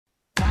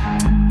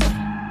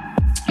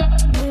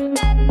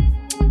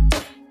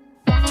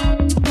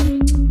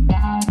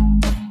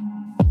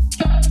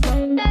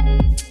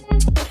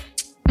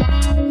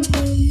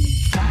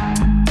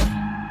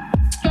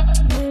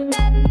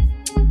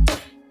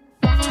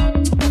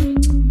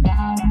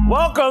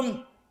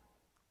Welcome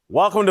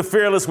to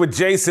Fearless with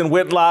Jason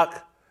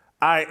Whitlock.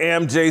 I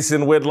am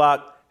Jason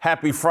Whitlock.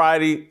 Happy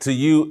Friday to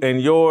you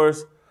and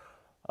yours.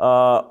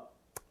 No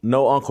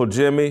Uncle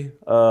Jimmy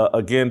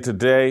again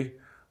today.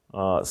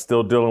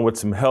 Still dealing with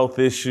some health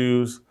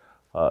issues.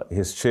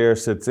 His chair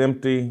sits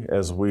empty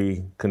as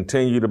we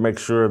continue to make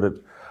sure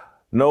that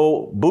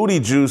no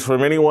booty juice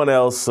from anyone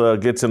else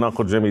gets in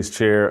Uncle Jimmy's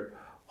chair.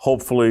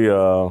 Hopefully,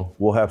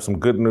 we'll have some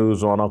good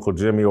news on Uncle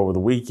Jimmy over the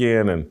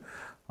weekend, and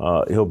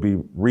he'll be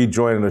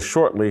rejoining us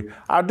shortly.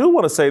 I do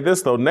want to say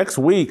this, though. Next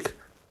week,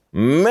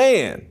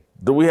 man,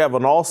 do we have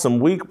an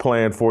awesome week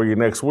planned for you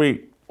next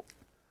week.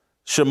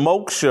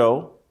 Shamoke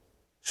Show,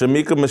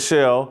 Shamika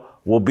Michelle,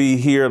 will be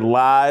here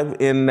live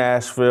in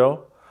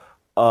Nashville.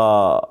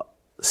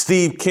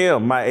 Steve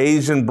Kim, my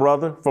Asian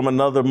brother from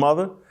another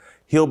mother,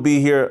 he'll be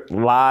here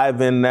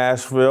live in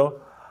Nashville.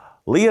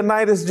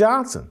 Leonidas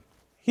Johnson,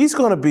 he's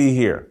going to be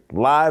here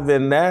live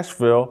in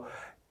Nashville.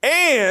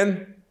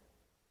 And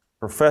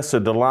Professor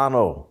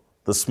Delano,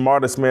 the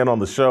smartest man on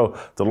the show,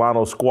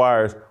 Delano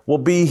Squires, will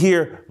be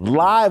here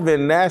live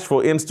in Nashville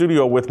in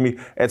studio with me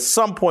at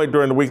some point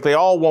during the week. They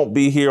all won't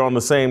be here on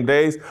the same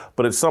days,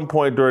 but at some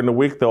point during the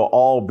week, they'll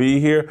all be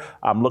here.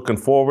 I'm looking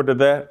forward to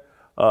that,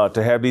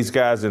 to have these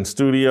guys in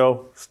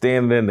studio,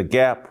 standing in the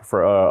gap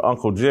for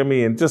Uncle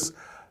Jimmy and just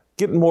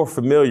getting more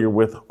familiar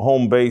with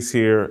home base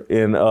here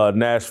in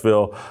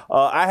Nashville.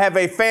 I have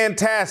a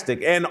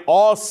fantastic and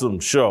awesome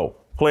show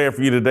playing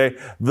for you today.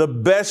 The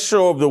best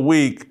show of the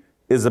week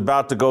is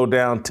about to go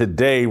down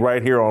today,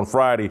 right here on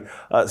Friday.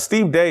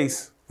 Steve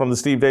Deace from the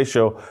Steve Deace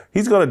Show,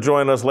 he's going to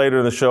join us later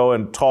in the show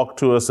and talk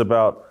to us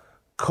about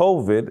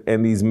COVID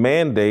and these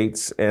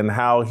mandates and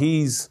how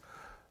he's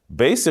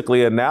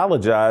basically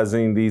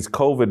analogizing these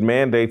COVID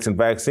mandates and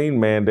vaccine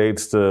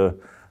mandates to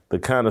the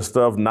kind of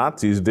stuff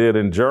Nazis did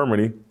in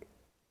Germany.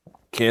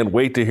 Can't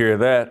wait to hear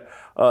that.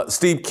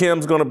 Steve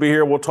Kim's going to be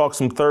here. We'll talk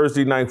some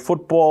Thursday night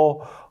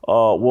football.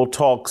 We'll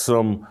talk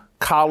some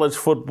college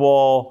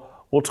football.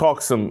 We'll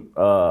talk some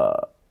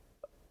Bill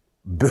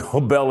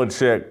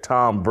Belichick,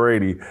 Tom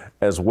Brady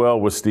as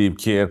well with Steve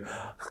Kim.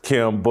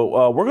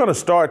 But we're going to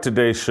start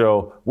today's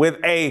show with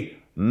a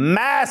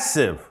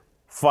massive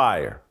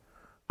fire.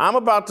 I'm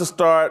about to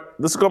start.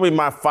 This is going to be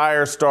my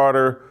fire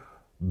starter,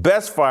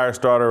 best fire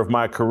starter of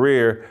my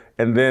career.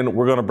 And then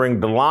we're going to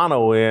bring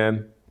Delano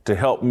in to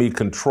help me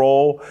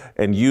control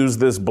and use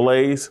this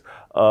blaze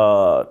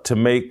to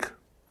make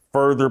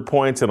further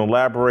points and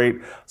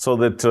elaborate so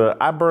that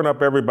I burn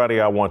up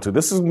everybody I want to.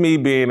 This is me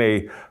being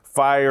a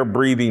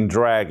fire-breathing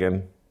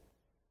dragon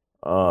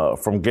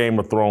from Game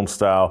of Thrones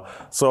style.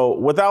 So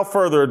without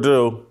further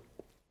ado,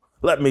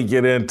 let me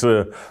get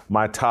into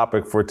my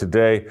topic for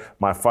today,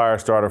 my fire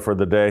starter for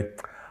the day.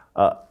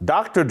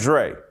 Dr.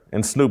 Dre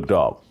and Snoop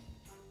Dogg.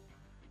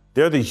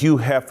 They're the Hugh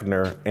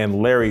Hefner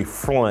and Larry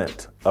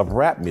Flynt of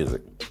rap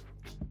music.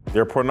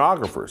 They're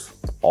pornographers,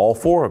 all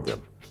four of them.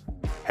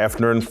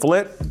 Hefner and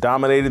Flynt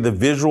dominated the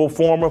visual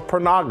form of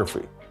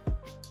pornography.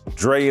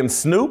 Dre and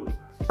Snoop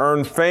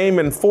earned fame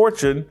and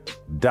fortune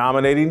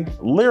dominating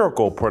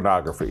lyrical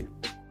pornography.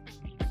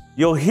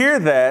 You'll hear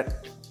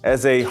that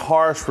as a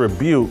harsh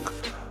rebuke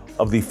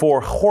of the four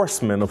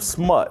horsemen of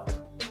smut.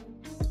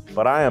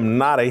 But I am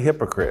not a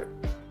hypocrite.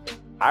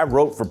 I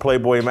wrote for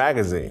Playboy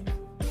magazine.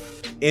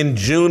 In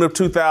June of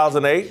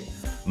 2008,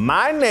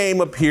 my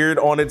name appeared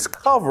on its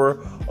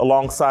cover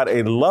alongside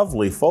a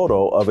lovely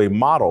photo of a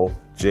model,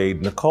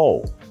 Jade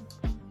Nicole.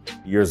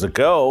 Years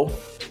ago,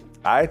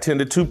 I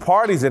attended two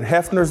parties at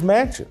Hefner's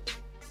mansion.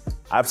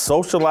 I've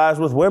socialized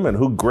with women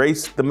who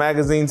graced the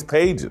magazine's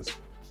pages.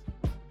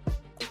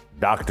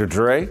 Dr.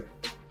 Dre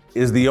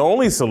is the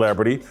only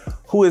celebrity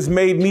who has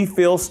made me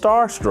feel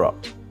starstruck.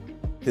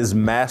 His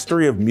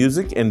mastery of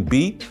music and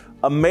beat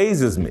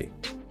amazes me.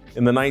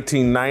 In the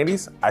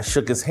 1990s, I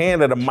shook his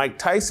hand at a Mike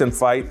Tyson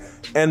fight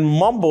and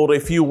mumbled a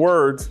few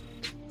words,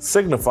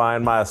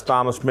 signifying my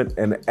astonishment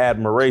and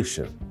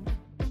admiration.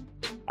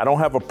 I don't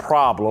have a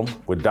problem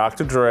with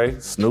Dr. Dre,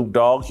 Snoop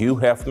Dogg, Hugh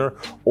Hefner,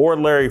 or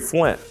Larry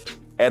Flynt.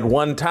 At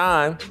one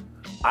time,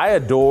 I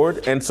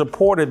adored and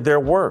supported their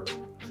work.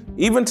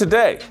 Even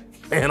today,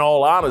 in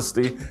all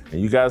honesty, and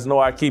you guys know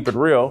I keep it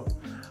real,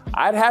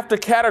 I'd have to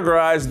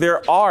categorize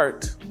their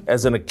art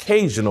as an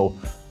occasional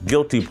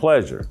guilty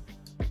pleasure,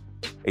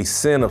 a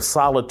sin of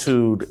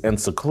solitude and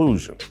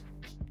seclusion.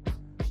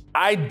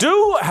 I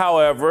do,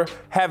 however,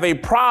 have a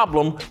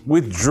problem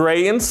with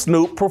Dre and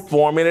Snoop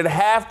performing at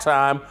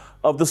halftime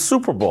of the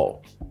Super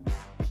Bowl.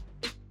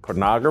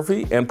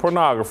 Pornography and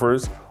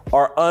pornographers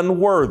are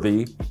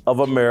unworthy of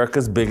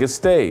America's biggest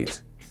stage.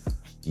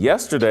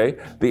 Yesterday,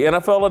 the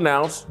NFL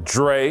announced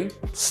Dre,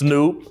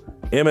 Snoop,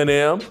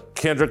 Eminem,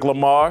 Kendrick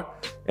Lamar,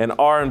 and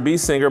R&B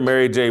singer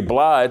Mary J.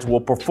 Blige will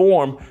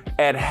perform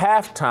at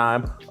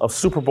halftime of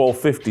Super Bowl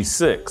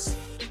 56.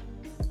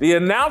 The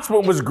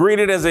announcement was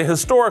greeted as a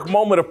historic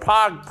moment of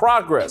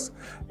progress,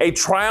 a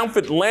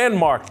triumphant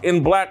landmark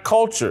in Black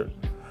culture.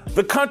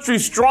 The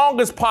country's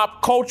strongest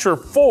pop culture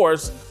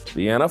force,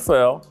 the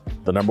NFL,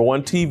 the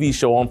 #1 TV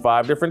show on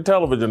 5 different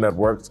television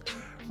networks,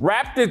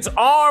 wrapped its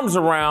arms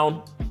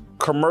around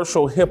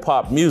commercial hip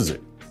hop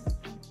music.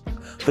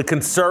 The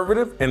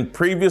conservative and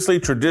previously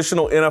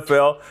traditional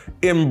NFL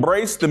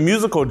embraced the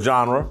musical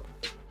genre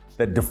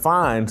that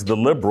defines the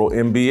liberal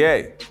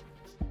NBA.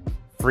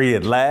 Free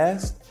at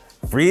last,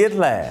 free at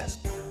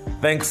last.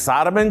 Thanks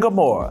Sodom and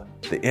Gomorrah,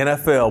 the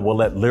NFL will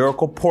let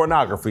lyrical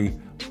pornography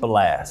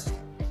blast.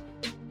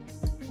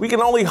 We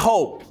can only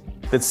hope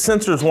that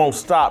censors won't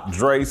stop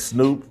Dre,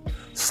 Snoop,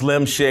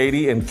 Slim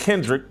Shady, and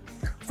Kendrick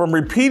from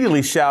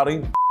repeatedly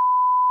shouting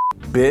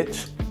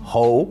bitch,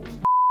 hoe,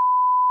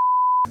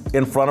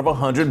 in front of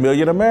 100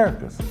 million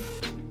Americans.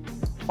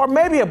 Or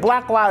maybe a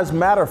Black Lives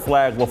Matter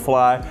flag will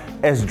fly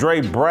as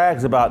Dre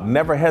brags about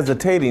never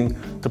hesitating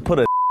to put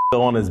a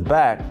on his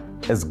back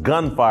as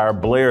gunfire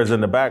blares in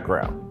the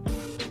background.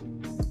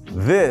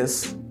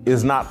 This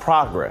is not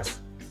progress.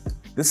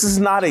 This is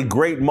not a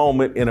great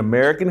moment in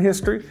American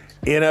history,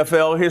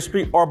 NFL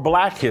history, or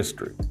Black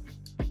history.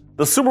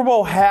 The Super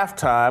Bowl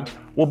halftime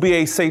will be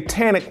a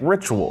satanic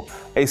ritual,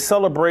 a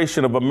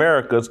celebration of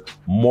America's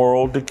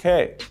moral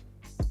decay.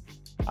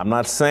 I'm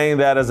not saying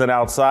that as an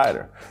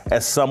outsider,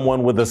 as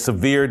someone with a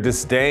severe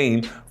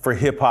disdain for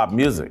hip-hop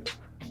music.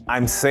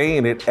 I'm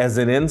saying it as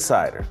an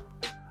insider.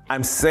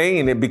 I'm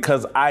saying it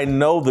because I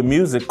know the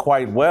music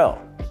quite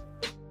well.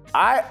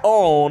 I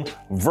own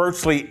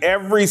virtually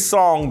every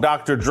song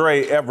Dr.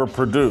 Dre ever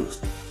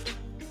produced.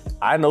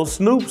 I know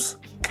Snoop's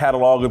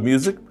catalog of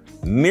music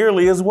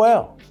nearly as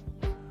well.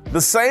 The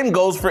same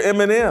goes for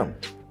Eminem.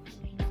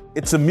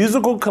 It's a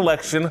musical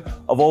collection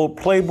of old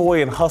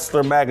Playboy and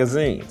Hustler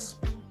magazines.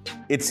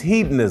 It's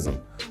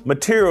hedonism,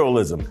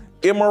 materialism,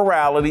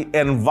 immorality,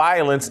 and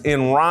violence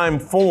in rhyme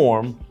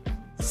form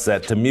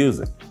set to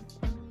music.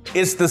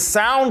 It's the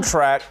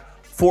soundtrack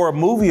for a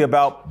movie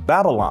about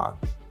Babylon.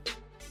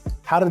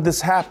 How did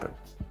this happen?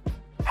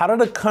 How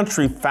did a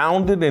country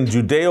founded in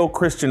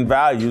Judeo-Christian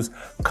values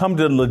come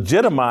to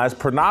legitimize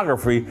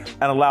pornography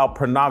and allow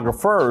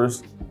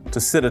pornographers to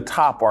sit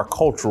atop our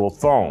cultural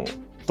throne?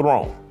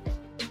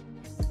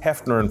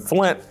 Hefner and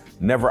Flint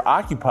never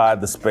occupied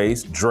the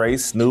space Dre,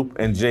 Snoop,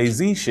 and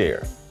Jay-Z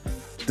share.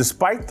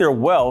 Despite their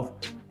wealth,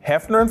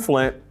 Hefner and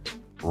Flint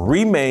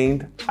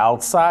remained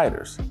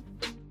outsiders.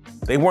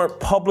 They weren't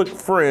public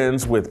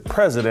friends with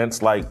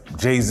presidents like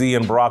Jay-Z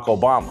and Barack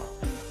Obama.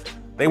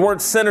 They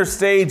weren't center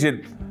stage at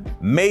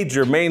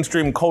major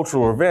mainstream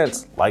cultural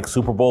events like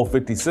Super Bowl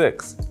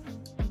 56.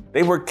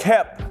 They were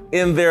kept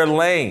in their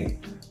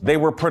lane. They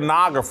were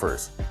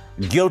pornographers,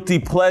 guilty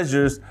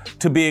pleasures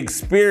to be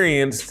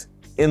experienced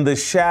in the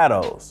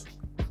shadows.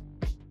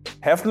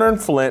 Hefner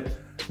and Flint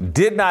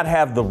did not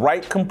have the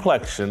right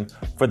complexion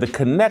for the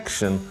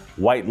connection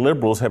white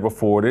liberals have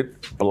afforded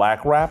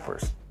Black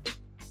rappers.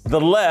 The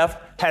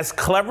left has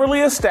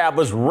cleverly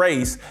established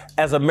race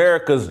as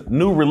America's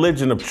new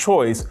religion of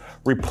choice,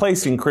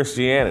 replacing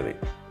Christianity.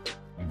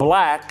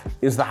 Black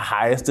is the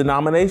highest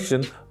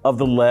denomination of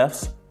the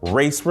left's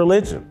race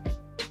religion.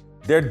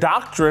 Their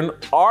doctrine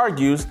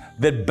argues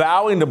that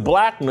bowing to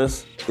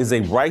blackness is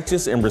a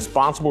righteous and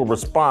responsible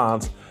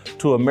response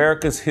to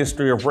America's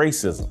history of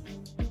racism.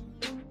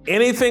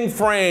 Anything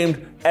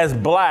framed as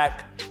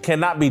black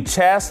cannot be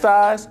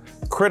chastised,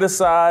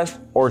 criticized,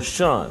 or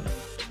shunned.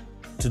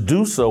 To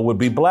do so would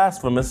be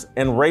blasphemous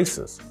and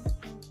racist.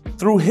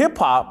 Through hip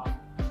hop,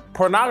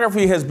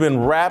 pornography has been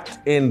wrapped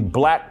in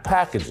black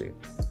packaging.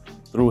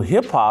 Through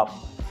hip hop,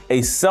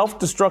 a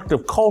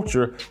self-destructive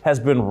culture has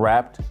been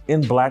wrapped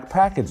in black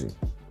packaging.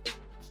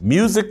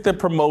 Music that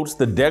promotes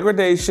the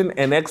degradation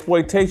and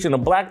exploitation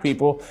of black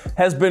people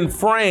has been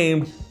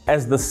framed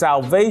as the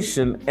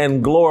salvation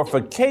and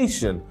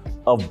glorification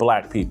of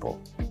black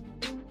people.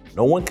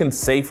 No one can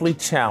safely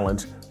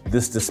challenge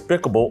this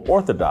despicable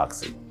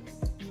orthodoxy.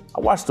 I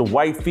watched a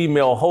white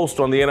female host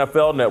on the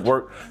NFL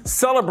Network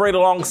celebrate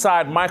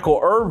alongside Michael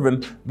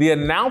Irvin the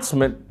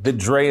announcement that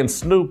Dre and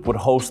Snoop would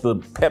host the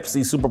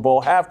Pepsi Super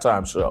Bowl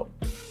halftime show.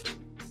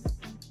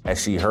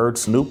 As she heard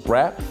Snoop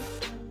rap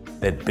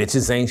that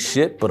bitches ain't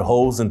shit but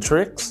hoes and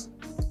tricks,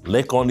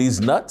 lick on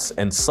these nuts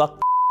and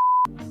suck.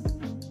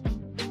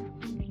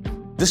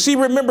 Does she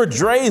remember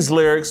Dre's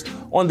lyrics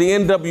on the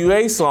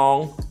NWA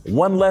song,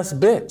 One Less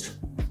Bitch?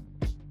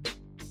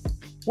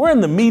 We're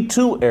in the Me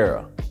Too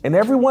era, and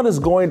everyone is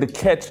going to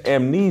catch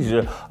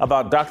amnesia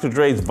about Dr.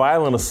 Dre's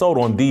violent assault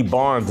on Dee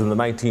Barnes in the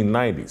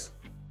 1990s.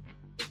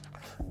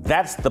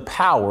 That's the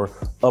power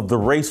of the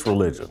race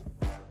religion.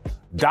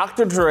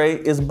 Dr. Dre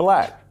is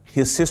black.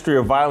 His history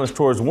of violence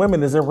towards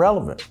women is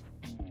irrelevant.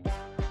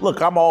 Look,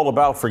 I'm all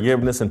about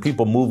forgiveness and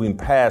people moving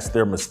past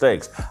their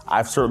mistakes.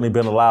 I've certainly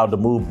been allowed to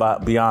move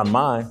beyond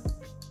mine.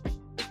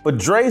 But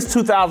Dre's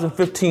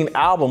 2015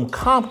 album,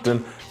 Compton,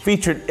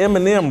 featured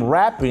Eminem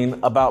rapping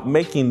about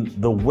making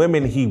the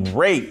women he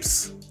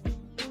rapes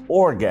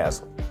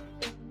orgasm.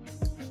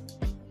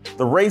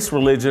 The race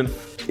religion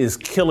is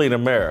killing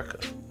America.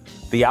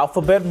 The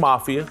Alphabet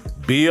Mafia,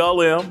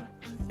 BLM,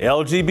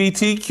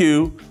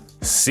 LGBTQ,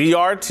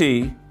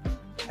 CRT,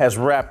 has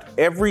wrapped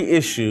every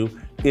issue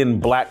in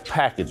black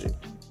packaging.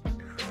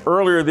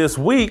 Earlier this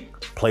week,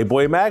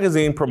 Playboy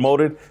magazine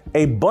promoted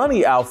a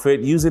bunny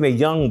outfit using a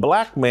young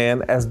black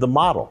man as the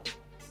model.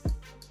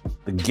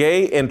 the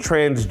gay and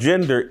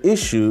transgender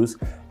issues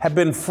have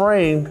been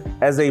framed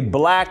as a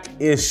black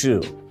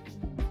issue.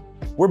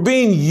 We're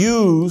being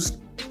used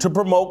to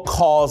promote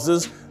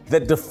causes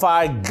that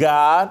defy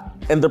God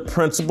and the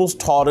principles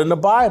taught in the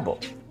Bible.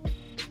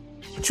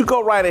 But you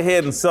go right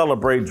ahead and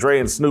celebrate Dre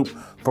and Snoop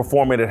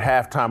performing at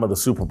halftime of the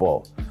Super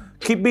Bowl.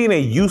 Keep being a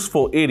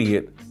useful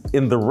idiot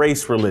in the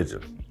race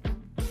religion.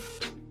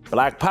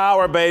 Black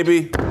power,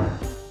 baby.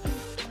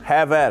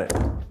 Have at it.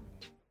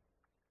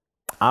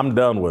 I'm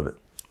done with it.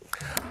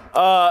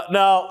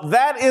 Now,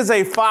 that is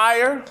a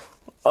fire.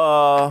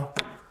 Want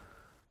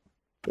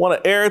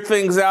to air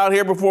things out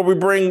here before we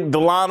bring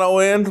Delano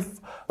in,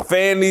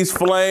 fan these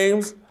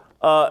flames.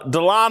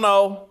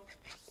 Delano,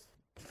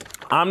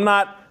 I'm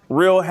not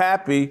real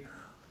happy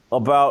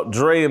about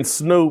Dre and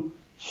Snoop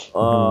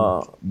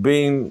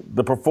being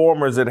the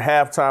performers at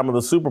halftime of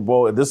the Super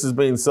Bowl. This is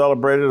being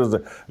celebrated as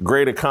a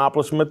great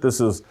accomplishment.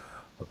 This is,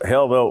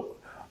 hell,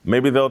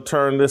 maybe they'll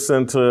turn this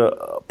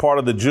into part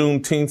of the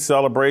Juneteenth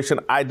celebration.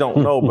 I don't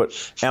know,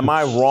 but am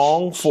I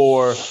wrong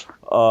for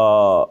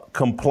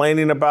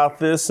complaining about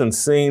this and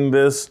seeing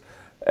this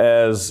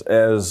as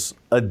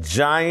a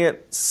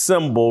giant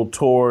symbol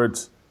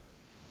towards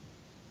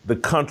the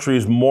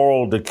country's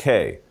moral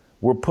decay?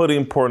 We're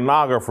putting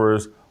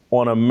pornographers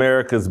on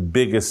America's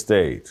biggest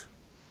stage.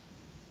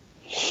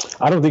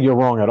 I don't think you're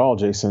wrong at all,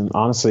 Jason.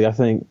 Honestly, I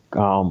think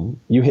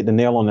you hit the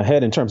nail on the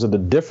head in terms of the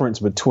difference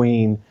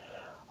between,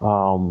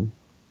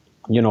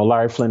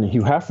 Larry Flint and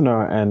Hugh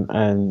Hefner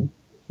and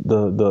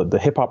the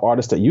hip hop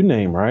artists that you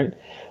name, right?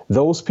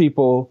 Those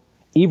people,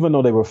 even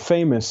though they were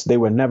famous, they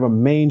were never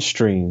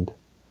mainstreamed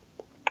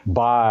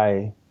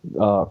by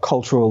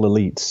cultural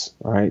elites,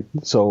 right?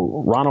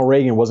 So Ronald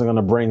Reagan wasn't going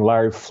to bring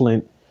Larry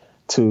Flint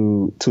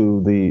to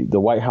the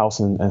White House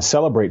and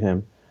celebrate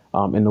him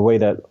in the way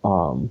that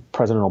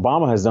President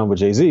Obama has done with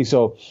Jay-Z.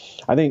 So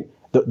I think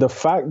the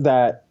fact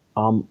that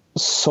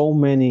so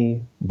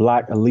many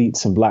black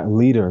elites and black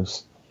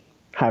leaders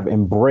have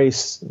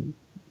embraced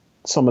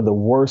some of the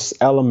worst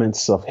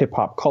elements of hip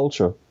hop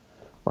culture,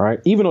 right?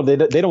 Even though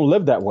they don't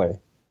live that way,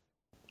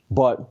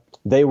 but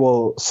they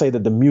will say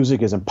that the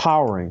music is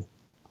empowering,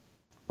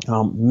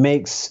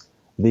 makes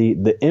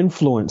the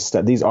influence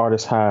that these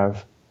artists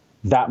have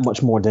that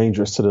much more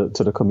dangerous to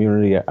the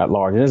community at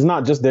large. And it's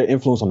not just their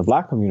influence on the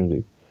black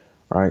community,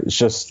 right? It's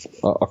just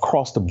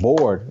across the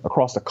board,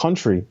 across the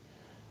country.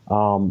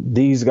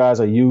 These guys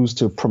are used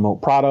to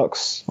promote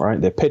products,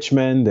 right? They're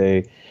pitchmen.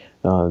 They,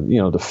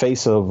 the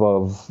face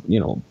of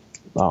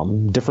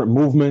different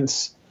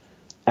movements,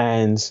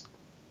 and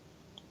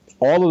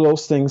all of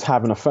those things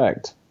have an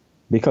effect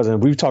because,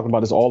 and we've talked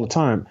about this all the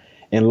time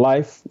in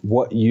life,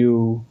 what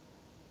you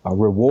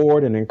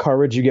reward and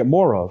encourage, you get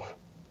more of.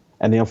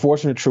 And the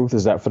unfortunate truth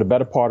is that for the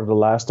better part of the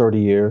last 30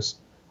 years,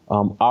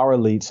 our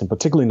elites, and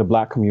particularly in the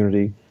black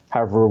community,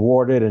 have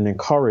rewarded and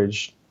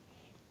encouraged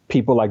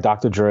people like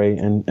Dr. Dre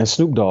and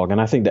Snoop Dogg. And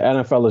I think the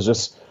NFL is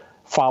just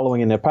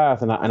following in their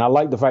path. And I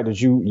like the fact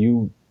that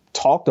you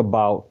talked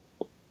about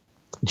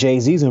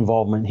Jay-Z's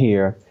involvement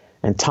here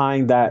and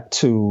tying that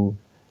to,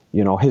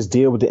 his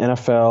deal with the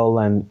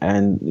NFL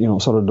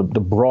and sort of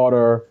the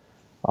broader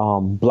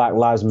Black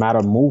Lives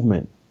Matter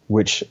movement,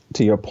 which,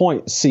 to your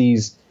point,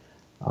 sees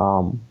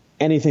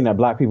anything that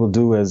black people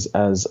do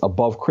as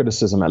above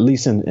criticism, at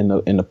least in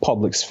the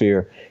public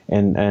sphere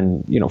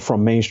and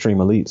from mainstream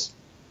elites.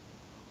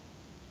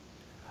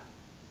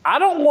 I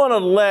don't want to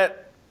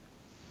let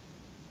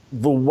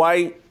the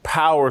white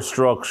power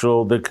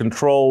structure that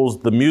controls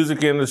the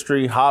music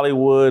industry,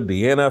 Hollywood,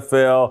 the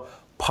NFL,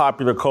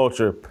 popular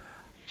culture,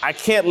 I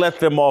can't let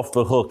them off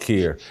the hook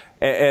here.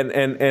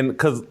 And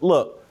because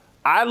look,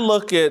 I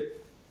look at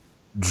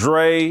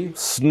Dre,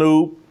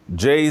 Snoop,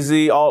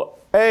 Jay-Z,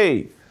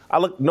 I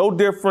look no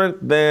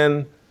different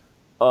than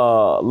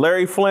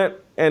Larry Flint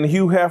and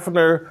Hugh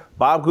Hefner,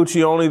 Bob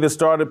Guccione that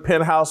started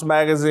Penthouse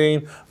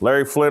magazine.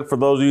 Larry Flint, for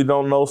those of you who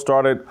don't know,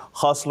 started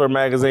Hustler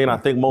magazine. I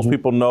think most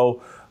people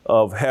know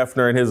of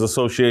Hefner and his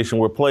association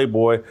with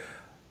Playboy.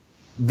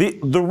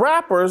 The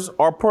rappers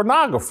are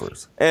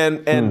pornographers.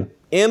 And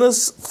in a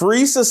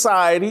free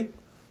society,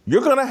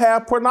 you're going to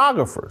have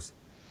pornographers.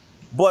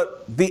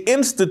 But the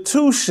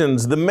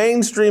institutions, the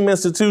mainstream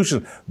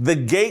institutions, the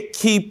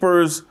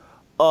gatekeepers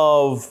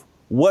of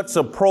what's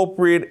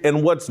appropriate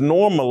and what's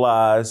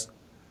normalized,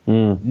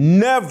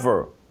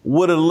 never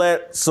would have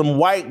let some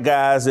white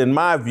guys, in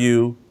my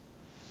view,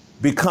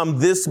 become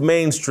this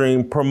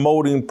mainstream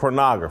promoting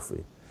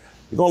pornography.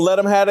 You're gonna let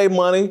them have their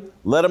money,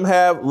 let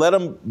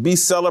them be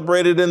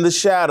celebrated in the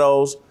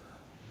shadows.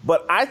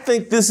 But I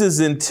think this is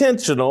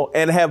intentional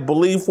and have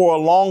believed for a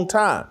long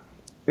time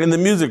in the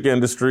music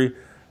industry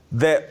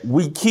that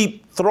we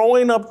keep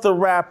throwing up the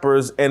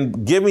rappers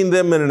and giving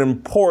them an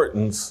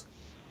importance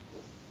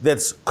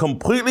that's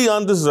completely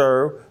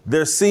undeserved.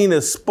 They're seen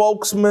as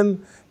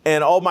spokesmen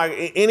and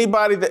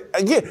anybody that,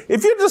 again,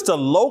 if you're just a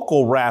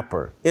local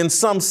rapper in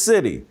some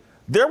city,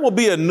 there will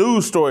be a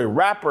news story,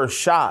 rapper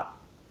shot,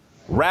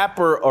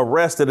 rapper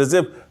arrested, as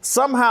if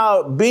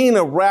somehow being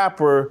a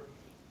rapper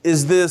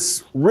is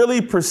this really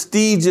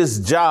prestigious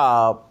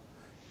job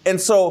And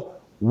so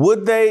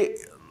would they,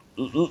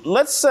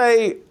 let's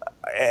say,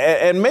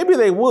 and maybe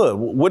they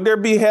would there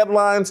be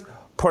headlines,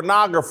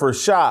 pornographer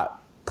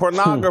shot,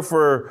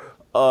 pornographer,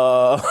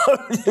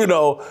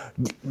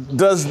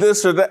 does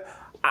this or that?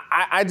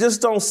 I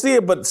just don't see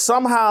it, but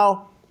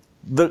somehow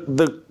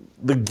the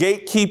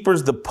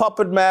gatekeepers, the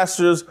puppet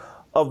masters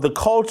of the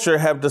culture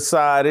have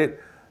decided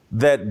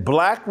that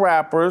black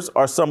rappers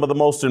are some of the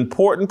most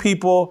important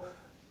people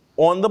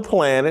on the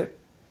planet,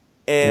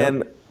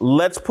 and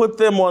let's put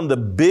them on the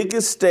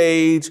biggest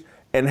stage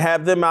and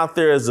have them out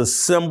there as a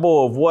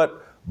symbol of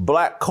what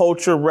black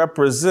culture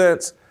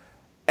represents.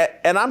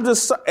 And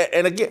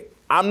again,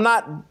 I'm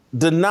not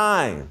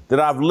denying that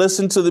I've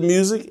listened to the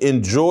music,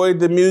 enjoyed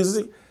the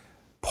music,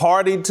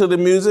 partied to the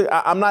music.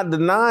 I'm not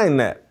denying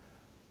that.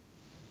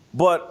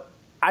 But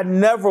I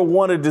never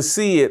wanted to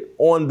see it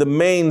on the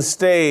main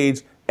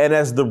stage and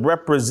as the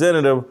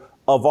representative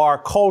of our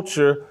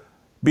culture,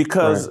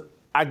 because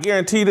I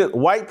guarantee that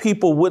white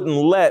people wouldn't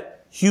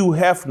let Hugh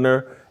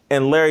Hefner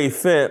and Larry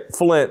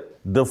Flynt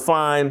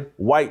define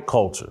white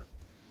culture.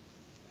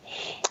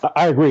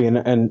 I agree.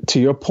 And to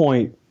your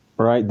point,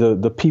 right,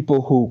 the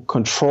people who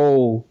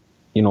control,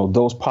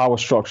 those power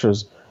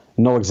structures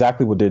know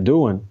exactly what they're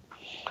doing.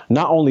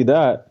 Not only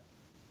that,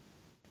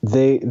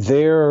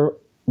 their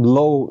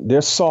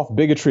soft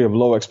bigotry of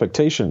low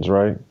expectations,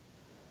 right,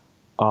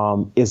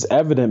 is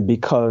evident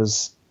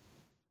because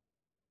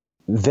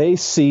they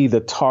see the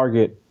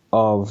target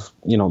of,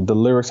 the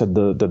lyrics that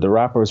the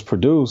rappers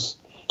produce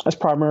as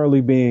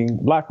primarily being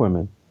black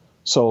women.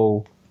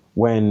 So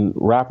when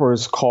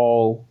rappers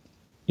call,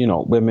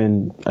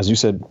 women, as you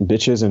said,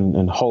 bitches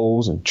and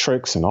hoes and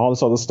tricks and all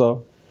this other stuff,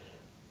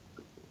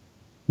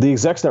 the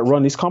execs that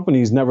run these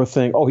companies never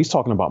think, oh, he's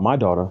talking about my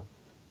daughter.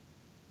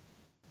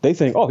 They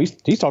think, oh,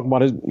 he's talking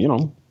about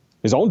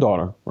his own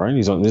daughter, right?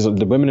 He's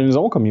the women in his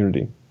own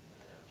community.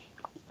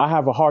 I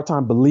have a hard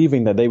time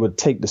believing that they would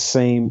take the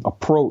same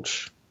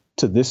approach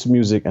to this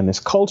music and this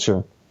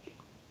culture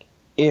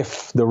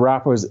if the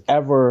rappers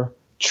ever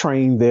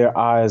trained their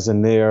eyes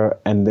and their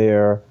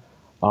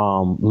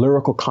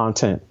lyrical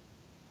content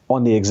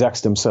on the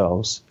execs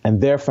themselves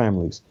and their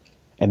families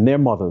and their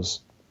mothers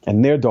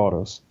and their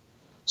daughters.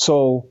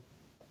 So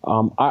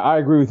I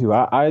agree with you.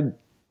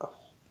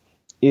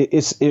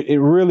 It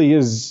really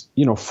is,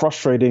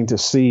 frustrating to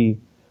see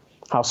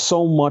how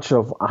so much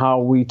of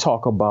how we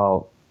talk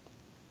about,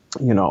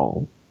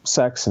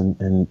 sex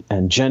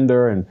and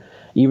gender, and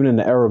even in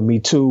the era of Me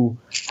Too,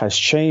 has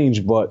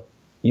changed. But,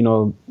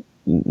 no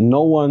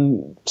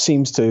one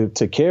seems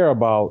to care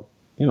about,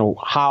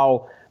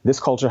 how this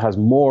culture has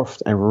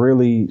morphed and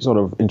really sort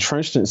of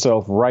entrenched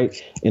itself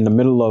right in the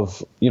middle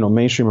of,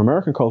 mainstream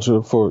American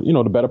culture for,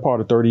 the better part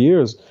of 30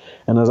 years.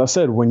 And as I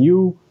said, when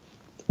you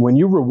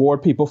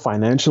reward people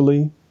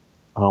financially,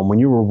 when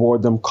you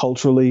reward them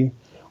culturally,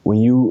 when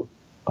you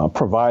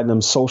provide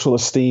them social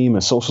esteem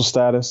and social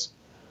status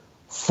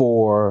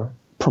for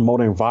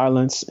promoting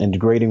violence and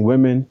degrading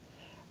women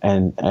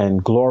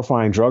and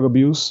glorifying drug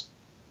abuse,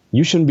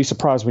 you shouldn't be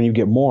surprised when you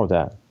get more of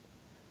that.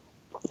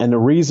 And the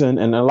reason,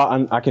 and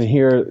I can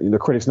hear the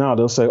critics now,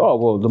 they'll say, oh,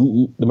 well,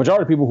 the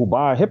majority of people who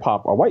buy hip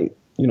hop are white,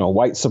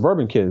 white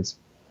suburban kids.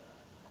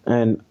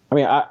 And I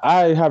mean,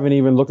 I haven't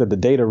even looked at the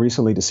data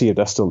recently to see if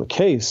that's still the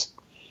case.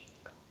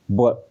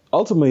 But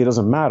ultimately, it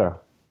doesn't matter,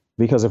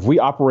 because if we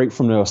operate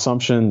from the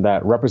assumption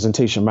that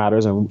representation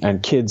matters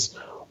and kids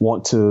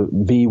want to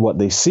be what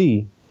they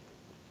see,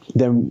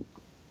 then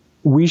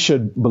we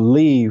should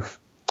believe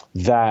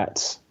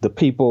that the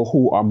people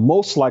who are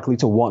most likely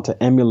to want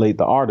to emulate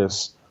the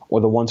artists are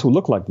the ones who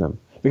look like them.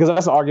 Because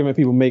that's the argument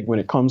people make when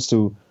it comes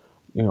to,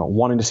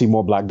 wanting to see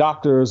more black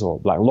doctors or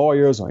black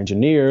lawyers or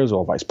engineers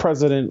or vice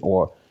president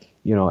or,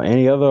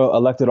 any other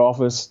elected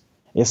office.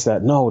 It's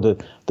that, no,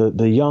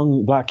 the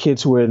young black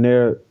kids who are in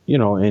there,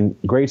 in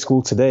grade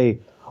school today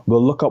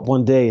will look up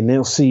one day and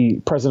they'll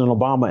see President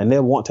Obama and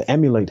they'll want to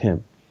emulate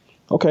him.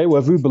 Okay,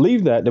 well, if we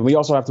believe that, then we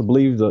also have to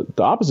believe the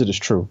opposite is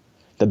true,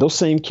 that those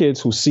same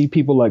kids who see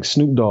people like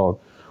Snoop Dogg,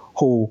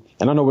 who,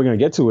 and I know we're going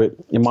to get to it,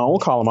 in my own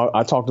column,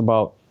 I talked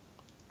about,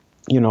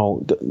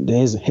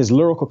 his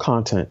lyrical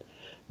content,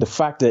 the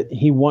fact that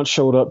he once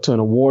showed up to an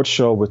award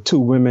show with two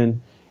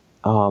women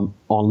on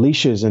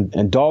leashes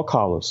and dog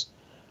collars.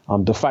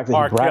 The fact that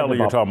R. he bragged Kelly,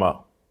 you're talking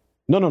about?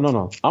 No.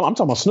 I'm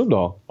talking about Snoop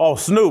Dogg. Oh,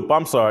 Snoop.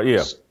 I'm sorry.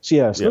 Yeah.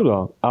 Yeah,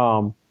 Snoop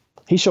Dogg.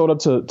 He showed up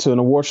to an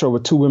award show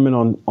with two women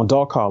on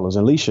dog collars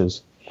and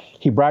leashes.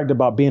 He bragged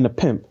about being a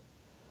pimp,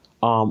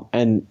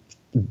 and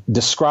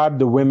described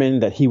the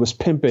women that he was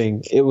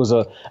pimping. It was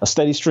a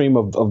steady stream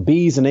of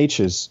B's and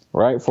H's,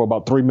 right, for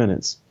about 3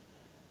 minutes.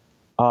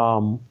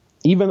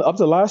 Even up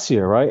to last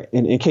year, right?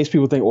 In case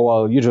people think, oh,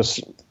 well, you're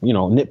just,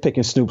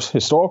 nitpicking Snoop's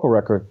historical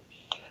record.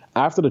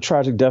 After the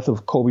tragic death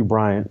of Kobe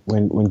Bryant,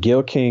 when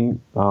Gayle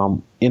King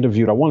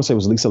interviewed, I want to say it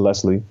was Lisa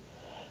Leslie,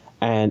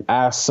 and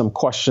asked some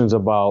questions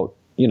about,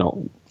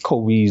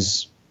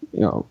 Kobe's,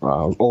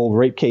 old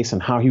rape case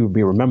and how he would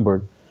be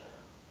remembered,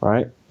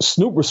 right?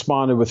 Snoop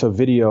responded with a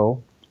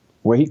video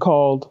where he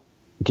called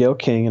Gayle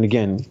King, and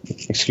again,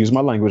 excuse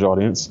my language,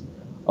 audience,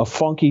 a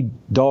funky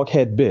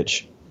doghead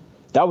bitch.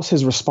 That was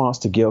his response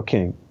to Gayle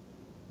King.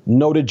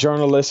 Noted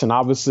journalist and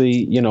obviously,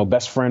 you know,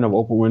 best friend of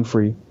Oprah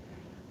Winfrey.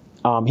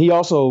 He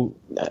also,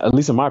 at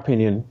least in my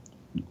opinion,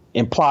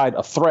 implied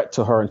a threat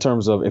to her in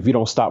terms of, if you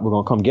don't stop, we're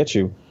going to come get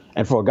you.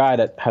 And for a guy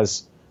that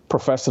has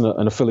professed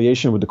an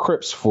affiliation with the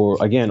Crips for,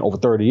 again, over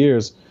 30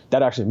 years,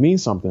 that actually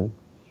means something.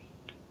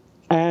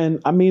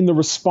 And I mean, the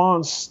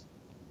response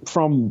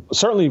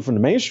certainly from the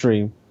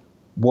mainstream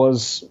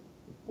was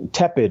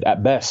tepid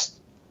at best.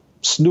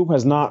 Snoop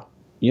has not,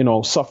 you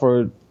know,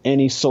 suffered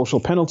any social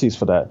penalties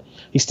for that.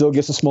 He still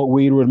gets to smoke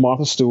weed with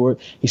Martha Stewart.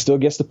 He still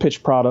gets to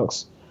pitch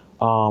products.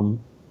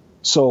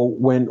 So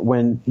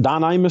when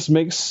Don Imus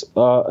makes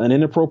an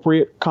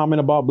inappropriate comment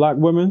about black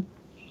women,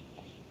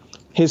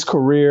 his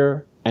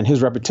career and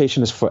his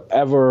reputation is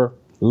forever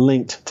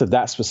linked to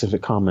that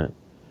specific comment.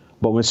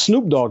 But when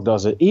Snoop Dogg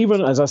does it,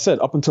 even, as I said,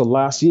 up until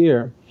last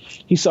year,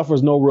 he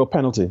suffers no real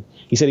penalty.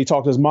 He said he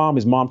talked to his mom.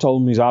 His mom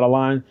told him he's out of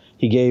line.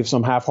 He gave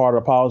some half-hearted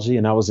apology,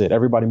 and that was it.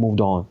 Everybody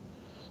moved on.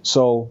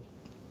 So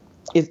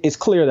it's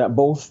clear that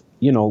both,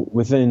 you know,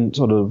 within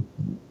sort of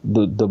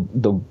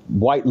the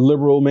white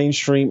liberal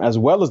mainstream as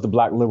well as the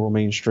black liberal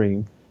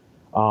mainstream,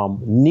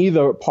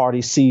 neither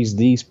party sees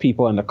these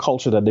people and the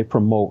culture that they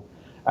promote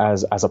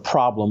as a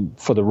problem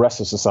for the rest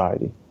of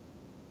society.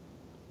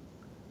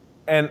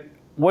 And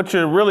what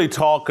you're really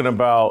talking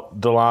about,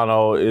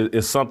 Delano,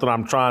 is something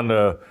I'm trying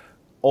to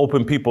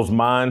open people's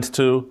minds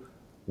to.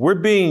 We're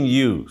being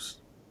used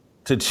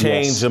to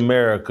change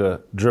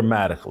America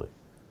dramatically.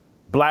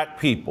 Black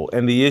people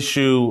and the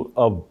issue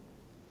of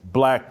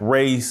black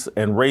race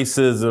and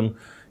racism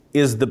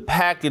is the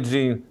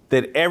packaging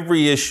that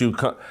every issue,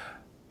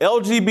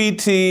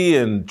 LGBT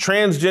and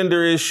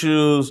transgender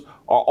issues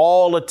are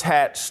all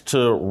attached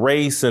to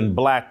race and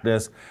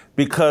blackness,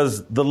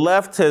 because the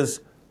left has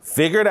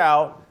figured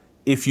out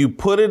if you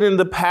put it in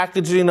the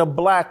packaging of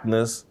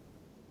blackness,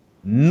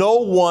 no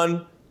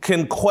one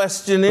can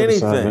question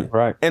anything.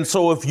 Right. And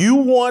so if you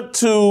want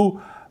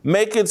to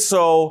make it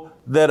so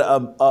that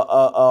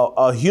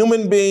a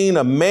human being,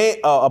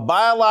 a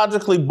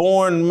biologically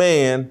born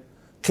man,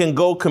 can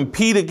go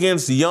compete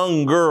against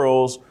young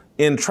girls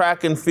in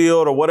track and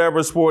field or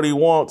whatever sport he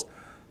wants,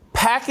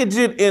 package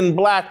it in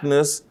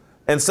blackness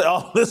and say,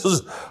 oh, this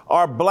is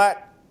our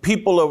black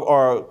people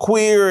are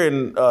queer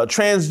and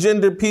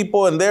transgender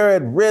people, and they're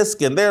at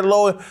risk and they're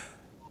low.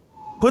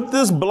 Put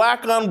this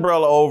black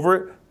umbrella over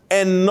it,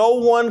 and no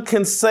one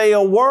can say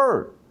a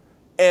word.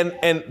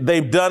 And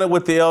they've done it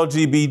with the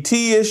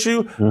LGBT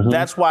issue. Mm-hmm.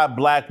 That's why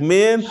black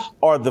men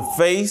are the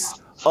face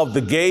of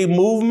the gay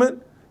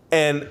movement.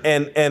 And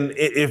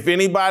if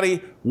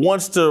anybody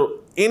wants to,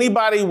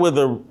 anybody with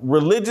a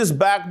religious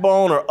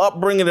backbone or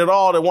upbringing at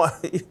all that want,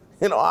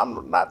 you know,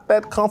 I'm not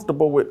that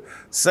comfortable with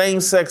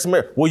same-sex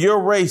marriage. Well, you're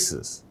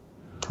racist.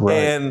 Right.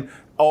 And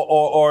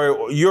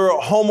or you're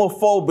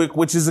homophobic,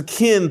 which is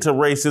akin to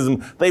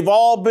racism. They've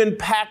all been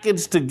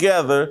packaged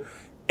together.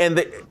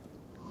 And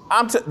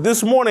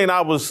this morning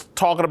I was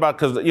talking about,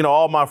 because, you know,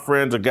 all my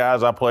friends are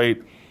guys I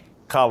played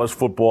college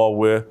football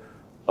with,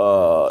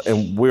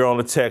 and we're on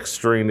the text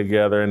string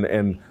together.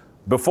 And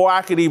before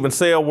I could even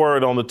say a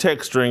word on the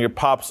text string, it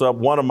pops up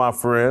one of my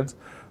friends,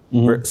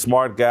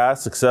 smart guy,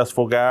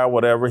 successful guy,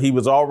 whatever. He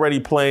was already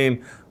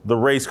playing the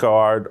race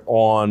card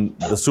on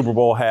the Super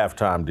Bowl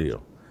halftime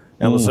deal.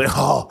 And was saying,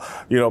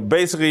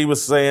 basically he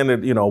was saying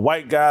that, you know,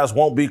 white guys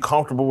won't be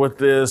comfortable with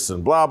this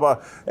and blah,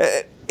 blah,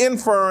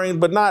 inferring,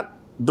 but not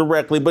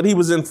directly, but he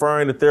was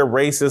inferring that they're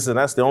racist and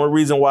that's the only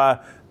reason why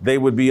they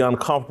would be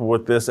uncomfortable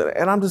with this.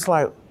 And I'm just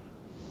like,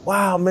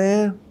 wow,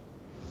 man,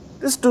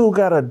 this dude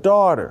got a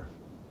daughter.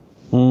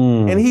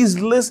 And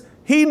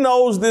he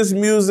knows this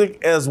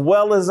music as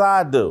well as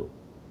I do.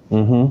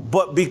 Mm-hmm.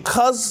 But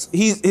because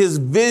his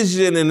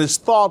vision and his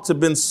thoughts have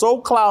been so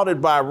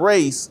clouded by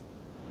race,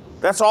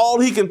 that's all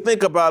he can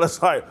think about.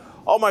 It's like,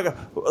 oh my God,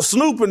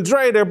 Snoop and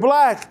Dre, they're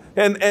black.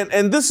 And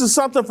this is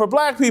something for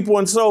black people.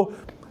 And so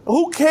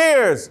who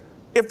cares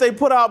if they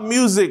put out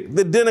music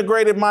that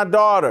denigrated my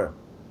daughter,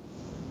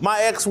 my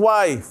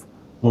ex-wife?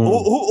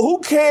 Who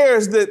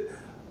cares that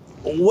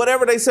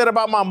whatever they said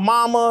about my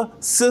mama,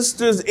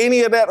 sisters,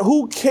 any of that,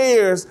 who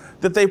cares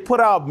that they put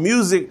out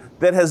music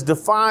that has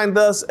defined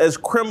us as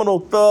criminal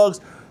thugs?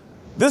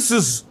 This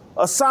is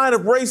a sign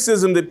of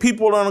racism that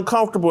people are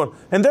uncomfortable in.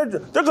 And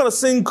they're going to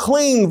sing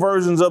clean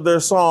versions of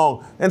their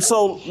song. And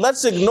so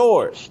let's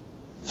ignore it.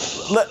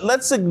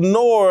 Let's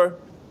ignore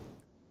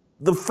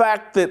the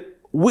fact that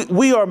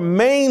we are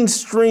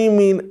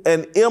mainstreaming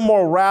an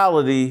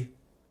immorality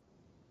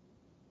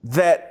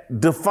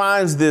that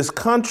defines this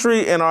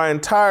country and our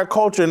entire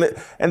culture.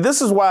 And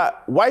this is why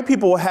white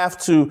people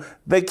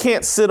they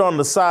can't sit on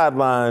the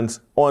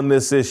sidelines on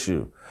this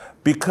issue,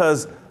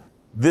 because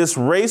this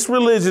race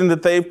religion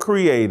that they've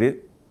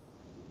created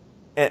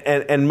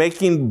and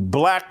making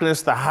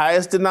blackness the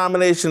highest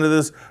denomination of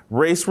this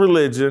race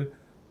religion,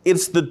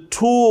 it's the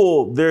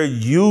tool they're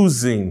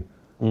using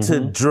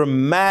to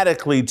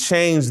dramatically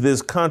change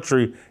this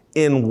country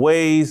in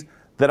ways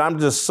that I'm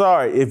just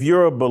sorry. If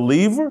you're a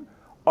believer,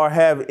 or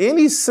have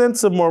any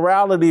sense of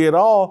morality at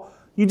all,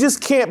 you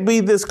just can't be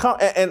this.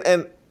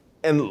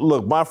 And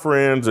look, my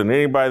friends and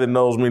anybody that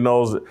knows me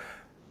knows that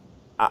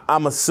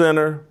I'm a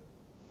sinner,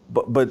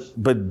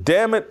 but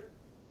damn it,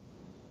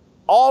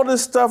 all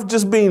this stuff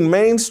just being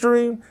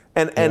mainstream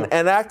and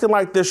acting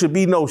like there should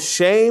be no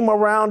shame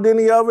around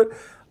any of it.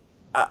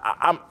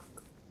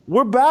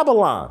 We're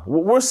Babylon.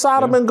 We're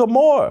Sodom and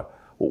Gomorrah.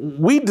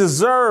 We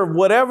deserve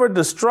whatever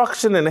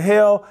destruction and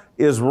hell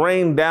is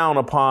rained down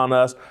upon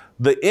us.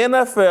 The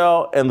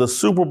NFL and the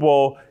Super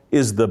Bowl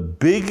is the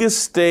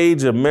biggest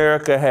stage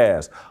America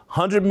has.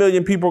 100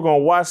 million people are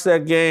going to watch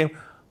that game.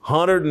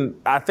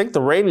 I think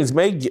the ratings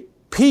may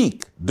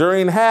peak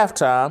during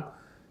halftime.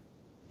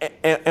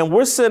 And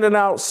we're sending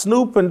out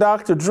Snoop and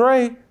Dr.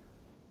 Dre.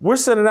 We're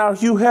sending out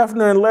Hugh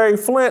Hefner and Larry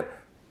Flint.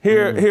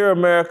 Here,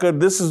 America,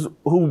 this is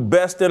who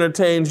best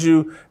entertains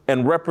you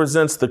and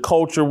represents the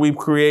culture we've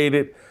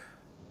created.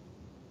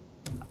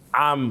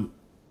 I'm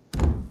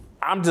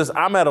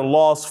at a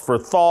loss for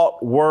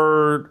thought,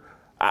 word.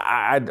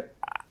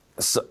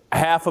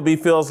 Half of me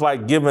feels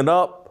like giving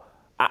up.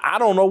 I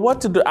don't know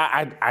what to do.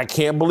 I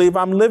can't believe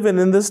I'm living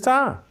in this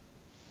time.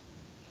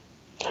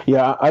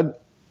 Yeah,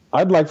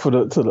 I'd like for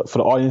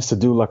the audience to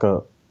do like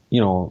a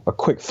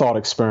quick thought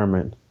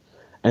experiment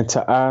and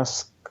to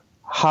ask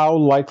how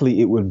likely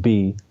it would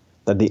be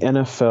that the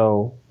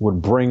NFL would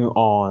bring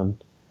on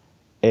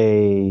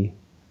a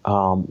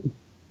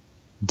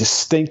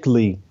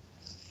distinctly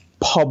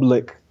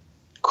public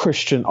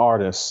Christian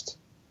artist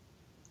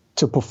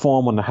to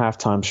perform on the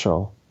halftime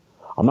show.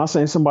 I'm not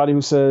saying somebody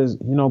who says,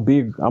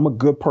 I'm a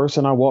good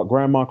person, I walk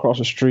grandma across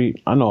the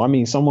street. I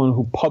mean someone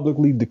who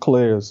publicly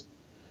declares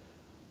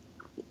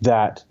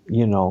that,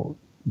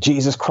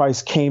 Jesus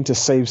Christ came to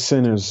save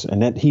sinners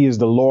and that he is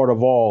the Lord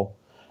of all.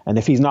 And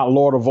if he's not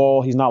Lord of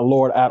all, he's not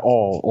Lord at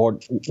all, or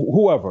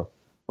whoever,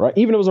 right?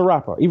 Even if it was a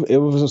rapper, even if it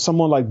was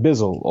someone like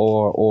Bizzle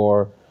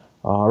or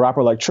a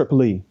rapper like Trip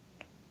Lee,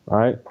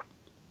 right?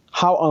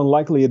 How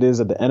unlikely it is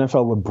that the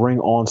NFL would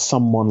bring on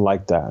someone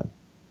like that.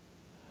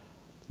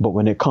 But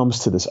when it comes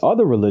to this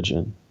other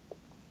religion,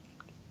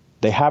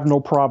 they have no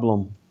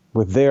problem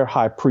with their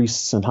high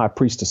priests and high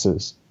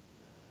priestesses.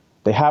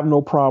 They have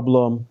no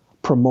problem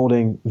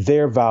promoting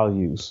their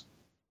values,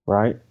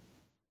 right?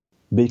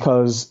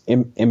 Because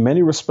in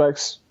many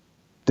respects,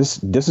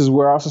 this is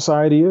where our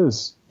society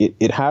is.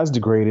 It has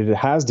degraded, it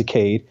has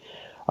decayed.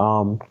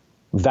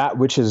 That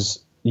which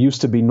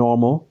used to be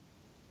normal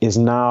is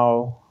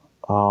now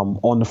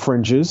on the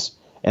fringes,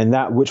 and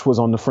that which was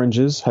on the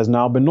fringes has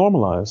now been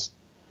normalized.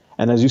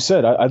 And as you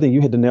said, I think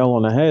you hit the nail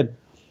on the head.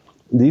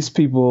 These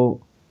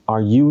people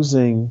are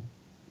using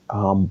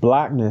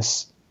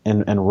blackness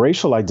and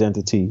racial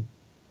identity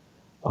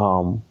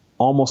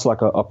almost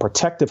like a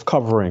protective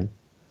covering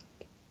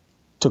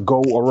to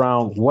go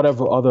around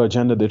whatever other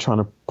agenda they're trying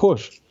to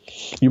push.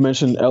 You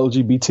mentioned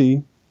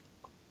LGBT.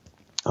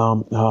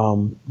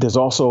 There's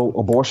also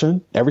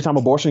abortion. Every time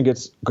abortion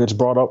gets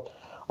brought up,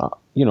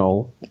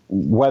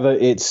 whether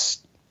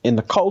it's in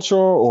the culture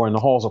or in the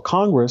halls of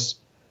Congress,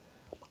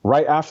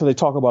 right after they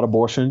talk about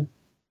abortion,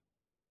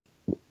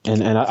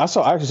 and I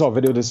actually saw a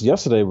video of this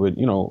yesterday with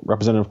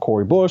Representative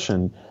Cori Bush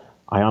and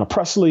Ayanna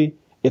Pressley.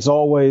 It's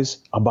always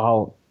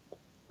about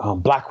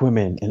Black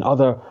women and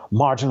other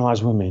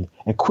marginalized women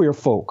and queer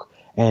folk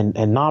and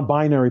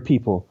non-binary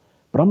people.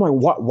 But I'm like,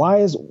 why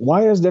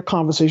is their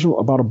conversation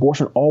about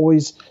abortion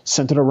always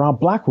centered around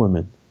Black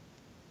women,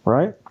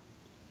 right?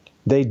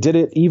 They did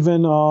it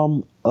even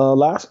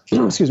last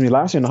year in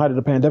the height of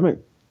the pandemic,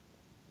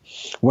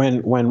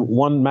 when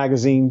one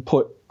magazine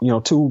put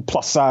 2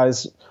 plus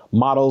size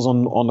models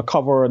on the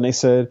cover and they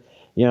said,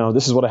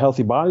 this is what a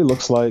healthy body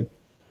looks like.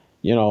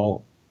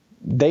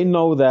 They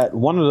know that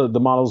one of the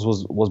models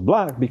was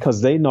Black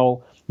because they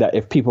know that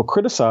if people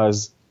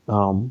criticize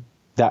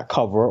that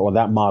cover or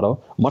that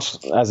model,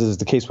 much as is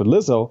the case with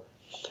Lizzo,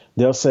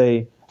 they'll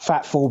say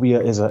fat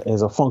phobia is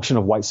a function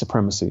of white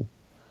supremacy.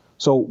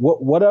 So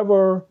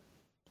whatever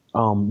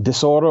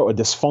disorder or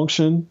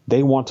dysfunction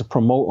they want to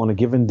promote on a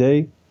given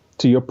day,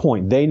 to your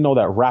point, they know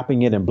that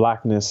wrapping it in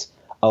Blackness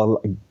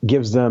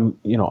gives them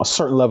a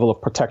certain level of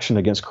protection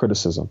against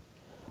criticism.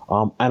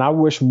 And I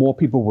wish more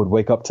people would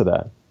wake up to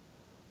that,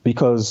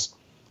 because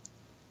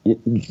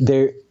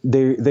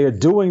they're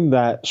doing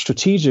that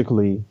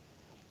strategically,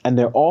 and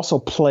they're also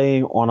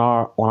playing on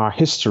our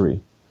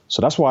history.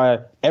 So that's why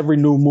every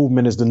new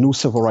movement is the new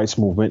civil rights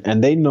movement,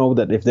 and they know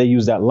that if they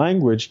use that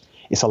language,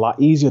 it's a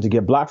lot easier to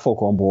get Black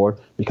folk on board,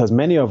 because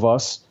many of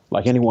us,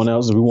 like anyone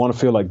else, we want to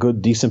feel like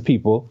good, decent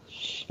people,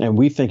 and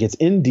we think it's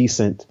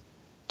indecent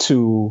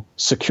to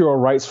secure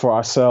rights for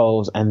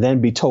ourselves and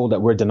then be told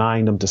that we're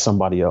denying them to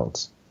somebody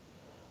else.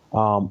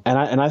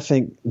 And I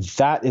think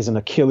that is an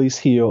Achilles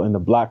heel in the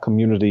Black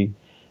community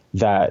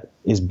that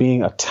is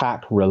being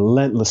attacked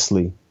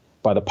relentlessly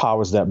by the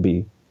powers that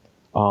be.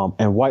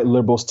 And white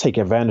liberals take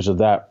advantage of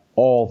that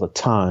all the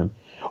time.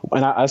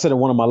 And I said in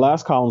one of my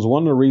last columns,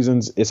 one of the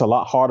reasons it's a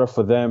lot harder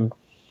for them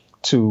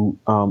to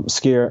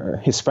scare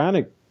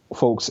Hispanic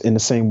folks in the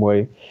same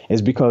way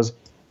is because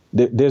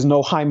There's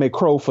no Jaime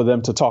Crow for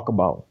them to talk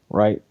about,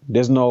 right?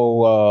 There's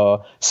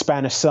no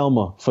Spanish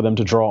Selma for them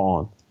to draw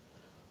on,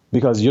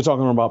 because you're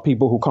talking about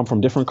people who come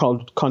from different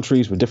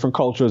countries with different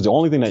cultures. The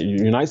only thing that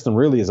unites them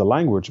really is a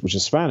language, which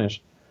is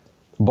Spanish.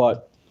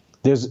 But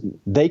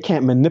they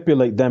can't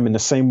manipulate them in the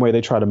same way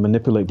they try to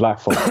manipulate black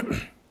folks.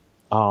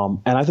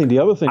 And I think the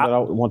other thing that I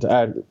want to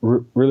add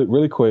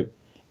really quick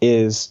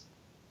is,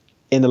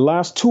 in the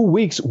last 2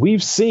 weeks,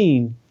 we've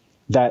seen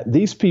that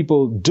these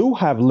people do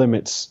have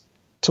limits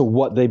to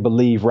what they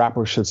believe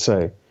rappers should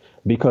say.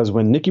 Because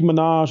when Nicki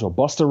Minaj or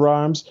Busta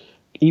Rhymes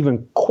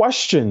even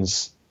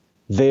questions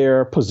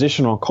their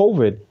position on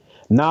COVID,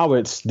 now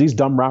it's these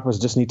dumb rappers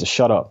just need to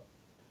shut up.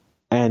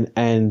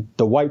 And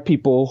the white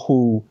people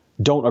who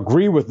don't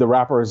agree with the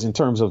rappers in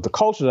terms of the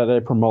culture that they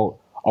promote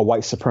are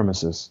white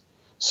supremacists.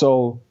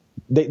 So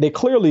they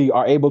clearly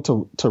are able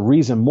to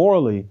reason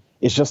morally.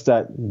 It's just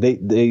that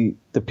the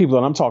people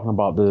that I'm talking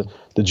about,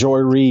 the Joy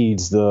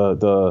Reids,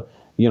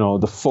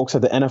 the folks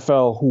at the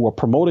NFL who are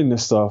promoting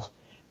this stuff,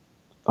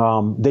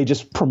 they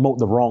just promote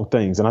the wrong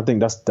things. And I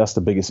think that's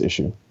the biggest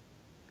issue.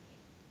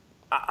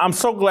 I'm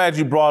so glad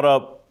you brought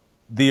up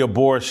the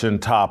abortion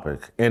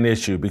topic and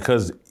issue,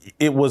 because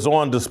it was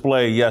on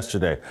display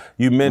yesterday.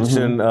 You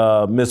mentioned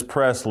Miss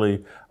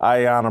Presley,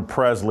 Ayanna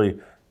Presley.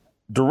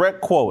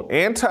 Direct quote,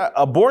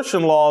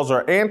 abortion laws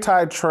are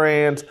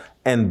anti-trans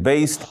and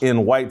based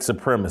in white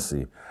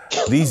supremacy.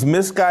 These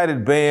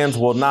misguided bans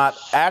will not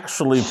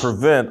actually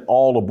prevent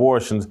all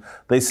abortions.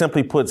 They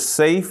simply put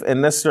safe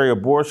and necessary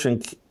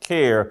abortion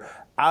care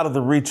out of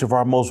the reach of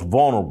our most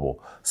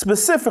vulnerable,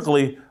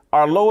 specifically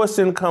our lowest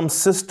income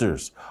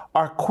sisters,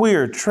 our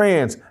queer,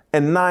 trans,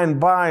 and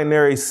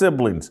non-binary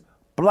siblings,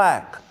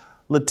 Black,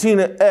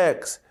 Latina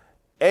X,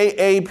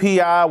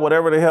 AAPI,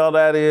 whatever the hell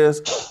that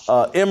is,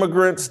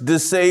 immigrants,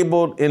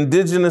 disabled,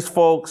 indigenous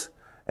folks,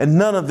 and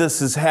none of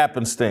this is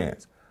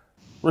happenstance.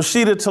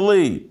 Rashida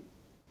Tlaib,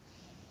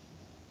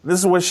 this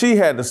is what she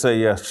had to say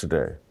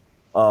yesterday.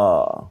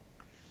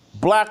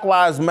 Black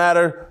Lives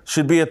Matter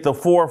should be at the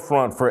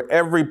forefront for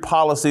every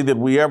policy that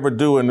we ever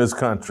do in this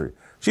country.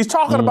 She's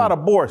talking about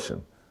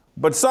abortion,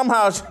 but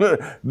somehow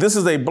this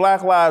is a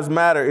Black Lives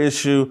Matter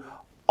issue,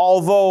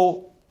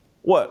 although,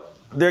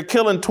 they're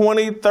killing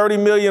 20, 30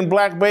 million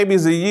black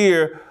babies a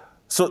year.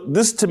 So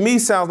this to me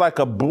sounds like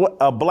a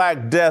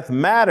Black Death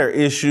Matter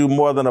issue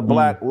more than a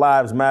Black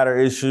Lives Matter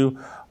issue.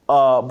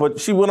 But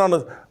she went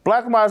on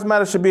Black Lives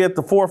Matter should be at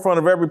the forefront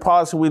of every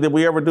policy that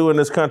we ever do in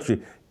this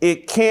country.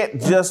 It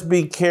can't just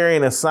be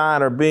carrying a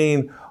sign or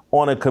being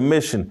on a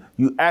commission.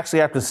 You actually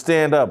have to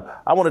stand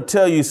up. I want to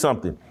tell you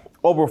something.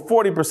 Over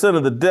 40%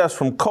 of the deaths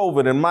from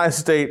COVID in my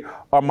state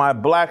are my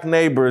black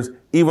neighbors,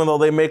 even though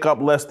they make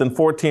up less than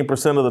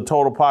 14% of the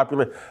total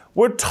population.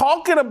 We're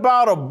talking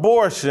about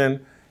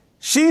abortion.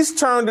 She's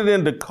turned it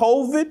into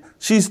COVID.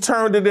 She's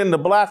turned it into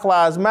Black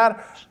Lives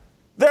Matter.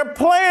 They're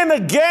playing a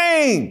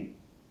game.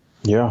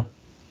 Yeah.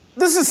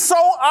 This is so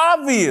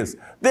obvious.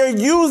 They're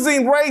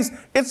using race.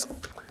 It's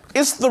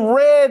the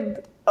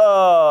red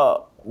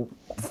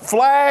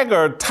flag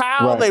or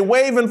towel they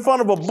wave in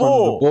front of a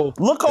bull.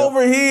 Look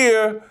over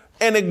here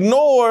and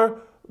ignore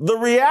the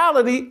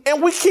reality,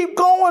 and we keep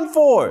going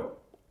for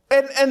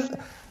it. And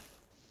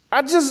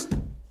I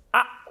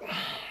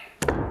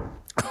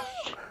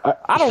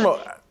don't know.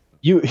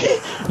 You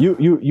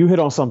hit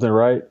on something,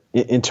 right?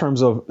 In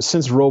terms of,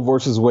 since Roe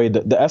versus Wade,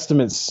 the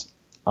estimates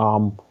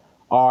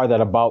are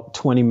that about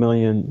 20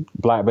 million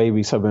black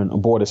babies have been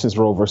aborted since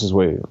Roe versus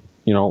Wade,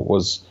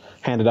 was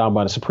handed down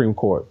by the Supreme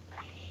Court.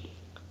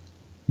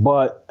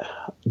 But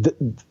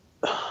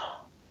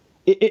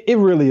it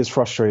really is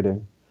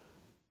frustrating,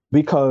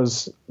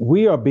 because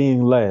we are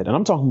being led, and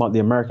I'm talking about the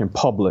American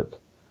public,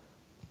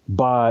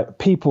 by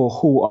people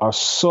who are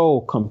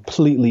so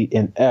completely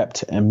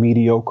inept and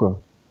mediocre,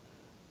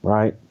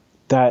 right?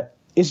 That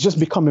it's just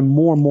becoming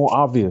more and more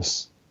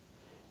obvious.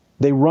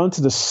 They run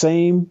to the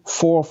same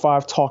 4 or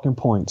 5 talking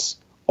points.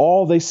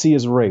 All they see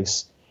is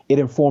race. It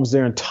informs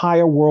their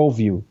entire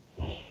worldview.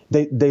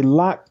 They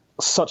lack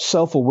such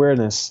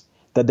self-awareness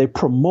that they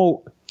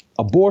promote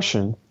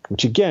abortion,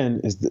 which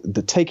again is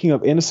the taking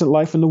of innocent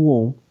life in the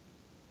womb,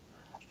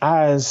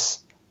 as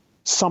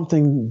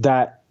something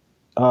that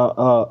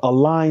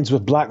aligns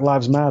with Black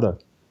Lives Matter.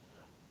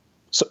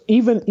 So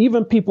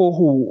even people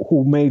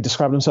who may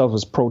describe themselves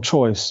as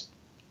pro-choice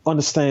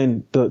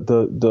understand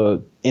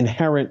the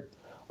inherent,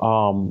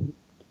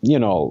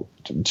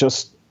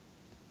 just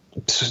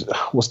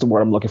what's the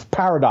word I'm looking for?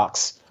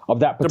 Paradox of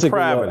that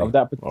particular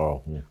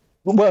depravity.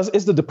 Well,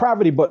 it's the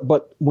depravity,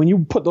 but when you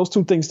put those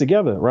two things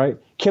together, right?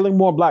 Killing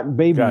more black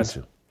babies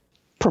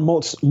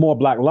promotes more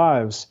black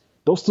lives.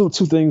 Those two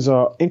things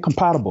are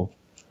incompatible.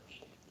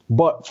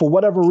 But for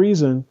whatever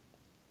reason,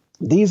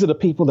 these are the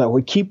people that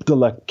we keep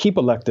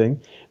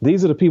electing.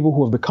 These are the people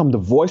who have become the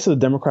voice of the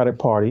Democratic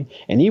Party.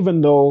 And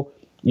even though,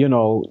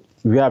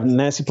 we have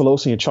Nancy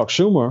Pelosi and Chuck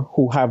Schumer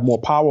who have more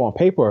power on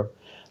paper,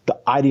 the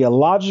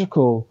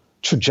ideological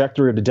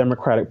trajectory of the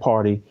Democratic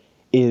Party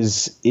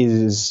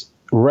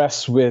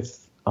rests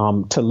with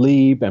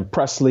Tlaib and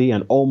Presley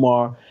and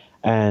Omar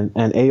and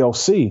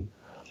AOC.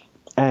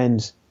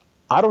 And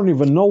I don't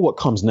even know what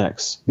comes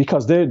next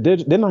because they're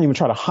not even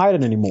trying to hide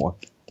it anymore.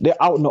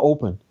 They're out in the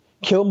open.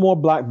 Kill more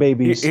black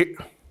babies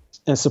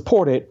and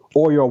support it,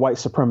 or you're a white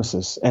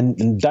supremacist.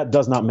 And that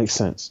does not make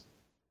sense.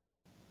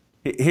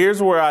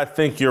 Here's where I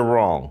think you're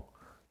wrong.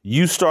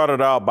 You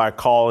started out by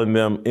calling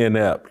them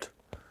inept.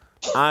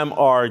 I'm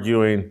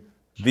arguing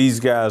these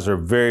guys are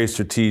very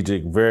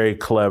strategic, very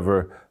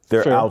clever.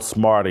 They're Fair.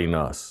 outsmarting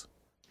us.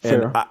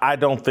 And Fair. I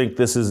don't think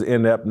this is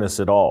ineptness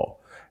at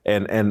all.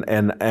 And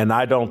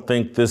I don't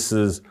think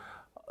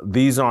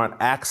these aren't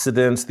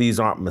accidents, these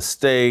aren't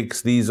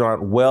mistakes, these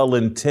aren't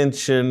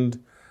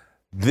well-intentioned.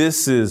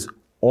 This is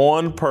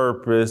on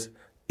purpose,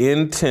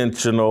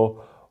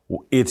 intentional.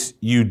 It's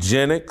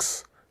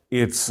eugenics.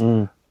 It's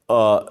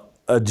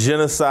a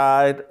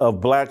genocide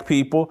of black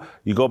people.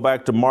 You go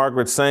back to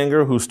Margaret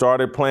Sanger, who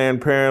started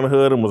Planned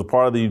Parenthood and was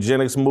part of the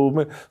eugenics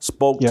movement,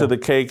 spoke to the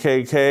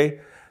KKK.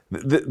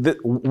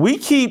 We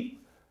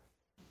keep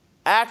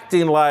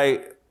acting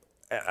like,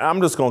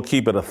 I'm just going to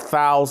keep it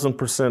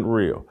 1,000%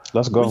 real.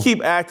 Let's go. We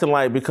keep acting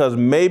like because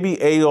maybe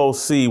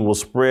AOC will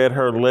spread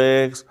her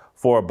legs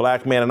for a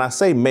black man, and I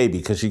say maybe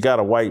because she got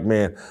a white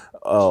man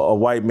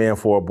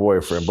for a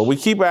boyfriend, but we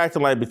keep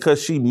acting like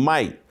because she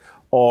might,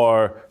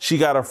 or she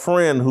got a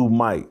friend who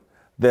might,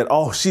 that,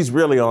 oh, she's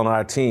really on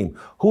our team.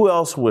 Who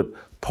else would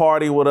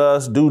party with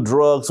us, do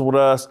drugs with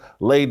us,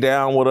 lay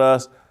down with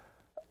us?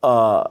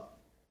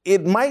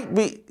 It might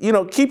be,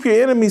 keep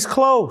your enemies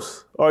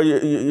close, or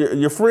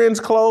your friends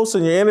close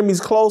and your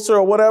enemies closer,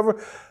 or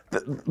whatever.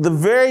 The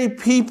very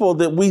people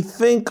that we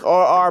think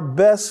are our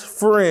best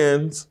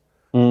friends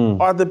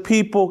are the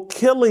people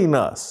killing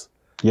us.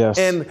 Yes.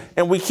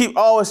 And we keep,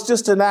 it's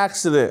just an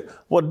accident.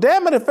 Well,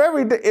 damn it,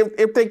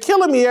 if they're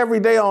killing me every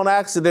day on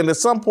accident, at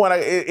some point,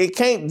 it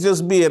can't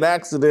just be an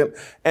accident.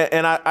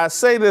 And I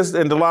say this,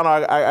 and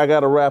Delano, I got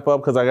to wrap up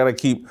because I got to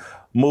keep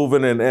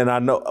moving. And I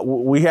know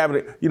we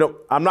haven't,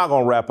 I'm not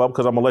going to wrap up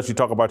because I'm going to let you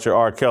talk about your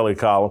R. Kelly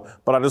column.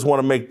 But I just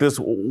want to make this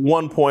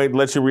one point,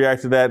 let you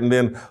react to that, and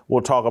then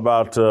we'll talk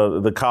about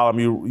the column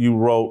you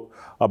wrote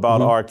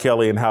about R.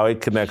 Kelly and how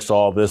it connects to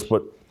all this.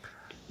 But,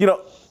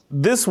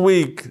 this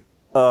week,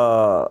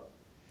 a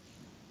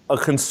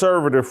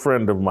conservative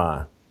friend of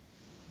mine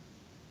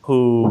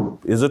who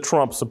is a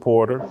Trump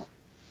supporter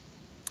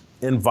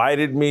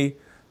invited me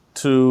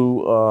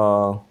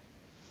to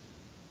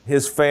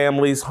his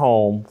family's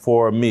home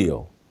for a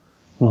meal,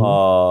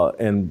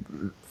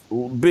 and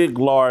big,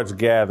 large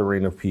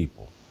gathering of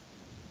people.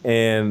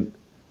 And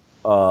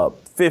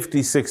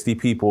 50, 60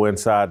 people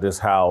inside this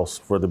house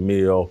for the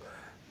meal.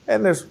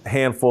 And there's a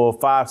handful,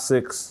 5,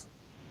 6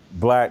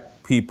 black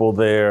people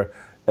there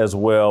as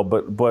well.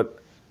 But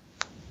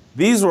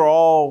these were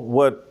all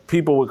what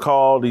people would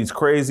call these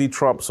crazy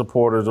Trump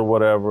supporters or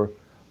whatever.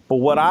 But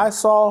what I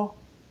saw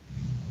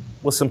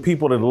was some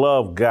people that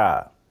love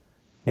God.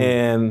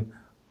 And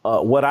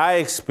what I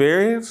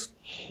experienced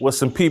was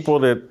some people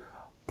that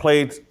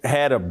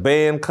had a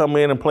band come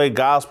in and play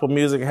gospel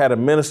music, had a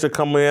minister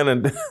come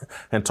in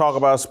and talk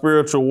about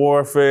spiritual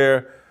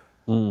warfare.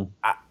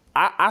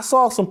 I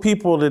saw some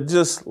people that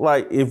just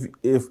like,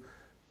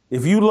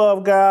 if you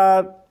love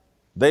God,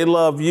 they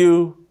love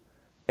you,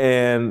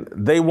 and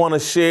they want to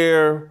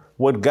share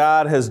what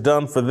God has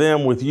done for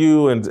them with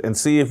you and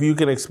see if you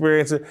can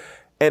experience it.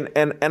 And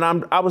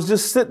I was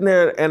just sitting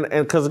there, and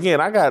because again,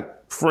 I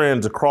got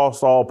friends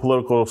across all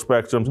political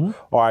spectrums,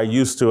 or I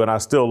used to, and I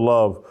still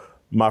love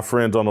my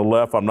friends on the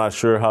left. I'm not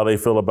sure how they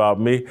feel about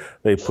me.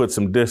 They put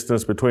some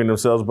distance between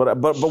themselves. But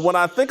when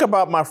I think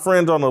about my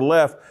friends on the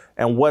left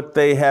and what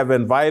they have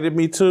invited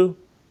me to,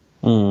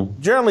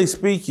 generally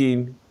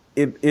speaking,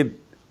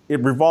 it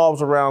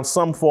revolves around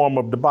some form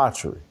of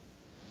debauchery.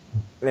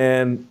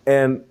 And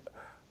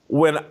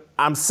when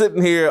I'm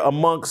sitting here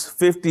amongst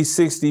 50,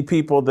 60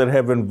 people that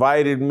have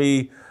invited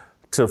me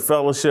to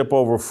fellowship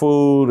over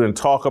food and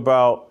talk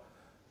about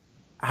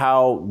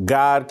how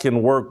God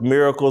can work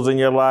miracles in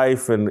your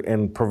life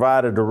and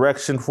provide a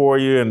direction for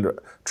you and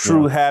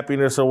true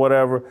happiness or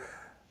whatever,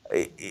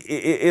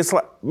 it's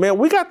like, man,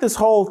 we got this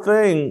whole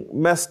thing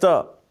messed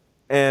up.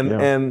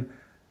 And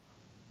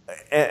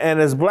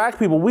as black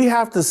people, we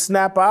have to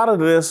snap out of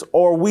this,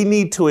 or we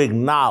need to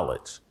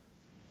acknowledge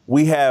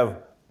we have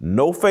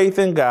no faith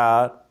in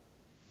God.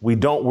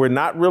 We're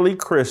not really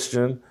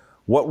Christian.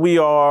 What we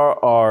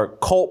are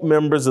cult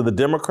members of the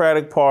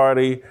Democratic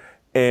Party,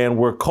 and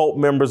we're cult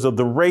members of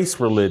the race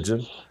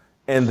religion,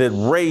 and that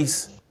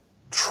race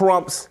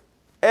trumps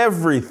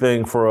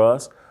everything for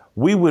us.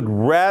 We would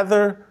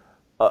rather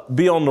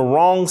be on the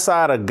wrong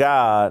side of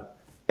God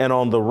and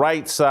on the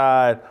right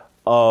side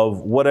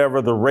of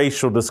whatever the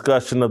racial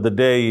discussion of the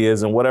day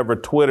is and whatever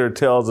Twitter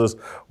tells us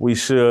we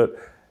should.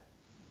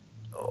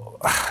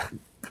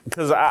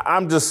 Because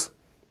I'm just,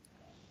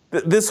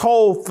 this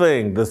whole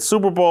thing, the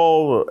Super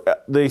Bowl,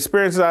 the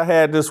experiences I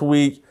had this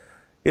week,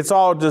 it's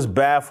all just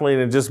baffling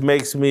and just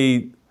makes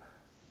me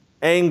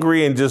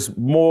angry and just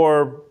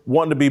more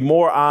wanting to be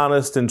more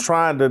honest and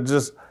trying to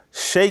just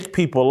shake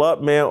people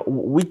up, man.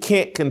 We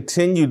can't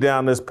continue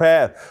down this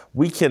path.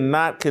 We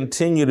cannot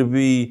continue to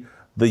be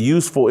the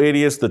useful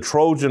idiots, the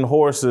Trojan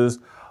horses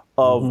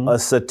of a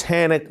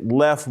satanic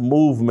left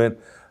movement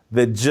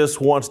that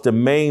just wants to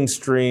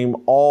mainstream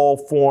all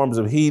forms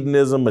of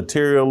hedonism,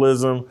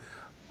 materialism.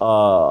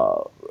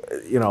 They're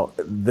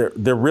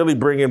really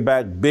bringing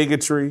back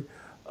bigotry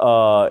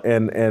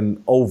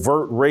and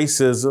overt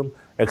racism.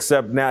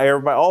 Except now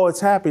everybody, it's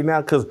happy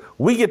now because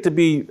we get to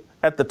be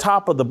at the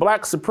top of the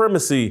black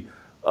supremacy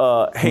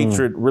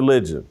hatred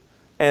religion.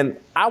 And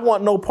I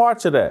want no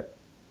parts of that.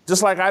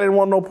 Just like I didn't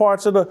want no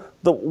parts of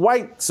the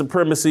white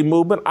supremacy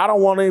movement, I don't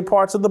want any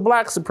parts of the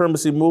black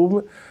supremacy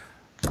movement.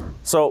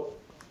 So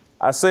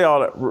I say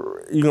all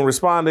that. You can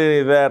respond to any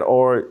of that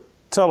or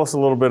tell us a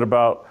little bit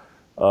about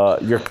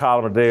your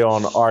column today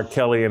on R.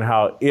 Kelly and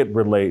how it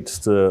relates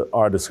to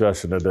our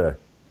discussion today.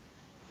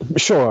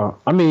 Sure.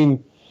 I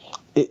mean,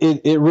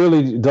 it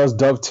really does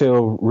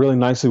dovetail really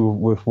nicely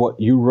with what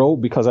you wrote,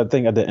 because I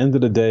think at the end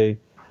of the day,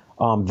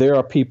 there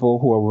are people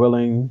who are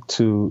willing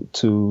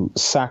to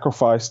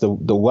sacrifice the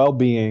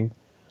well-being,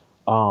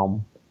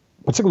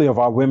 particularly of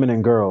our women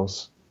and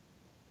girls,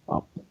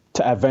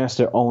 to advance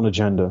their own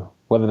agenda,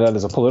 whether that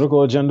is a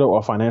political agenda or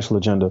a financial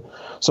agenda.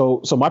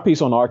 So my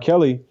piece on R.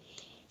 Kelly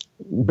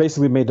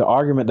basically made the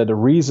argument that the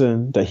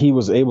reason that he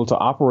was able to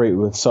operate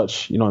with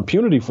such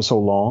impunity for so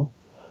long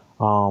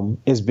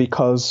is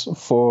because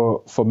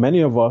for many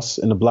of us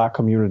in the black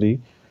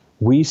community,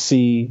 we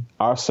see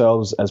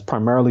ourselves as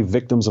primarily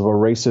victims of a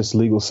racist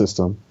legal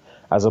system,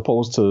 as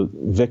opposed to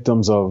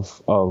victims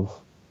of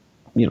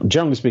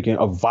generally speaking,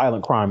 of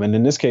violent crime. And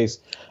in this case,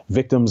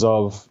 victims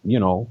of,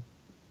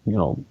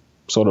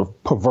 sort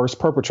of perverse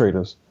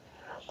perpetrators.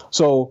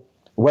 So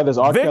whether it's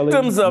R. Kelly,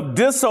 victims of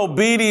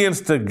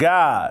disobedience to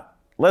God.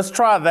 Let's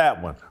try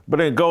that one. But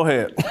then go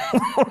ahead.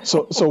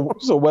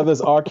 So whether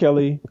it's R.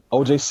 Kelly,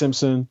 O.J.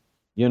 Simpson,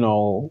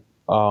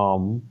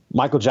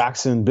 Michael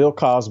Jackson, Bill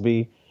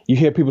Cosby, you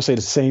hear people say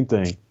the same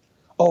thing.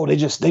 Oh, they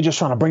just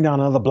trying to bring down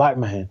another black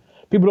man.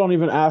 People don't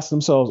even ask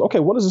themselves, okay,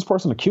 what is this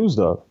person accused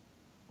of,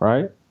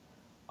 right?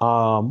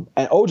 And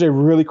OJ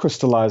really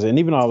crystallized it. And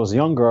even when I was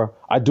younger,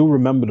 I do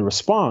remember the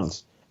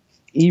response.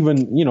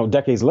 Even,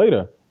 decades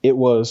later, it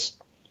was,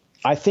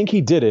 I think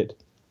he did it,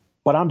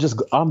 but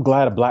I'm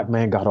glad a black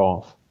man got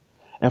off.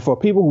 And for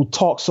people who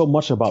talk so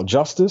much about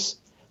justice,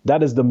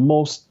 that is the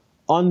most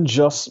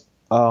unjust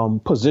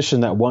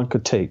position that one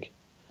could take,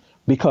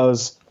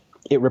 because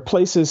it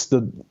replaces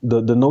the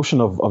notion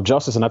of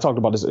justice. And I talked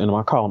about this in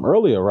my column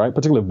earlier, right?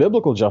 Particularly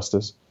biblical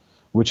justice,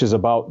 which is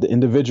about the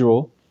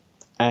individual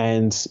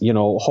and,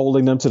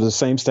 holding them to the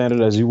same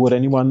standard as you would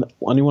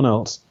anyone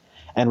else,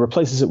 and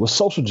replaces it with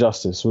social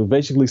justice, which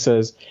basically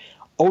says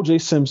O.J.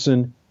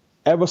 Simpson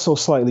ever so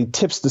slightly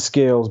tips the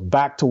scales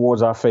back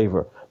towards our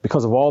favor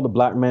because of all the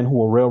black men who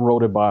were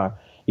railroaded by,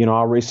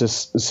 our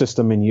racist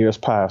system in years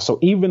past. So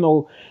even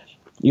though,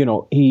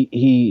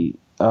 he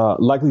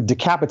likely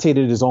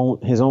decapitated his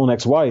own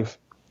ex-wife,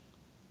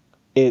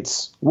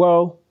 it's,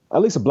 well,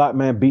 at least a black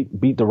man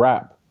beat the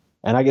rap.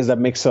 And I guess that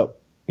makes up,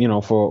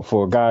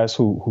 for guys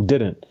who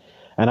didn't.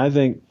 And I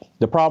think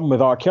the problem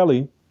with R.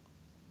 Kelly,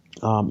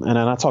 and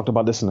I talked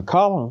about this in the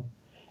column,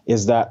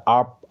 is that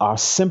our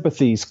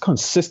sympathies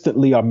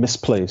consistently are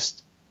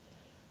misplaced.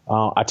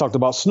 I talked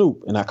about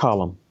Snoop in that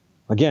column.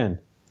 Again,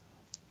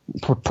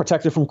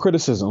 protected from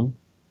criticism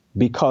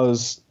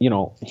because,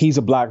 he's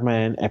a black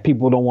man and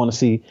people don't want to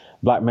see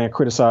black men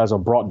criticized or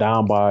brought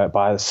down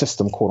by the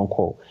system, quote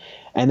unquote.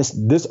 And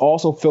this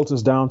also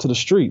filters down to the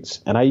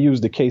streets. And I use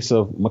the case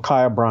of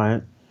Ma'Khia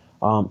Bryant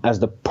as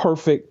the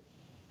perfect,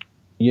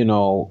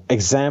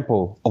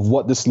 example of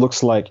what this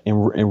looks like in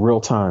real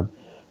time.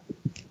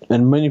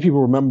 And many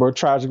people remember,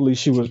 tragically,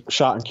 she was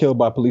shot and killed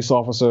by a police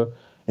officer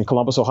in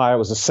Columbus, Ohio. It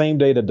was the same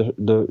day that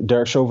the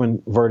Derek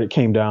Chauvin verdict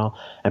came down.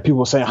 And people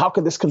were saying, how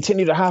could this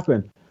continue to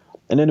happen?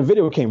 And then the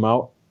video came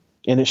out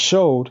and it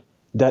showed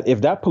that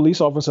if that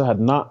police officer had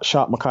not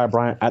shot Ma'Khia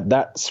Bryant at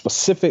that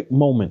specific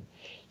moment,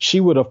 she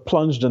would have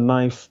plunged a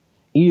knife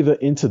either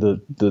into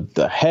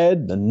the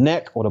head, the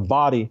neck, or the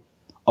body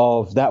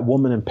of that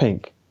woman in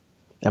pink.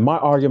 And my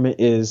argument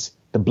is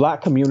the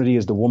black community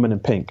is the woman in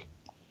pink.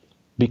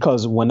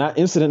 Because when that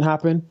incident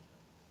happened,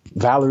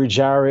 Valerie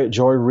Jarrett,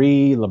 Joy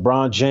Reid,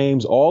 LeBron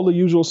James, all the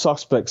usual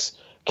suspects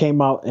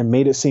came out and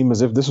made it seem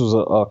as if this was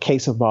a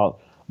case about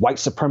white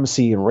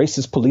supremacy and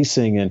racist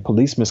policing and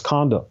police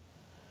misconduct.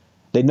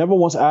 They never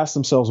once asked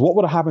themselves, what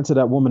would have happened to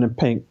that woman in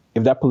pink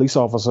if that police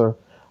officer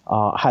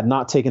had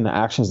not taken the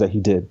actions that he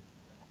did?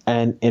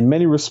 And in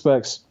many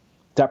respects,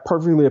 that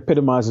perfectly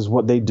epitomizes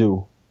what they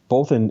do,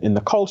 both in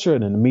the culture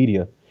and in the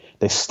media.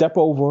 They step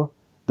over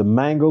the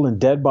mangled and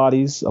dead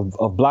bodies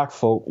of black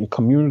folk in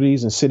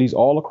communities and cities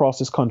all across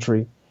this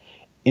country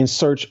in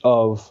search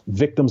of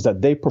victims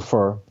that they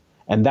prefer.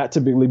 And that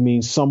typically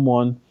means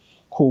someone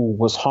who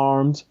was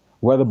harmed,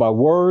 whether by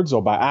words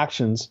or by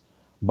actions,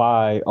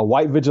 by a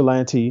white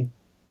vigilante,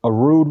 a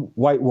rude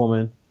white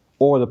woman,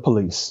 or the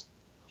police.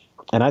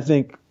 And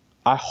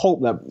I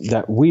hope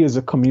that we as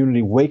a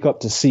community wake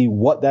up to see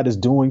what that is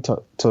doing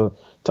to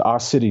our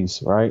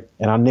cities, right,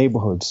 and our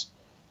neighborhoods.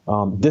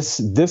 This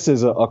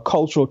is a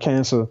cultural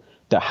cancer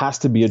that has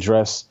to be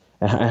addressed,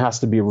 and it has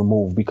to be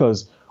removed,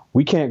 because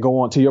we can't go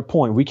on, to your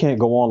point, we can't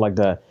go on like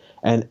that.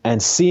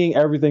 And seeing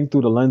everything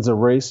through the lens of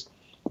race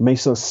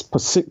makes us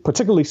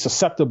particularly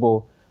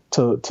susceptible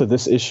to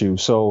this issue.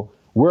 So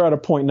we're at a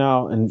point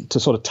now, and to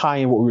sort of tie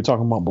in what we were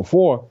talking about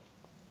before,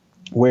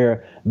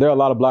 where there are a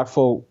lot of black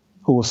folk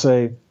who will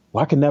say,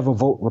 well, I can never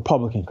vote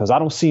Republican because I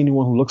don't see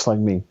anyone who looks like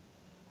me.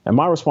 And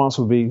my response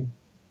would be,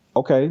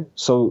 okay,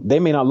 so they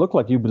may not look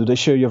like you, but do they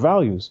share your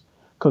values?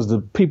 Because the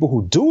people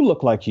who do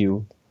look like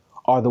you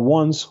are the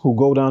ones who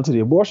go down to the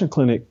abortion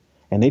clinic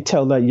and they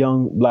tell that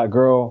young black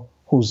girl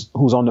who's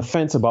on the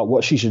fence about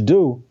what she should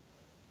do,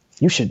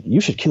 you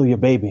should kill your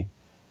baby.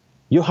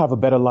 You'll have a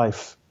better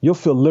life. You'll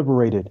feel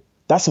liberated.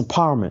 That's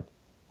empowerment.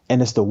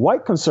 And it's the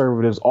white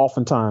conservatives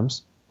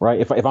oftentimes, right?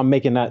 If I'm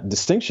making that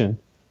distinction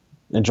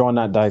and drawing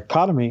that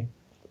dichotomy,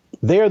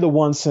 they're the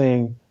ones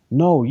saying,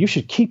 no, you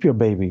should keep your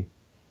baby.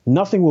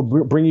 Nothing will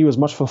bring you as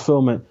much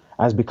fulfillment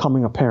as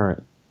becoming a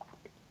parent.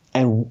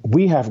 And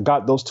we have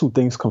got those two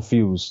things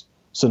confused.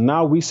 So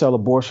now we sell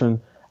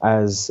abortion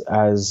as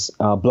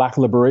black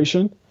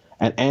liberation,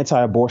 and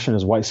anti-abortion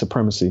is white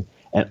supremacy.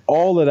 And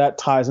all of that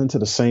ties into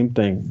the same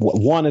thing.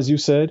 One, as you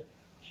said,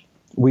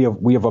 we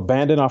have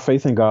abandoned our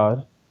faith in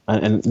God.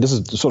 And this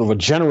is sort of a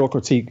general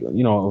critique,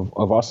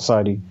 of our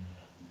society.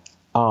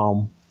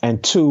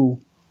 And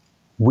two,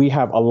 we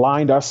have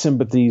aligned our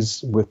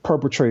sympathies with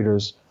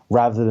perpetrators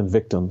rather than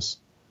victims.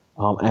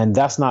 And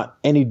that's not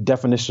any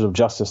definition of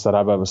justice that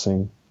I've ever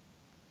seen.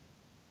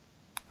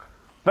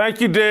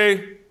 Thank you,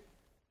 D.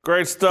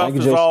 Great stuff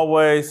as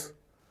always.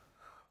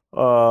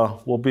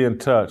 We'll be in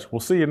touch. We'll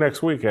see you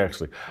next week,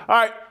 actually. All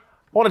right. I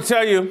want to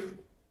tell you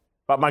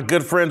about my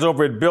good friends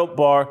over at Built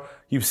Bar.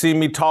 You've seen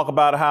me talk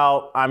about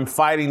how I'm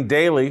fighting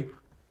daily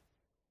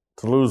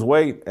to lose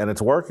weight, and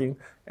it's working.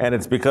 And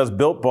it's because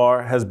Built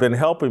Bar has been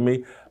helping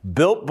me.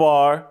 Built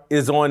Bar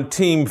is on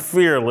Team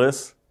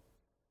Fearless.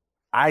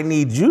 I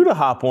need you to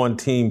hop on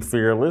Team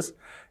Fearless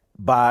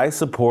by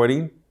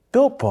supporting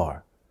Built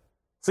Bar.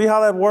 See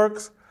how that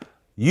works?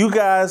 You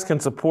guys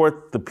can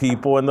support the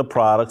people and the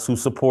products who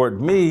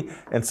support me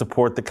and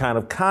support the kind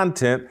of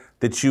content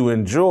that you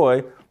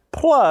enjoy.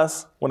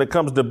 Plus, when it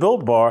comes to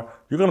Built Bar,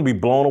 you're going to be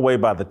blown away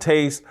by the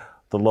taste,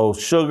 the low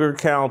sugar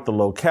count, the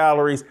low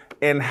calories,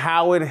 and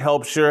how it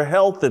helps your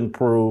health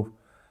improve.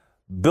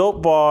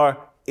 Built Bar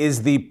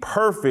is the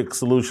perfect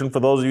solution for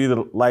those of you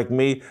that, like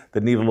me,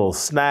 that need a little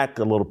snack,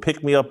 a little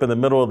pick-me-up in the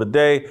middle of the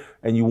day,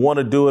 and you want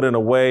to do it in a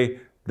way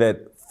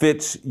that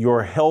fits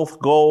your health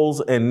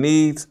goals and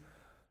needs.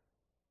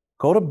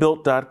 Go to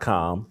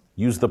Built.com,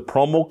 use the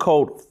promo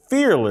code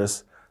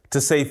FEARLESS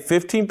to save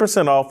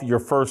 15% off your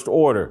first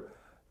order.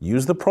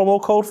 Use the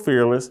promo code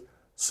FEARLESS,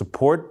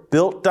 support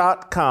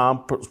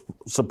Built.com,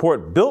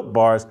 support Built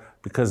Bars,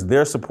 because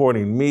they're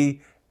supporting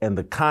me and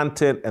the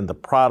content and the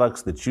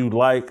products that you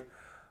like.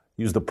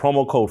 Use the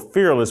promo code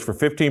FEARLESS for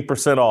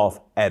 15% off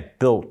at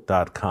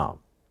Built.com.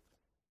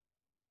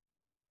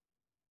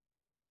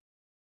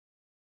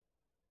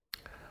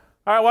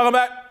 All right, welcome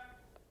back.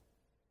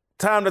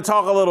 Time to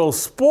talk a little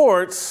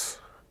sports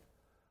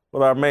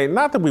with our mate.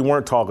 Not that we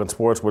weren't talking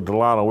sports with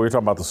Delano. We were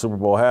talking about the Super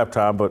Bowl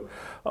halftime,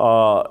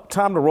 but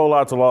time to roll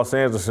out to Los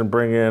Angeles and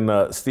bring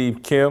in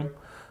Steve Kim,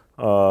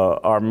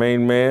 our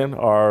main man,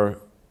 our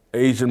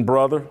Asian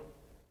brother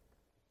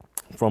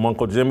from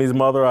Uncle Jimmy's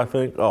mother, I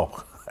think.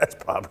 Oh, that's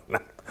probably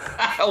not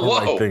the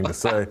right thing to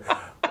say.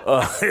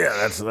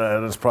 Yeah,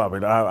 that's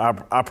probably.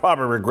 I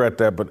probably regret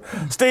that. But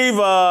Steve,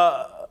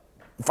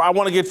 if I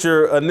want to get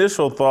your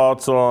initial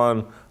thoughts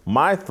on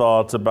my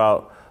thoughts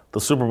about the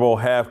Super Bowl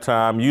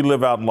halftime. You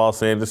live out in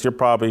Los Angeles. You're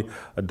probably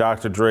a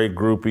Dr. Dre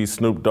groupie,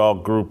 Snoop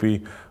Dogg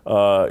groupie.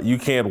 You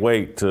can't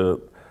wait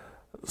to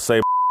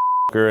say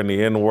and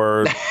the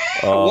N-word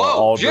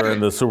all during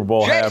the Super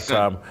Bowl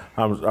halftime.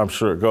 I'm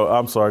sure.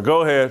 I'm sorry.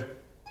 Go ahead.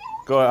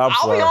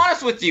 I'll be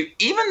honest with you.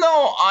 Even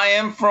though I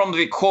am from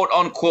the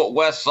quote-unquote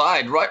West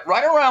Side, right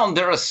around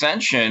their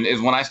ascension is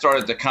when I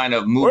started to kind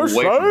of move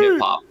away from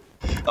hip-hop.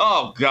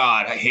 Oh,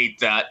 God, I hate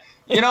that.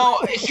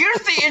 Here's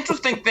the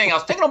interesting thing. I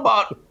was thinking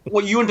about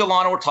what you and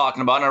Delano were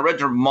talking about, and I read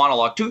your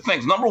monologue. Two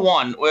things. Number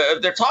one,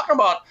 they're talking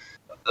about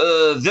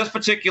this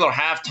particular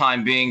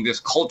halftime being this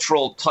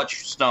cultural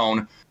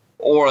touchstone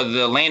or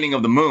the landing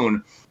of the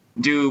moon.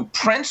 Do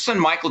Prince and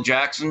Michael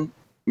Jackson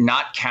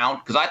not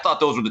count? Because I thought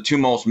those were the two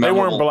most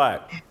memorable. They weren't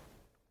black.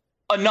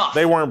 Enough.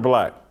 They weren't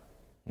black.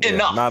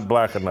 Enough. Not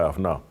black enough,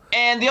 no.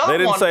 And the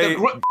other one. They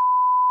didn't say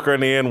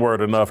and the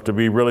N-word enough to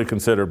be really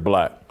considered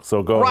black.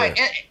 So go ahead.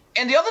 Right.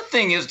 And the other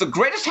thing is the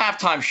greatest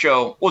halftime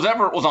show was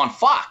on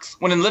Fox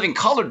when In Living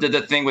Color did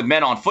that thing with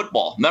Men on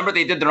Football. Remember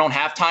they did their own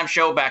halftime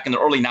show back in the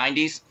early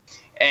 90s?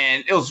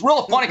 And it was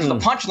real funny because the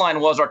punchline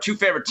was our two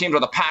favorite teams are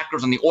the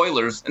Packers and the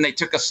Oilers, and they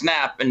took a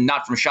snap and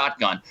not from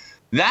shotgun.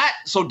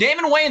 So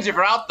Damon Wayans, if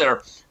you're out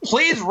there,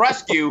 please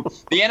rescue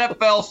the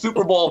NFL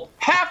Super Bowl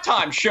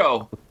halftime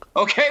show.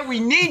 Okay, we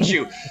need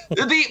you.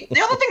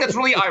 The other thing that's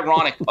really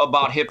ironic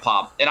about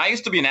hip-hop, and I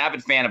used to be an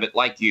avid fan of it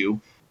like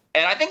you,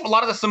 and I think a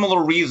lot of the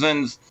similar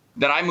reasons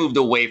that I moved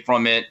away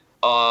from it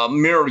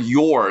mirror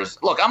yours.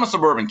 Look, I'm a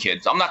suburban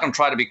kid, so I'm not going to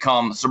try to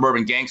become a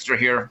suburban gangster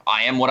here.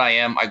 I am what I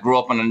am. I grew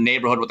up in a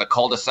neighborhood with a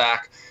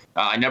cul-de-sac.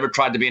 I never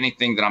tried to be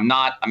anything that I'm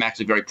not. I'm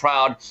actually very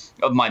proud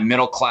of my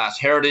middle-class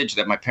heritage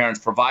that my parents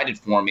provided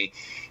for me.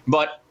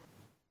 But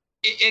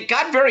it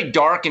got very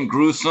dark and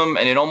gruesome,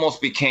 and it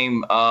almost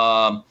became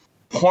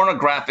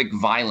pornographic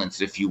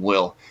violence, if you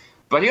will.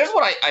 But here's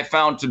what I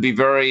found to be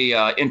very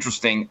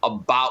interesting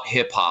about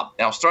hip-hop.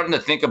 And I was starting to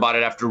think about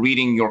it after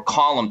reading your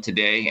column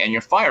today and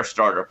your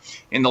Firestarter.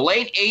 In the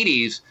late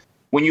 80s,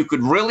 when you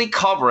could really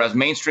cover as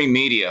mainstream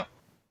media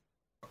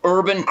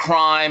urban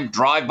crime,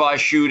 drive-by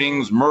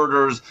shootings,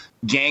 murders,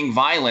 gang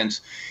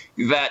violence,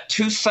 that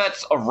two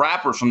sets of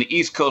rappers from the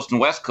East Coast and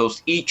West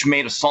Coast each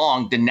made a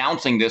song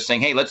denouncing this, saying,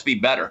 hey, let's be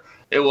better.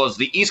 It was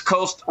the East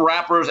Coast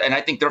rappers, and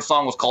I think their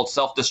song was called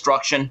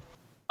Self-Destruction.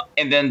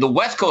 And then the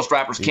West Coast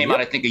rappers came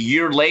out, I think, a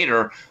year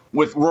later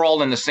with We're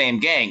All in the Same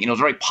Gang. And it was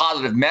a very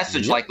positive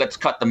message, like, let's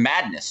cut the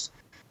madness.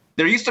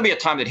 There used to be a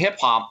time that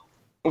hip-hop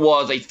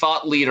was a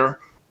thought leader,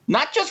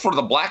 not just for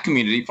the black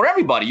community, for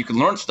everybody. You could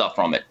learn stuff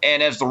from it.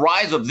 And as the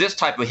rise of this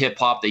type of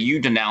hip-hop that you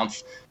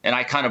denounce, and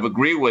I kind of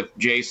agree with,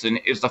 Jason,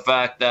 is the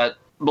fact that,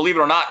 believe it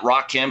or not,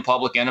 Rakim,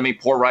 Public Enemy,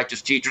 Poor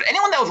Righteous Teachers,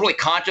 anyone that was really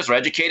conscious or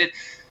educated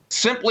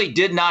simply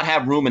did not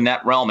have room in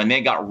that realm, and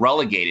they got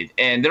relegated.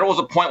 And there was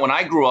a point when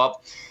I grew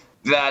up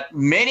that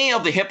many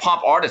of the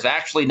hip-hop artists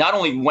actually not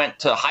only went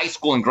to high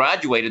school and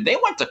graduated, they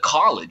went to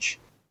college.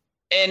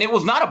 And it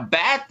was not a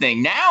bad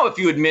thing. Now, if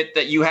you admit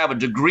that you have a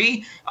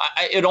degree,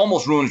 it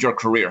almost ruins your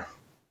career.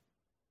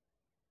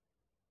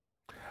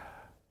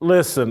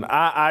 Listen,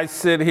 I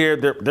sit here.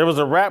 There was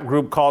a rap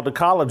group called the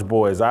College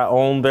Boys. I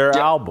owned their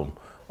album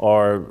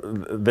or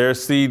their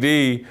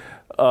CD.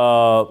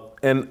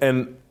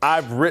 And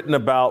I've written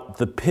about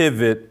the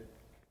pivot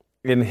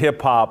in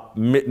hip-hop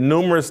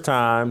numerous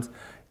times.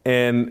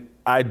 And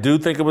I do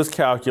think it was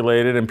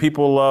calculated. And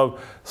people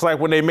love, it's like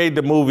when they made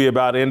the movie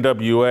about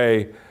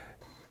NWA.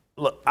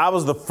 Look, I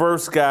was the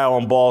first guy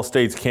on Ball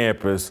State's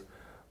campus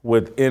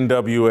with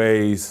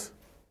NWA's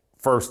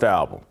first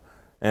album.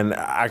 And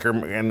I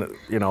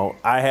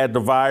had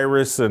the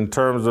virus in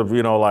terms of,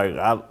 like,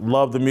 I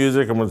love the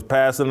music and was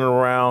passing it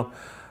around.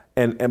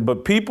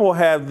 But people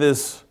have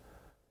this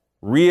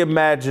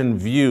reimagined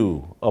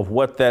view of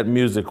what that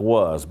music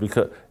was,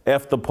 because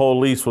F the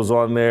Police was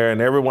on there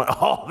and everyone,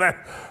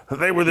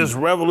 they were this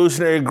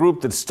revolutionary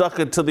group that stuck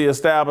it to the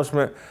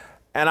establishment.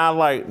 And I'm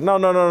like,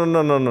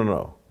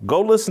 no.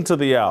 Go listen to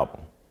the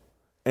album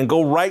and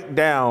go write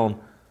down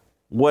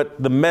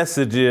what the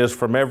message is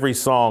from every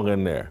song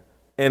in there.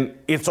 And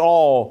it's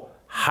all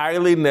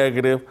highly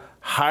negative,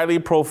 highly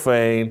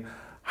profane,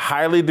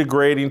 highly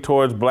degrading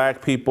towards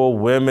black people,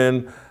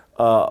 women,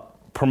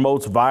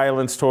 promotes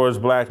violence towards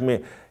black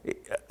men.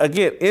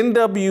 Again,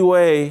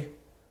 NWA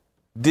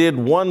did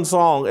one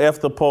song, F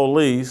the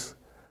Police,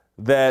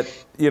 that,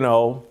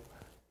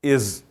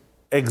 is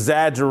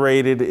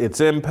exaggerated,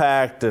 its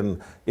impact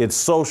and its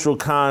social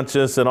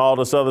conscience and all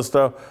this other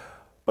stuff.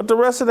 But the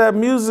rest of that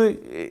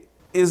music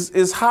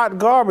is hot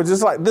garbage.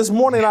 It's like this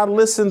morning I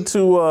listened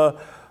to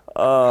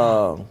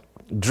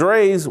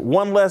Dre's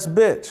One Less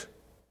Bitch.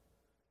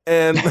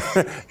 And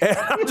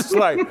I'm just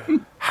like,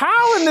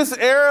 how in this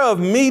era of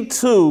Me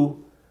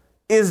Too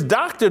is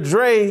Dr.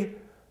 Dre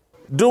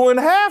doing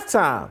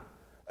halftime?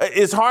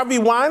 Is Harvey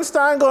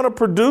Weinstein going to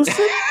produce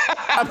it?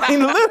 I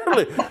mean,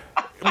 literally.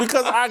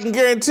 Because I can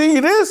guarantee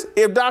you this,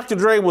 if Dr.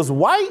 Dre was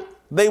white,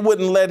 they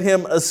wouldn't let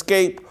him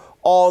escape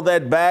all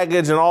that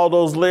baggage and all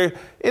those lyrics.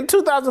 In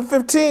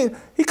 2015,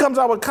 he comes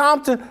out with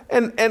Compton,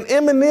 and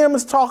Eminem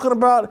is talking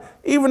about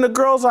even the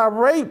girls I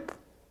rape.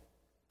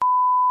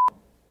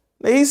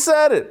 He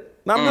said it.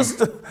 I'm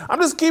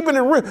just keeping it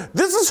real.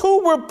 This is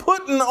who we're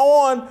putting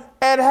on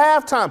at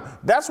halftime.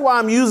 That's why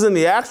I'm using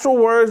the actual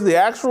words, the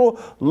actual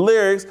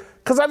lyrics,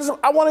 because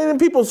I want it in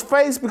people's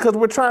face, because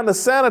we're trying to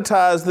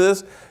sanitize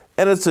this,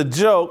 and it's a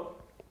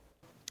joke.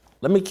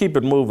 Let me keep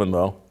it moving,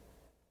 though.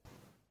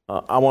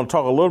 I want to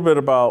talk a little bit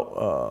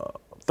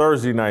about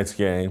Thursday night's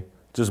game,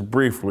 just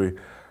briefly.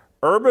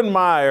 Urban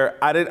Meyer,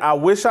 I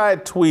wish I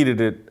had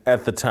tweeted it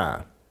at the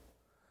time,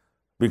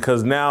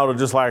 because now it's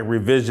just like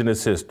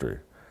revisionist history.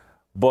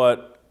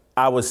 But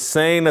I was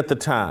saying at the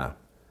time,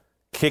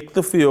 kick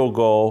the field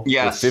goal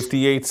with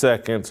 58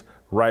 seconds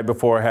right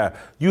before half.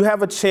 You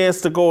have a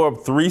chance to go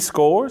up 3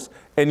 scores,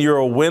 and you're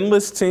a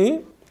winless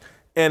team.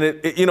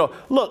 And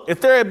look, if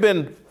there had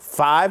been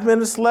 5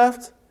 minutes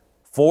left,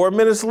 4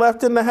 minutes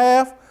left in the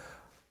half,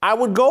 I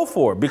would go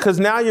for it, because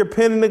now you're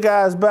pinning the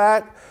guys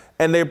back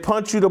and they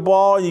punch you the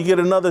ball and you get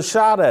another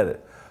shot at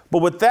it.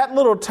 But with that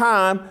little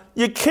time,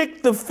 you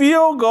kick the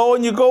field goal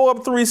and you go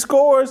up 3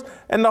 scores,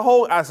 and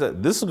I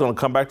said, this is going to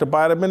come back to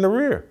bite them in the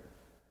rear.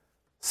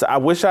 So I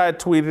wish I had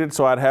tweeted it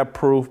so I'd have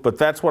proof, but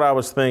that's what I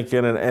was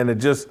thinking. And it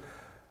just,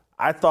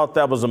 I thought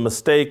that was a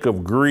mistake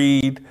of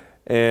greed.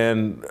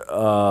 And,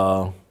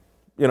 how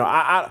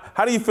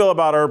do you feel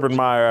about Urban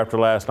Meyer after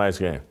last night's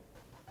game?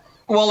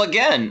 Well,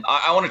 again,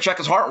 I want to check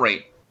his heart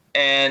rate.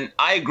 And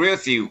I agree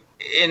with you.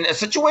 In a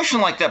situation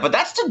like that, but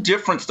that's the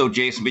difference, though,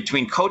 Jason,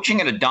 between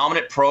coaching at a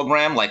dominant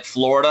program like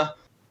Florida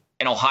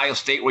and Ohio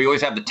State, where you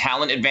always have the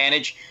talent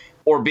advantage,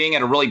 or being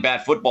at a really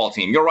bad football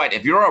team. You're right.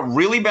 If you're a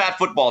really bad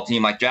football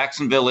team like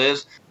Jacksonville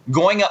is,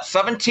 going up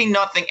 17-0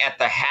 at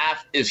the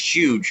half is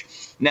huge.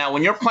 Now,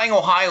 when you're playing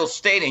Ohio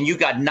State and you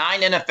got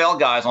 9 NFL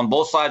guys on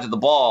both sides of the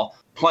ball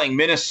playing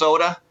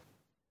Minnesota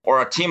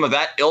or a team of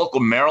that ilk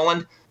or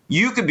Maryland,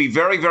 you could be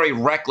very, very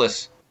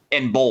reckless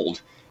and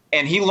bold.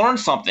 And he learned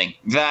something,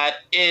 that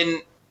in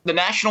the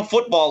National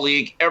Football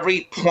League,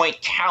 every point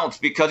counts,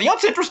 because, you know,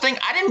 it's interesting.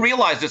 I didn't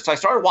realize this. I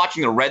started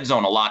watching the Red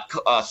Zone a lot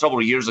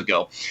several years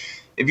ago.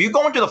 If you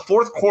go into the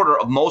fourth quarter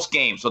of most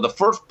games, so the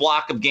first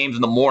block of games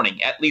in the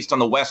morning, at least on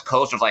the West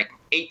Coast, there's like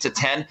 8 to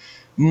 10.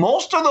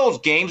 Most of those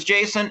games,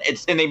 Jason,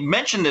 and they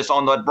mentioned this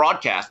on the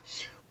broadcast,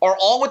 are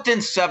all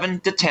within 7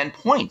 to 10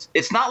 points.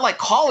 It's not like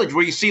college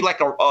where you see like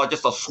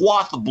just a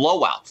swath of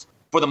blowouts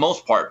for the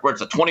most part, where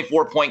it's a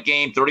 24-point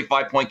game,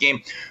 35-point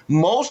game.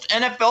 Most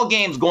NFL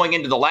games going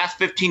into the last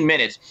 15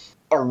 minutes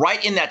are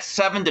right in that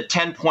 7 to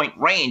 10-point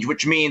range,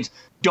 which means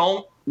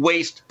don't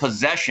waste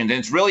possessions. And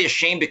it's really a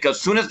shame, because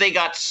as soon as they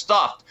got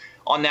stuffed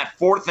on that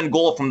 4th and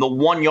goal from the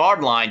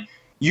 1-yard line,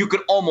 you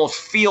could almost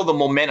feel the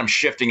momentum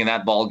shifting in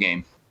that ball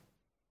game.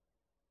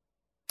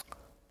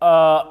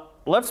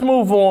 Let's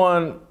move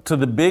on to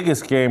the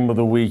biggest game of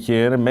the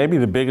weekend, and maybe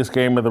the biggest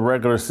game of the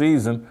regular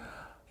season.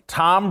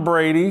 Tom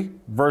Brady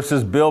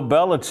versus Bill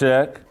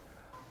Belichick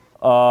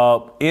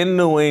in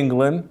New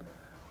England.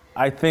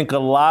 I think a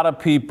lot of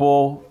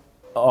people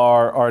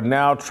are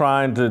now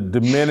trying to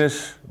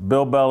diminish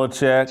Bill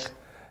Belichick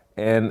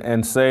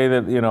and say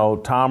that, you know,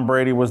 Tom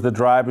Brady was the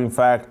driving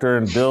factor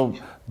and Bill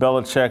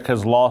Belichick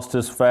has lost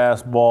his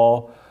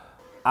fastball.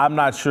 I'm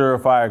not sure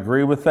if I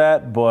agree with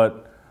that,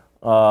 but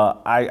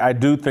I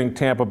do think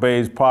Tampa Bay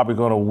is probably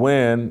going to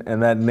win,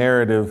 and that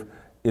narrative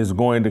is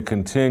going to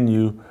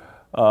continue.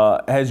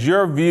 Has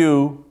your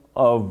view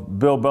of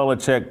Bill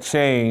Belichick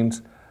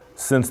changed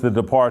since the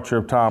departure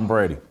of Tom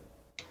Brady?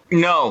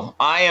 No,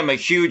 I am a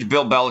huge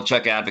Bill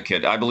Belichick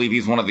advocate. I believe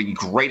he's one of the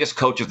greatest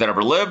coaches that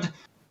ever lived.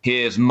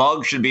 His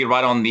mug should be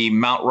right on the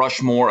Mount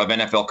Rushmore of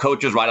NFL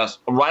coaches,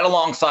 right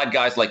alongside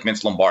guys like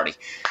Vince Lombardi.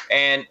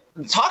 And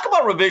talk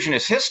about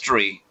revisionist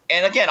history.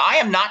 And again, I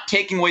am not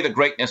taking away the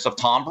greatness of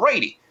Tom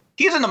Brady.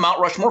 He's in the Mount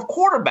Rushmore of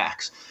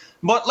quarterbacks.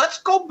 But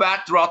let's go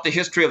back throughout the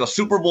history of the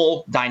Super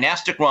Bowl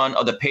dynastic run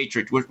of the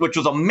Patriots, which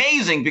was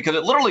amazing because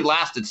it literally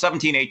lasted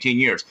 17, 18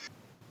 years.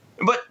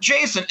 But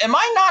Jason, am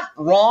I not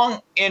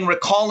wrong in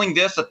recalling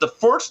this, that the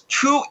first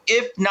 2,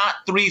 if not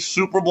 3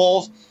 Super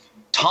Bowls,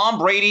 Tom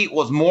Brady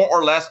was more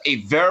or less a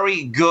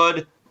very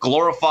good,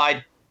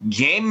 glorified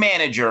game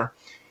manager,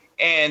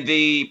 and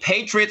the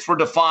Patriots were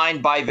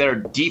defined by their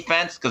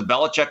defense, because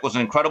Belichick was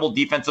an incredible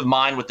defensive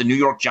mind with the New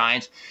York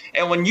Giants.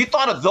 And when you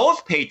thought of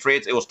those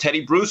Patriots, it was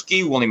Teddy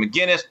Bruschi, Willie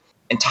McGinnis,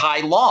 and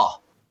Ty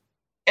Law.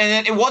 And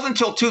then it wasn't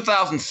until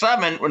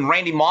 2007 when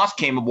Randy Moss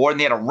came aboard and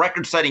they had a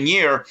record-setting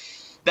year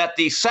that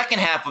the second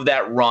half of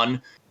that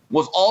run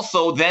was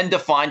also then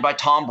defined by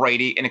Tom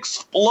Brady and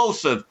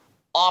explosive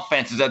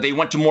offenses, that they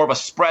went to more of a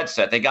spread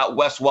set. They got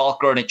Wes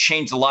Welker, and it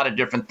changed a lot of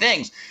different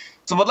things.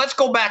 So, but let's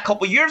go back a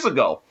couple years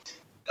ago.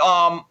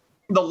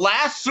 The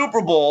last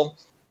Super Bowl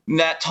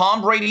that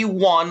Tom Brady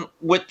won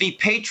with the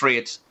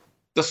Patriots,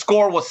 the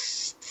score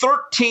was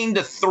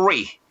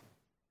 13-3,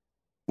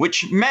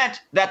 which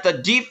meant that the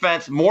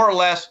defense more or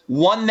less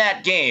won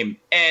that game.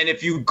 And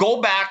if you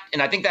go back,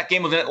 and I think that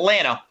game was in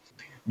Atlanta,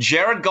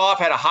 Jared Goff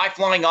had a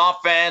high-flying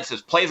offense.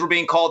 His plays were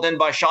being called in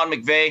by Sean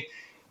McVay.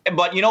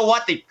 But you know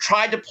what? They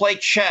tried to play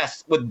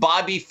chess with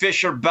Bobby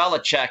Fischer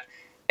Belichick,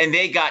 and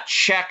they got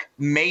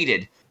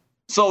checkmated.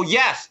 So,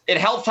 yes, it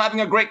helps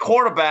having a great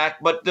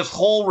quarterback, but this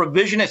whole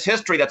revisionist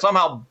history that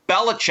somehow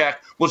Belichick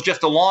was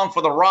just along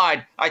for the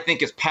ride, I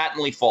think is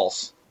patently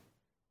false.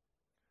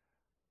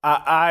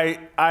 I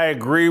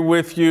agree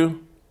with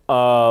you.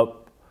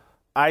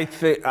 I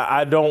think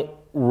I don't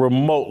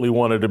remotely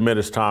want to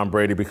diminish Tom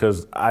Brady,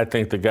 because I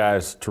think the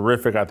guy's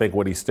terrific. I think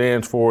what he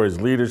stands for, his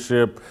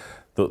leadership,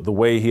 the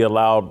way he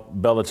allowed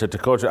Belichick to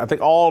coach. I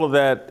think all of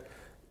that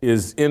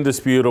is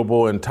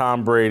indisputable, and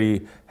Tom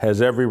Brady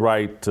has every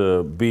right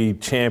to be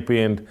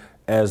championed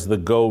as the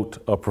GOAT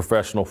of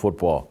professional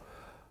football.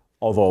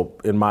 Although,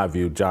 in my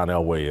view, John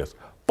Elway is.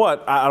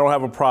 But I don't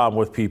have a problem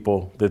with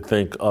people that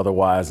think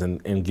otherwise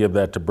and give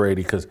that to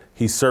Brady, because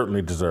he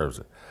certainly deserves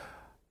it.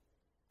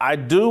 I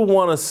do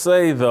want to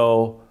say,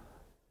 though,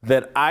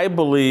 that I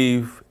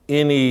believe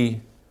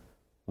any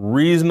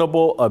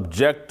reasonable,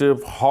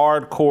 objective,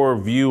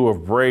 hardcore view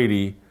of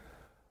Brady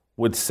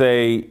would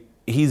say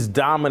he's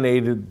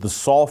dominated the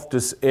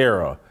softest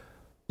era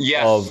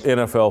of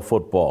NFL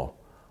football.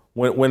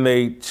 When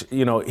they,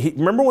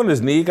 remember when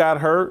his knee got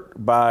hurt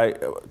by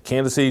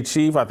Kansas City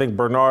Chief, I think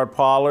Bernard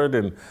Pollard,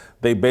 and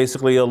they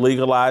basically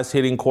illegalized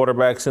hitting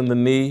quarterbacks in the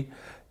knee.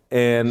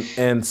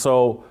 And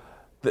so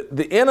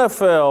the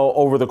NFL,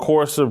 over the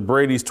course of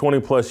Brady's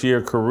 20-plus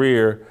year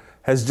career,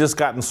 has just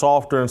gotten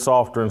softer and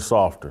softer and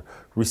softer.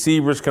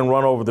 Receivers can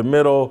run over the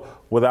middle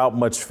without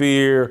much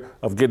fear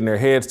of getting their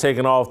heads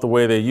taken off the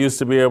way they used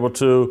to be able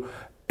to.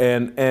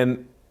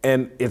 And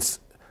it's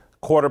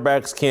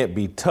quarterbacks can't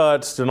be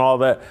touched and all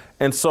that.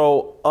 And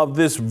so of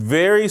this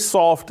very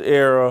soft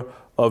era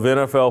of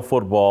NFL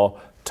football,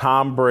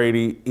 Tom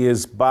Brady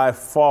is by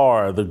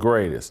far the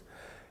greatest.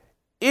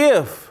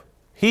 If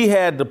he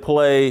had to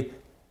play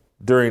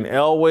during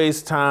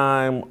Elway's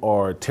time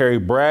or Terry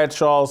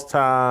Bradshaw's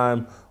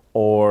time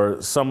or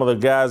some of the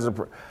guys,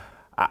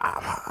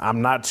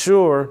 I'm not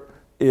sure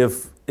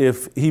if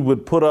he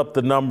would put up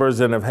the numbers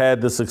and have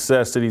had the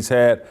success that he's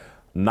had.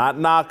 Not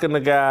knocking the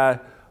guy,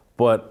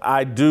 but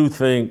I do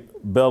think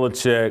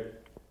Belichick's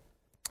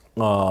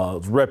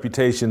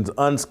reputation's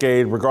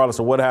unscathed regardless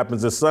of what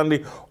happens this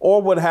Sunday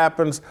or what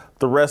happens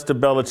the rest of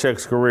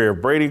Belichick's career.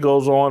 If Brady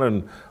goes on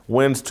and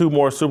wins 2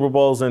 more Super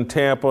Bowls in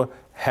Tampa,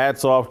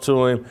 hats off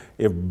to him.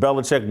 If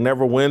Belichick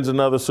never wins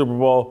another Super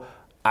Bowl,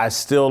 I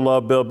still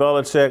love Bill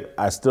Belichick.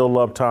 I still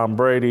love Tom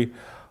Brady.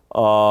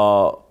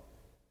 Before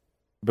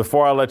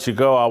I let you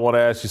go, I want to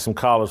ask you some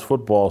college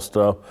football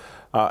stuff.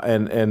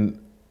 And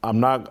I'm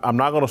not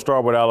going to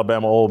start with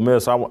Alabama Ole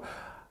Miss.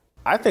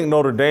 I think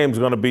Notre Dame's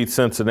going to beat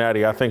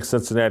Cincinnati. I think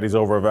Cincinnati's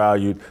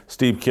overvalued.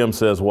 Steve Kim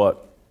says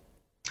what?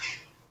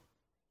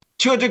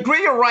 To a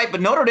degree, you're right,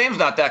 but Notre Dame's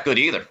not that good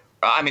either.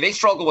 I mean, they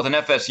struggled with an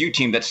FSU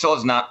team that still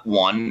has not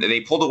won.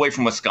 They pulled away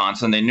from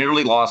Wisconsin. They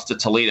nearly lost to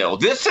Toledo.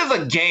 This is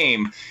a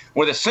game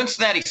where the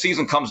Cincinnati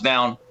season comes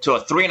down to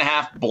a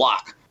 3.5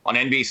 block on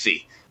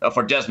NBC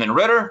for Desmond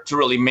Ridder to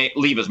really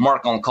leave his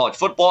mark on college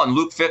football and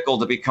Luke Fickell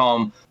to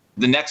become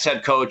the next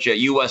head coach at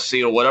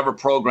USC or whatever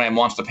program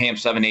wants to pay him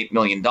 $7-8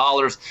 million.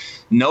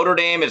 Notre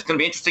Dame, it's going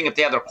to be interesting if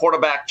they have their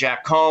quarterback,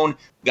 Jack Cohn,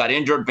 got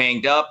injured,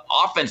 banged up.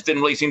 Offense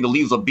didn't really seem to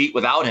leave a beat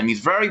without him.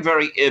 He's very,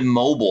 very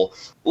immobile.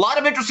 A lot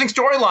of interesting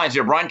storylines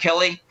here. Brian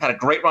Kelly had a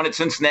great run at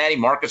Cincinnati.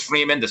 Marcus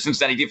Freeman, the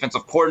Cincinnati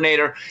defensive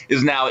coordinator,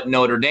 is now at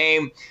Notre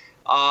Dame.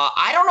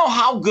 I don't know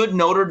how good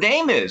Notre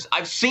Dame is.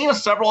 I've seen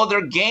several of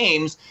their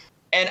games,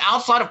 and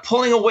outside of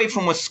pulling away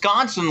from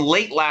Wisconsin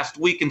late last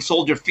week in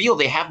Soldier Field,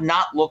 they have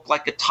not looked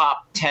like a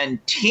top 10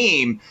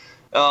 team.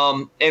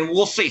 And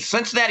we'll see.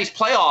 Cincinnati's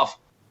playoff,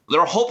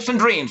 their hopes and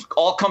dreams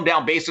all come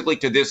down basically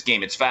to this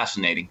game. It's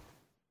fascinating.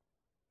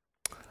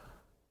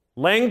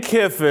 Lane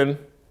Kiffin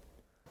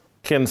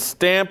can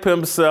stamp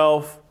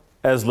himself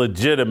as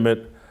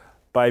legitimate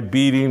by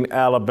beating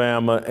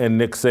Alabama and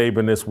Nick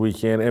Saban this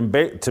weekend.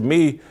 And to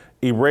me,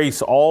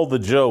 erase all the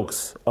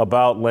jokes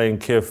about Lane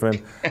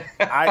Kiffin.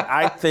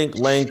 I think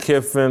Lane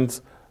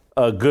Kiffin's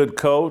a good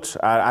coach.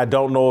 I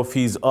don't know if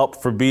he's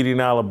up for beating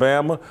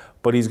Alabama,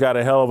 but he's got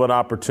a hell of an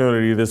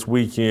opportunity this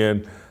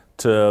weekend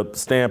to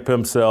stamp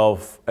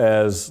himself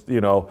as,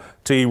 to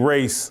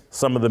erase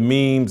some of the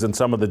memes and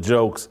some of the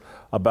jokes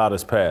about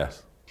his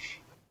past.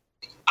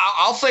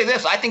 I'll say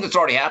this. I think it's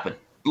already happened.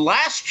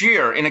 Last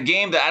year, in a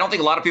game that I don't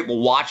think a lot of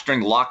people watched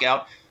during the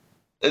lockout,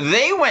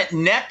 they went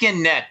neck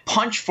and neck,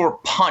 punch for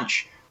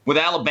punch with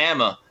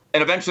Alabama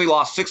and eventually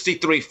lost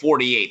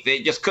 63-48.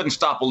 They just couldn't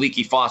stop a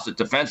leaky faucet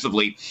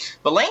defensively.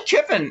 But Lane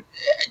Kiffin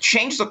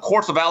changed the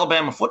course of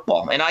Alabama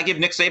football, and I give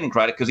Nick Saban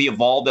credit because he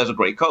evolved as a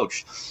great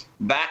coach.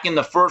 Back in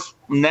the first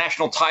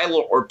national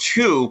title or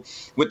two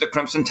with the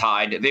Crimson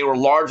Tide, they were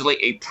largely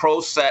a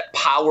pro-set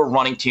power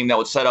running team that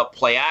would set up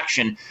play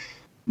action.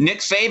 Nick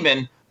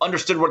Saban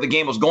understood where the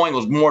game was going,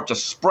 was more to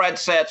spread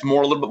sets, a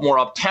little bit more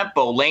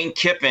up-tempo. Lane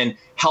Kiffin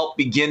helped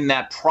begin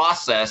that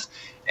process,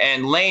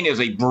 and Lane is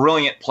a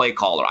brilliant play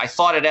caller. I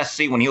thought at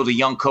SC when he was a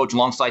young coach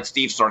alongside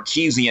Steve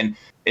Sarkisian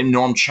and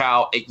Norm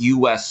Chow at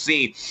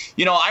USC.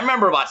 I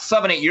remember about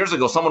 7-8 years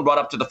ago, someone brought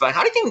up to the fact,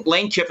 how do you think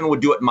Lane Kiffin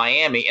would do it in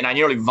Miami? And I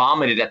nearly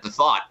vomited at the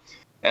thought.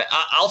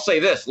 I'll say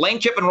this, Lane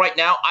Kiffin right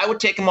now, I would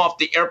take him off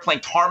the airplane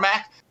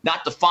tarmac,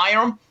 not to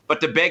fire him, but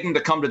to beg him to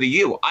come to the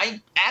U.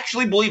 I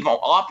actually believe from an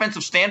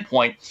offensive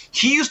standpoint,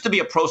 he used to be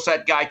a pro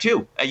set guy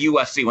too at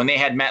USC when they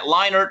had Matt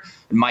Leinart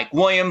and Mike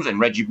Williams and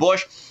Reggie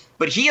Bush,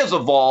 but he has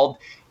evolved.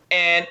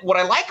 And what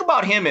I like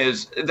about him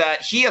is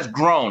that he has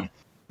grown,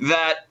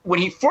 that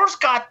when he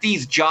first got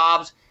these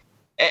jobs,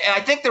 and I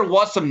think there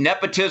was some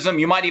nepotism,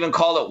 you might even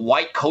call it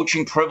white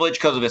coaching privilege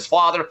because of his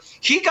father,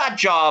 he got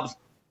jobs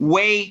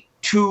way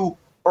too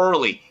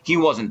early. He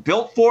wasn't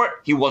built for it.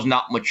 He was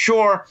not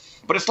mature.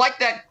 But it's like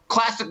that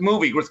classic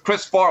movie with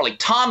Chris Farley,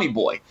 Tommy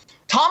Boy.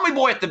 Tommy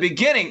Boy at the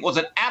beginning was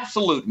an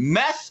absolute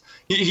mess.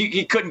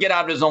 He couldn't get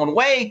out of his own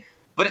way.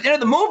 But at the end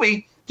of the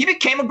movie, he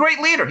became a great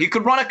leader. He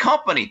could run a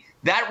company.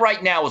 That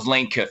right now is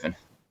Lane Kiffin.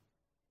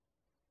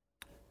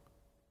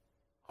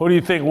 Who do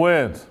you think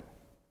wins?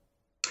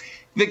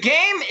 The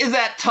game is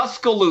at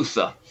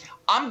Tuscaloosa.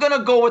 I'm going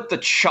to go with the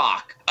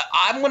chalk.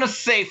 I'm going to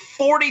say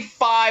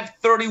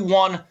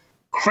 45-31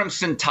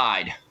 Crimson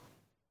Tide.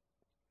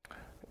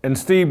 And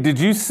Steve, did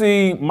you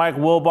see Mike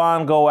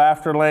Wilbon go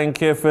after Lane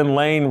Kiffin?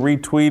 Lane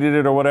retweeted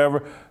it or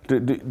whatever.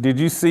 Did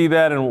you see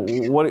that?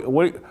 And what do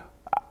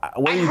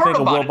you think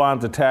of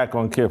Wilbon's attack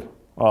on Kiffin?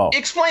 Oh,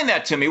 explain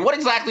that to me. What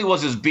exactly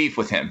was his beef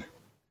with him?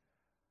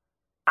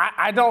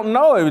 I don't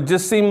know. It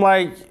just seemed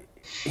like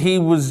he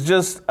was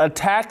just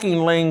attacking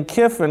Lane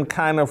Kiffin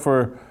kind of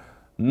for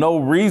no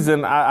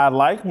reason. I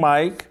like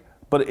Mike,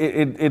 but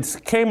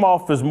it came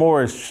off as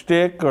more a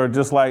shtick or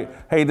just like,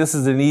 hey, this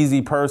is an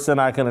easy person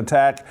I can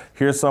attack.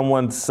 Here's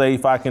someone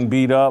safe I can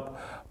beat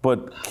up.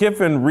 But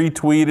Kiffin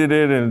retweeted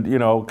it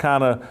and,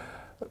 kind of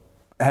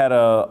had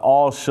a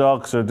all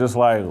shucks or just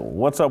like,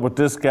 what's up with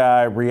this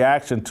guy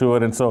reaction to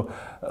it. And so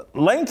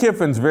Lane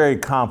Kiffin's very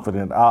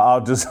confident.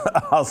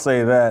 I'll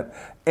say that.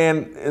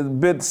 And a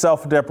bit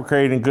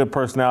self-deprecating, good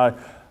personality.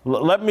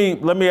 Let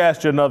me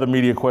ask you another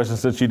media question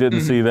since you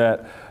didn't see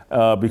that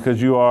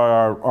because you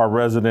are our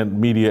resident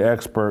media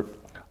expert.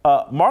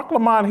 Marc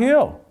Lamont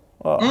Hill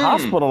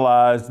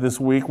hospitalized this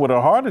week with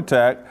a heart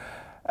attack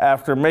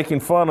after making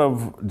fun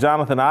of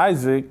Jonathan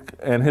Isaac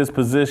and his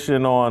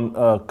position on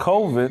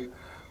COVID.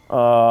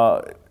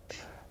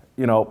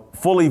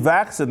 Fully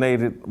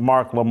vaccinated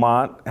Marc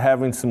Lamont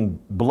having some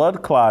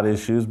blood clot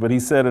issues, but he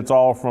said it's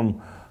all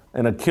from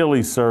an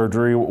Achilles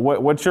surgery.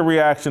 What's your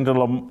reaction to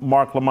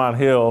Marc Lamont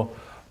Hill,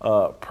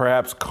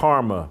 perhaps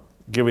karma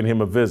giving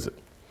him a visit?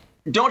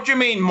 Don't you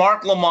mean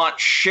Marc Lamont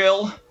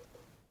Shill?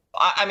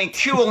 I mean,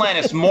 Q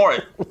Alanis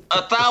Morit.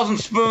 1,000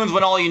 spoons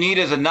when all you need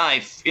is a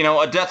knife.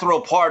 A death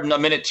row pardon a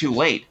minute too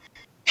late.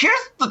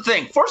 Here's the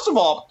thing. First of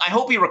all, I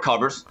hope he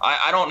recovers.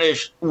 I don't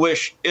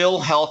wish ill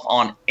health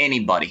on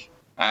anybody.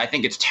 I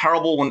think it's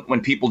terrible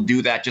when people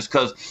do that just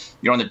because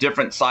you're on the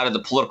different side of the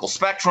political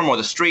spectrum or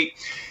the street.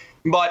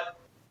 But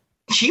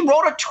he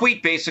wrote a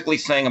tweet basically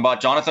saying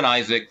about Jonathan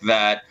Isaac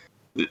that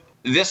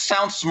this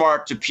sounds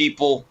smart to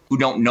people who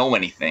don't know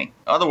anything. In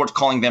other words,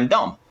 calling them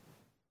dumb.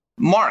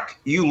 Mark,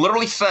 you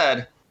literally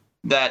said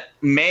that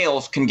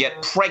males can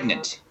get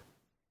pregnant,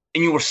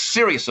 and you were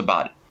serious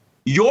about it.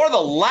 You're the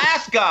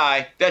last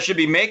guy that should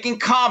be making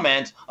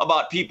comments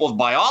about people's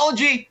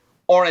biology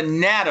or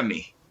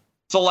anatomy.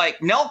 So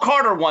like Nell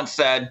Carter once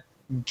said,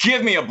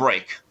 give me a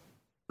break.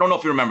 I don't know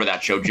if you remember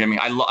that show, Jimmy.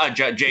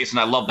 Jason,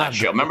 I love that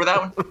show. Remember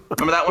that one?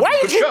 Why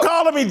you keep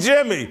calling me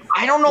Jimmy?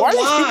 I don't know why.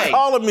 Why you keep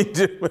calling me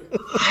Jimmy?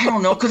 I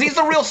don't know, because he's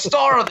the real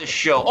star of this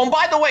show. Oh, and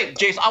by the way,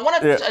 Jason, I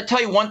want to tell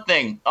you one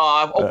thing.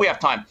 I hope we have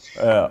time.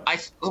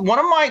 One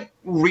of my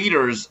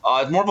readers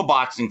is more of a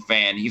boxing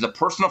fan. He's a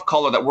person of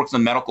color that works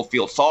in the medical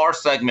field. Saw our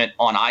segment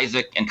on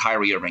Isaac and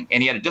Kyrie Irving,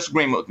 and he had a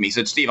disagreement with me. He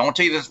said, Steve, I want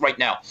to tell you this right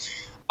now.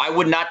 I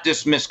would not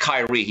dismiss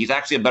Kyrie. He's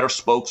actually a better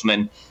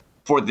spokesman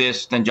for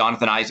this than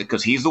Jonathan Isaac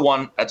because he's the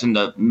one that's in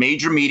the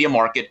major media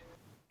market.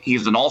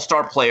 He's an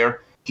all-star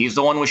player. He's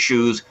the one with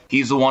shoes.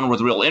 He's the one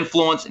with real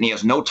influence, and he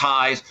has no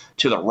ties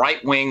to the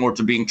right wing or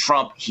to being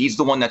Trump. He's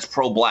the one that's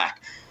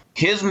pro-black.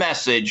 His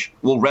message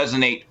will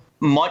resonate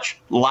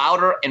much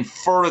louder and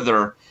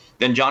further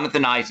than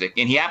Jonathan Isaac.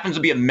 And he happens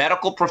to be a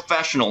medical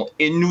professional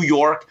in New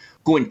York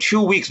who in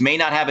 2 weeks may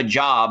not have a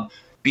job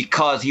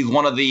because he's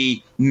one of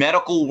the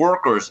medical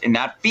workers in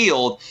that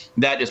field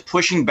that is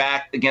pushing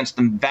back against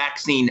the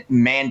vaccine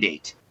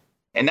mandate.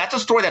 And that's a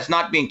story that's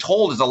not being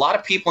told. Is a lot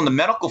of people in the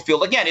medical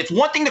field. Again, it's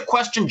one thing to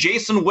question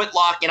Jason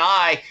Whitlock and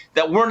I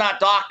that we're not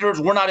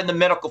doctors, we're not in the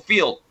medical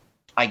field.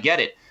 I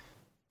get it.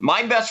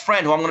 My best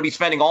friend, who I'm going to be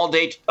spending all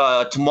day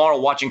tomorrow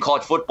watching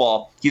college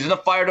football, he's in the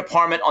fire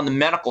department on the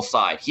medical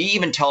side. He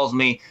even tells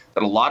me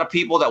that a lot of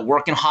people that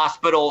work in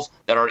hospitals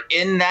that are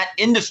in that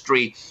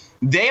industry,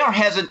 they are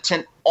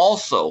hesitant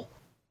also.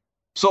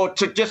 So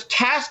to just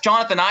cast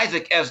Jonathan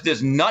Isaac as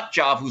this nut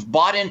job who's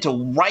bought into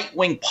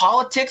right-wing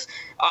politics,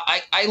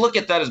 I look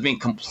at that as being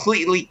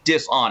completely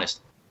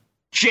dishonest.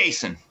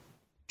 Jason.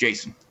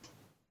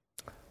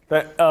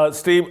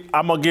 Steve,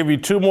 I'm going to give you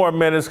 2 more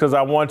minutes because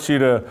I want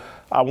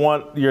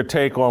your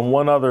take on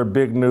one other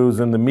big news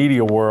in the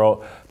media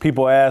world.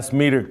 People asked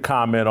me to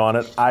comment on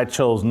it. I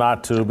chose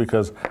not to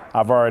because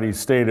I've already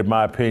stated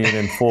my opinion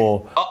in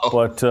full.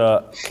 But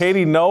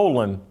Katie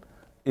Nolan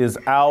is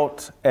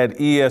out at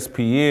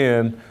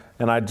ESPN,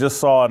 and I just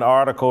saw an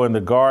article in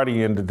The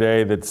Guardian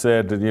today that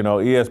said that,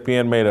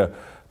 ESPN made a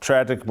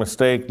tragic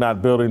mistake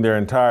not building their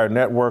entire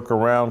network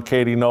around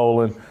Katie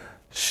Nolan.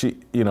 She,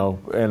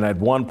 and at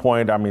one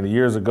point,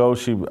 years ago,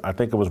 I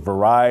think it was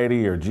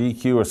Variety or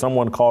GQ or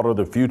someone called her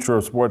the future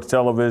of sports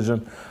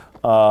television.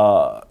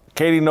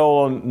 Katie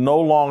Nolan no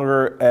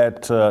longer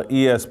at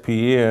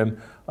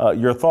ESPN.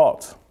 Your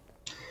thoughts?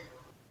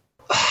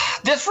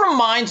 This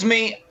reminds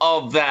me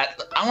of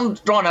that. I'm going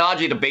to draw an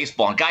analogy to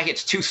baseball. A guy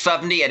hits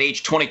 270 at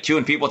age 22,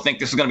 and people think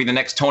this is going to be the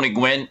next Tony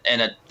Gwynn,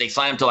 and they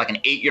sign him to like an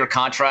 8-year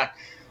contract.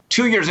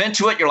 2 years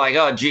into it, you're like,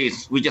 oh,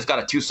 geez, we just got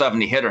a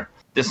 270 hitter.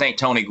 This ain't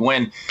Tony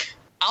Gwynn.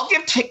 I'll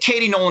give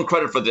Katie Nolan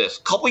credit for this.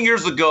 A couple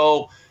years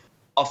ago,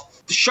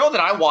 the show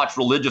that I watch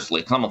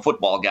religiously, because I'm a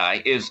football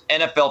guy, is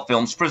NFL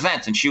Films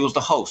Presents, and she was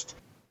the host.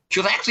 She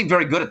was actually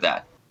very good at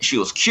that. She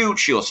was cute.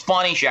 She was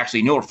funny. She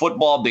actually knew her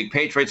football, big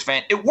Patriots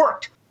fan. It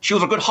worked. She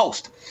was a good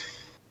host.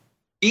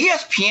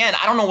 ESPN,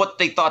 I don't know what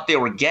they thought they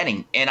were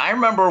getting. And I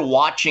remember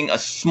watching a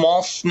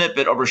small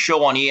snippet of her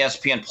show on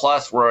ESPN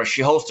Plus where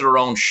she hosted her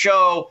own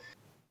show.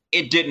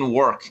 It didn't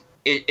work.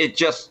 It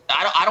just,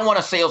 I don't want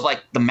to say it was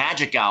like the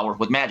Magic Hour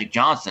with Magic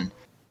Johnson,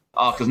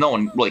 because no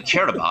one really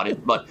cared about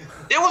it. But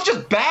it was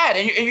just bad.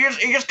 And you're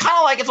just kind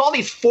of like, it's all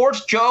these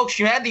forced jokes.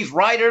 You had these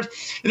writers.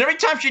 And every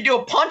time she'd do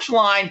a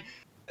punchline,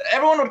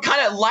 everyone would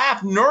kind of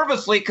laugh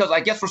nervously because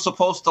I guess we're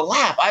supposed to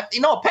laugh.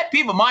 A pet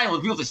peeve of mine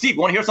was people say, Steve,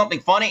 you want to hear something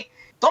funny?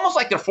 It's almost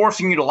like they're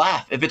forcing you to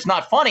laugh if it's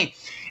not funny.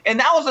 And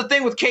that was the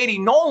thing with Katie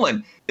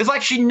Nolan. It's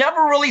like she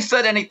never really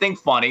said anything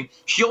funny.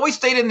 She always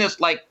stayed in this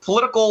like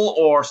political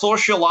or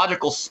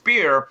sociological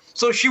sphere,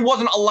 so she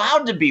wasn't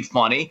allowed to be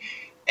funny.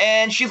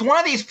 And she's one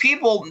of these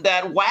people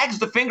that wags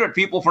the finger at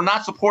people for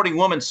not supporting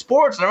women's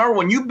sports. And I remember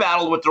when you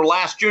battled with her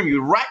last year and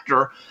you wrecked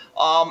her.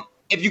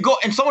 If you go,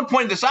 and someone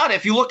pointed this out,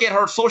 if you look at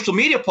her social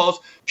media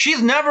posts,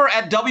 she's never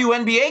at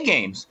WNBA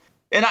games.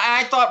 And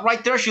I thought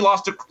right there she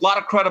lost a lot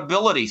of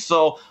credibility.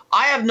 So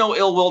I have no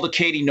ill will to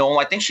Katie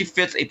Nolan. I think she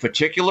fits a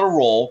particular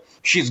role.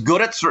 She's good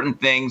at certain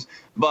things,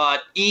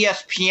 but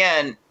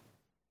ESPN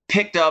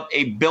picked up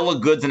a bill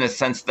of goods in a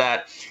sense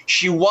that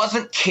she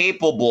wasn't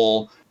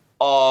capable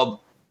of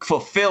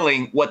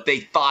fulfilling what they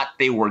thought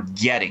they were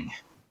getting.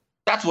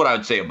 That's what I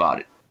would say about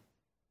it.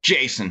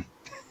 Jason.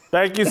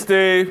 Thank you,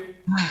 Steve.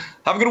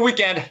 Have a good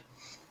weekend.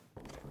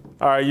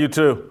 All right, you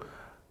too.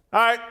 All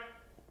right.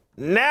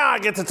 Now I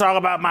get to talk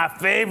about my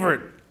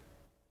favorite.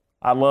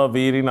 I love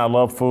eating. I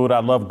love food. I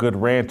love Good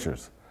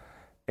Ranchers.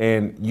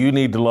 And you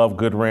need to love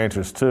Good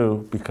Ranchers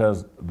too,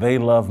 because they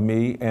love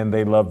me and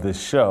they love this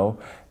show.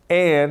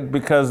 And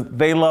because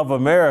they love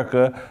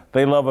America,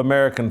 they love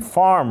American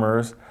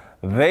farmers.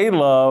 They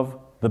love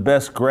the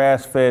best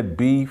grass-fed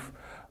beef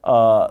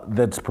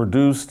that's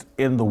produced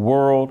in the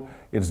world.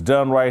 It's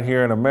done right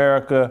here in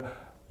America.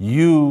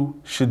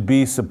 You should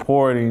be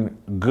supporting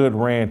Good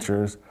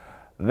Ranchers.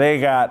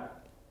 They got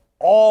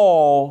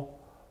all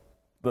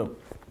the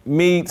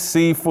meat,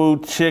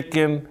 seafood,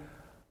 chicken,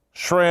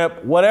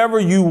 shrimp, whatever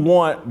you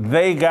want,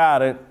 they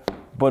got it.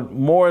 But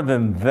more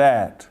than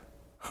that,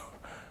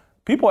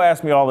 people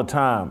ask me all the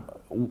time,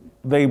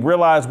 they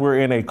realize we're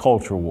in a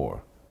culture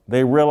war.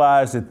 They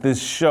realize that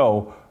this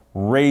show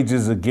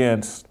rages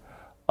against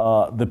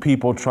the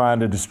people trying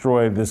to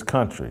destroy this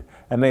country.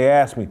 And they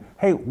ask me,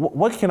 hey,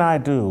 what can I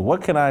do?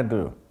 What can I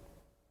do?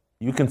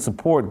 You can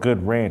support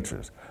Good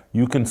Ranchers.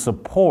 You can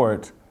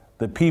support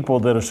the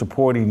people that are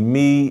supporting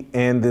me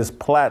and this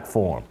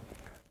platform.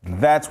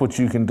 That's what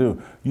you can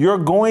do. You're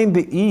going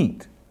to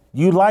eat.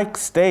 You like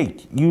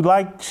steak. You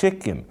like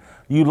chicken.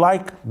 You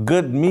like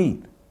good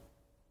meat.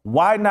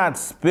 Why not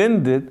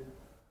spend it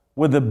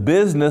with a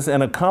business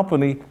and a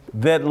company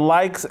that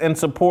likes and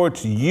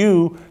supports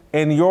you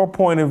and your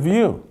point of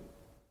view?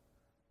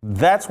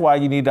 That's why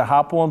you need to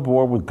hop on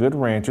board with Good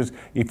Ranchers.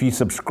 If you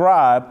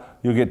subscribe,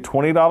 you'll get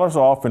 $20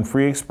 off and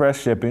free express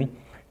shipping.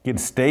 Get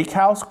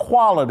steakhouse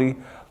quality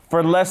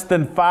for less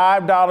than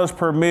 $5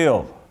 per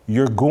meal.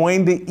 You're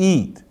going to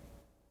eat.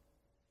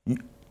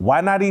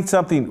 Why not eat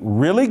something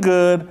really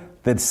good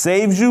that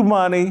saves you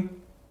money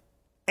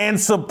and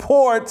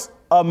supports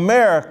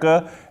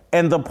America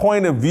and the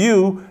point of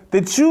view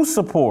that you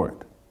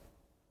support?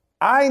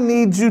 I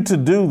need you to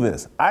do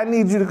this. I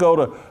need you to go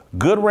to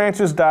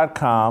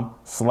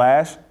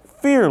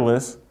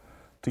goodranchers.com/fearless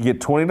to get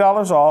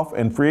 $20 off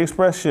and free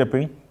express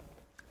shipping.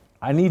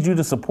 I need you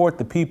to support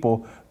the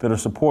people that are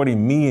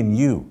supporting me and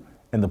you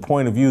and the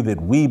point of view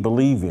that we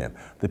believe in,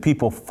 the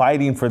people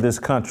fighting for this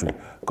country.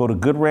 Go to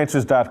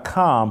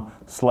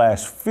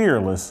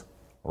goodranchers.com/fearless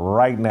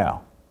right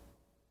now.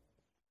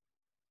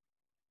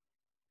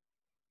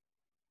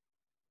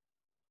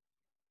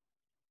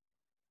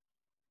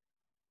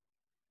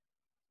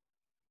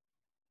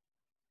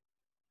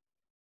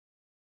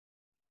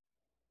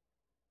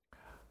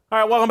 All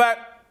right, welcome back.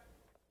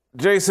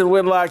 Jason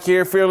Whitlock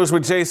here, Fearless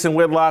with Jason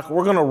Whitlock.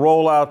 We're going to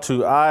roll out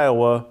to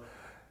Iowa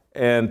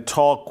and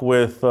talk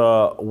with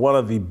one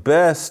of the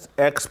best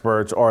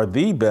experts, or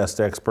the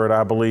best expert,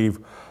 I believe,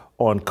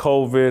 on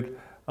COVID,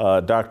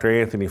 Dr.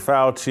 Anthony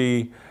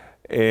Fauci.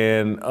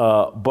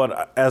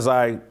 But as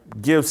I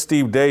give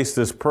Steve Deace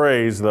this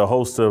praise, the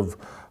host of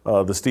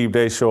the Steve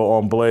Deace Show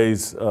on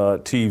Blaze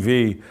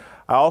TV,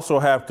 I also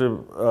have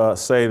to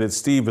say that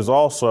Steve is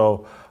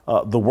also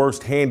the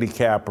worst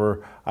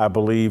handicapper, I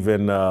believe,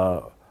 in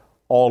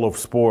all of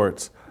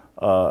sports.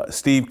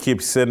 Steve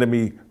keeps sending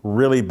me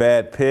really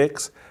bad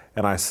picks.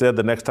 And I said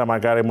the next time I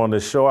got him on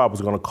this show, I was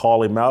going to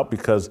call him out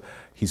because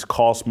he's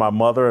cost my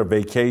mother a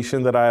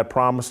vacation that I had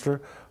promised her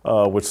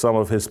with some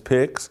of his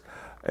picks.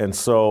 And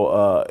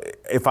so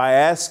if I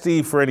ask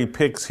Steve for any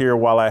picks here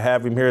while I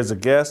have him here as a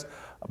guest,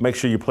 make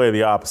sure you play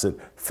the opposite.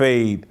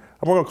 Fade.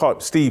 And we're going to call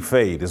it Steve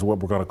Fade is what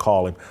we're going to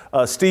call him.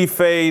 Steve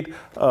Fade,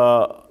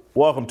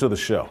 welcome to the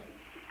show.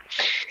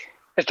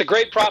 As the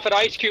great prophet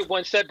Ice Cube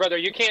once said, brother,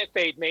 you can't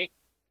fade me,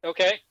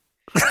 okay?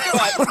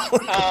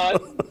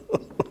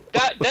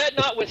 But that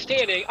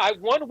notwithstanding, I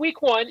won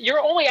week one. You're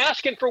only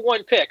asking for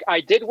one pick. I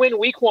did win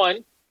week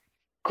one.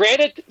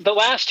 Granted, the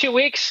last 2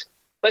 weeks,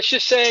 let's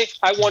just say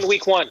I won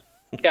week one.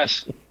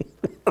 Yes.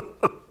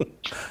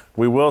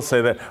 We will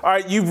say that. All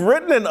right, you've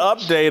written an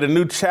update, a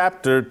new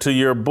chapter to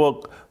your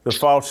book, The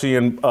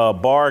Faucian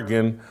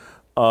Bargain.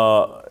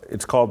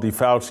 It's called the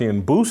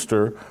Faucian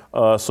Booster.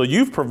 So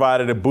you've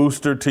provided a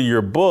booster to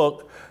your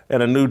book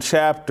and a new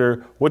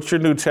chapter. What's your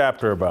new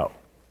chapter about?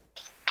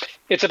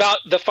 It's about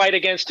the fight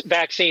against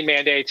vaccine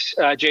mandates,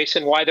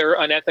 Jason, why they're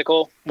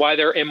unethical, why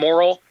they're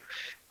immoral,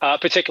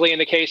 particularly in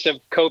the case of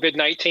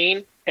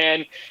COVID-19.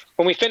 And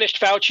when we finished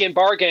Fauci and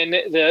Bargan,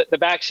 the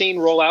vaccine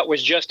rollout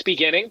was just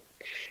beginning.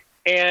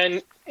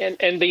 And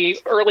the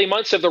early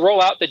months of the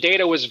rollout, the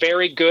data was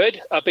very good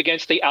up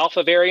against the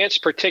alpha variants,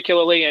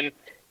 particularly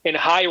in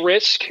high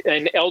risk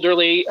and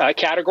elderly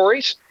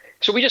categories.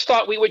 So we just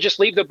thought we would just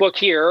leave the book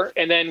here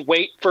and then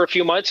wait for a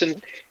few months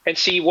and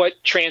see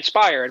what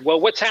transpired.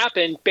 Well, what's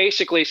happened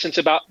basically since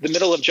about the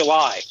middle of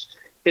July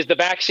is the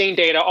vaccine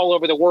data all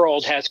over the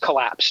world has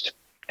collapsed.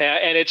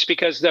 And it's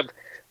because of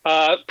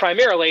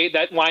primarily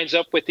that lines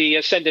up with the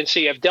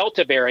ascendancy of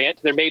Delta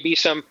variant. There may be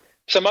some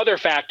other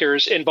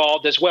factors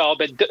involved as well,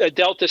 but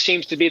Delta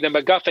seems to be the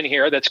MacGuffin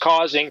here that's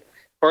causing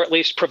or at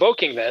least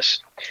provoking this.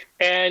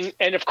 And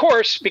of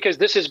course, because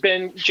this has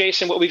been,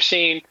 Jason, what we've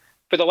seen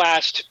for the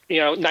last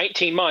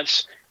 19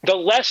 months, the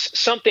less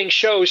something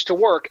shows to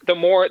work, the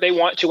more they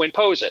want to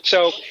impose it.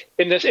 So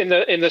in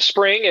the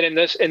spring and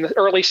in the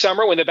early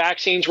summer, when the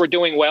vaccines were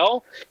doing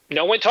well,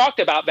 no one talked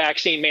about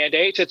vaccine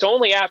mandates. It's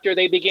only after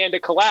they began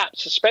to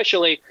collapse,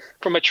 especially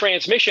from a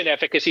transmission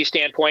efficacy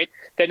standpoint,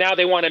 that now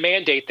they want to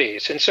mandate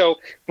these. And so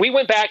we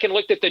went back and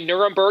looked at the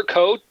Nuremberg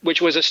Code,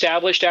 which was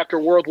established after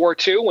World War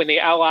II when the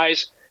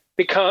Allies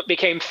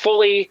became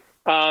fully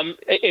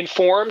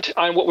informed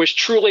on what was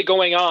truly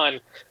going on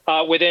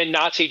within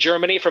Nazi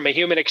Germany from a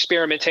human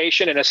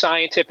experimentation and a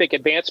scientific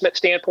advancement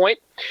standpoint,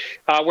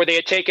 where they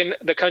had taken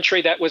the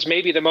country that was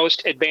maybe the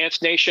most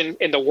advanced nation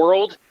in the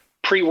world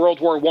pre-World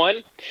War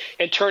I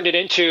and turned it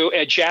into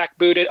a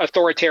jackbooted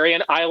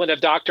authoritarian island of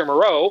Dr.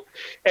 Moreau.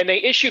 And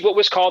they issued what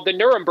was called the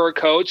Nuremberg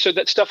Code so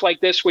that stuff like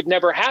this would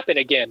never happen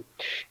again.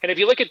 And if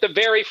you look at the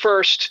very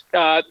first,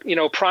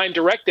 prime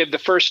directive, the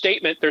first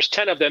statement, there's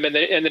 10 of them in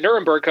the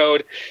Nuremberg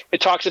Code.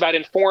 It talks about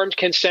informed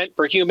consent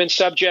for human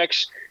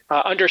subjects,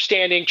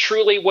 understanding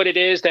truly what it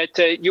is that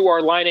you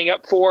are lining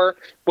up for,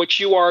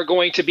 what you are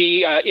going to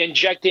be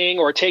injecting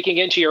or taking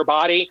into your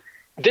body.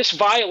 This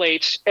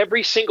violates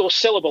every single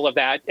syllable of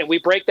that, and we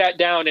break that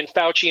down in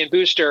Fauci and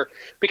Booster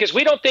because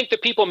we don't think the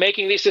people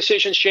making these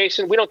decisions,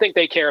 Jason, we don't think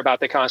they care about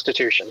the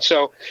Constitution.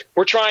 So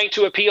we're trying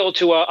to appeal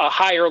to a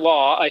higher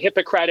law, a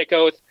Hippocratic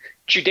oath,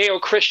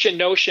 Judeo-Christian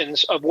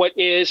notions of what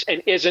is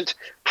and isn't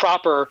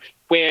proper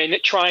when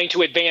trying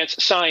to advance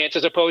science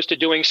as opposed to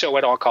doing so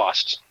at all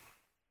costs.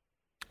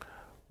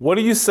 What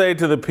do you say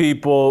to the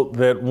people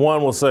that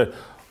one will say,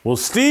 well,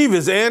 Steve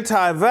is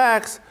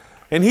anti-vax,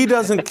 and he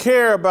doesn't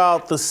care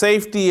about the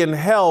safety and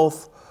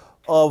health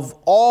of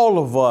all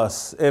of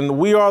us, and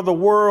we are the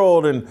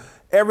world, and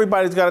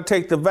everybody's got to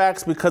take the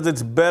vax because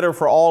it's better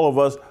for all of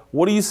us.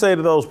 What do you say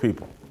to those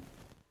people?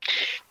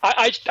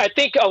 I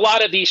think a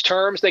lot of these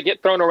terms that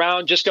get thrown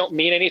around just don't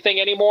mean anything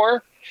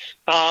anymore.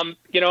 I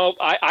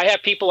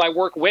have people I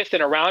work with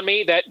and around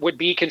me that would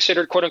be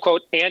considered, quote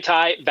unquote,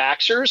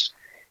 anti-vaxxers.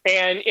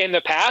 And in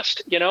the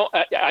past,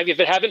 I've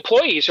even had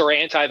employees who are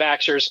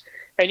anti-vaxxers.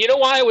 And you know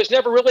why I was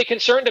never really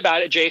concerned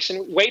about it,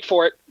 Jason? Wait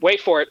for it.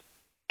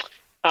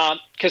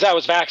 Because I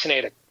was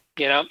vaccinated,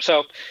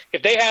 So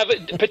if they have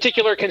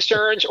particular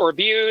concerns or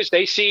views,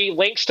 they see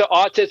links to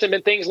autism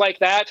and things like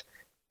that.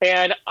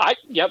 And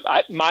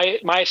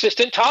my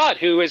assistant, Todd,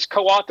 who is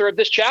co-author of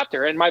this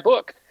chapter in my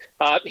book,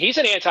 he's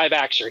an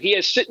anti-vaxxer. He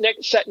has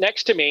sat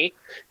next to me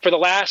for the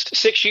last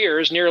 6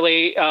 years,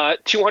 nearly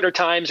 200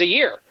 times a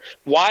year.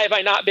 Why have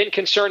I not been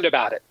concerned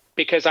about it?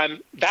 Because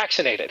I'm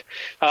vaccinated.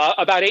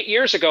 About 8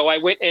 years ago, I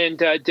went and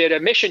did a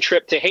mission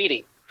trip to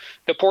Haiti,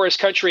 the poorest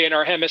country in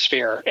our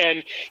hemisphere.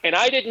 And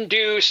I didn't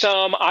do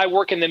I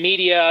work in the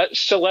media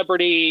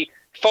celebrity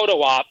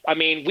photo op. I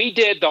mean, we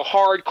did the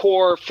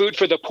hardcore food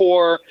for the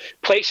poor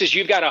places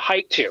you've got to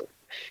hike to.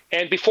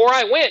 And before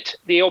I went,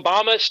 the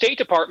Obama State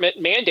Department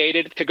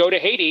mandated to go to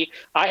Haiti.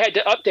 I had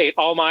to update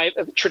all my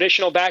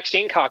traditional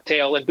vaccine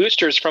cocktail and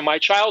boosters from my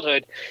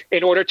childhood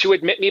in order to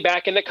admit me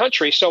back in the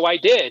country. So I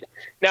did.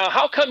 Now,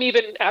 how come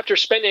even after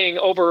spending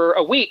over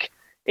a week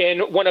in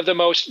one of the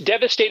most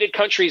devastated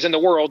countries in the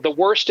world, the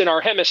worst in our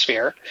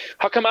hemisphere,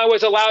 how come I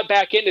was allowed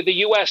back into the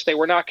U.S.? They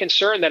were not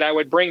concerned that I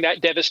would bring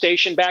that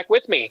devastation back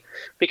with me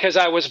because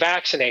I was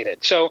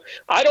vaccinated. So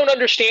I don't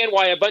understand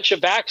why a bunch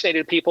of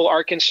vaccinated people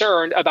are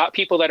concerned about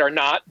people that are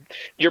not.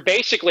 You're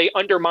basically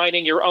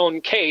undermining your own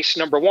case,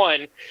 number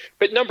one.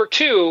 But number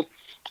two,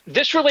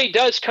 this really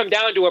does come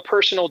down to a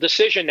personal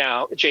decision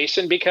now,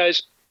 Jason,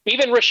 because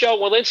even Rochelle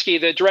Walensky,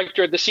 the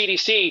director of the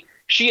CDC,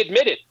 she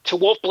admitted to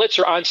Wolf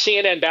Blitzer on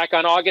CNN back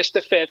on August the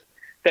 5th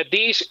that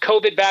these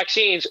COVID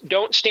vaccines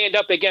don't stand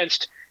up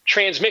against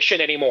transmission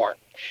anymore.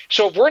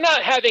 So if we're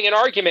not having an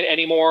argument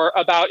anymore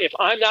about if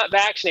I'm not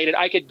vaccinated,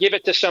 I could give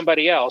it to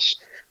somebody else,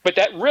 but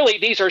that really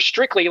these are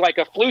strictly like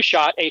a flu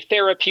shot, a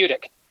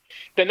therapeutic,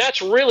 then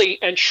that's really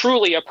and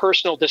truly a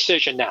personal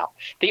decision now.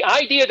 The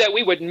idea that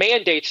we would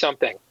mandate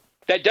something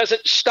that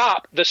doesn't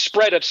stop the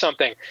spread of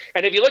something.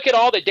 And if you look at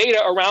all the data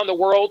around the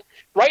world,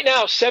 right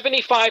now,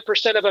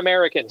 75% of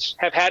Americans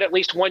have had at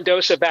least one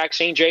dose of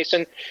vaccine,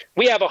 Jason.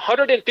 We have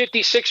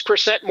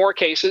 156% more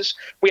cases.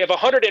 We have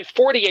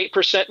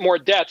 148% more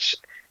deaths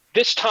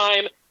this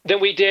time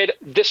than we did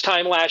this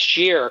time last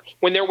year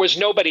when there was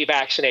nobody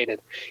vaccinated.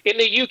 In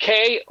the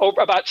UK,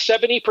 about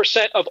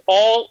 70% of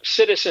all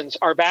citizens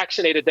are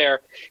vaccinated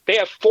there. They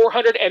have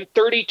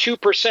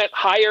 432%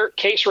 higher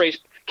case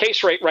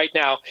rate right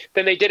now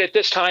than they did at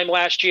this time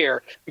last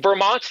year.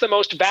 Vermont's the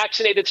most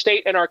vaccinated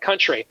state in our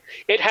country.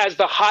 It has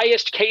the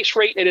highest case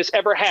rate it has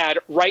ever had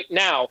right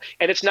now,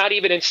 and it's not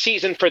even in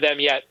season for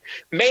them yet.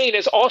 Maine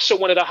is also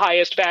one of the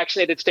highest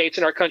vaccinated states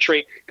in our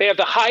country. They have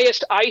the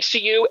highest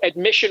ICU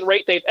admission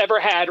rate they've ever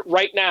had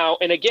right now,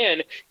 and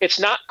again, it's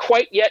not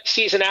quite yet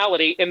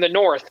seasonality in the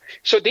north.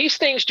 So these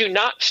things do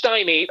not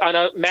stymie on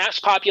a mass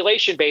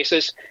population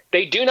basis.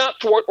 They do not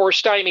thwart or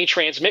stymie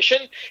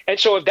transmission. And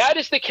so if that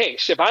is the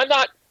case, if I'm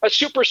not a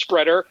super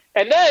spreader,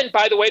 and then,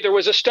 by the way, there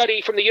was a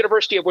study from the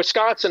University of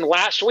Wisconsin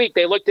last week.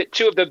 They looked at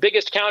two of the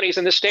biggest counties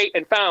in the state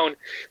and found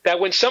that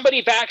when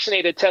somebody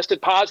vaccinated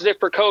tested positive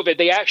for COVID,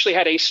 they actually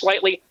had a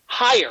slightly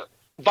higher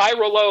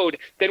viral load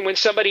than when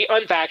somebody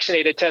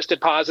unvaccinated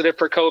tested positive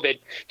for COVID.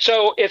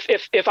 So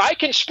if I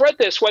can spread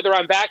this, whether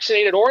I'm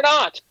vaccinated or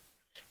not,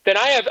 then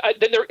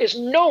there is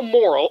no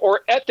moral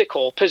or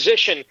ethical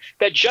position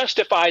that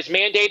justifies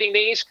mandating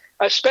these,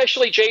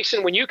 especially,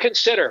 Jason, when you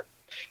consider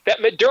that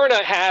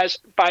Moderna has,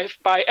 by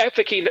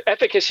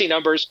efficacy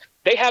numbers,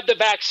 they have the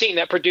vaccine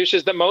that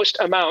produces the most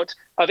amount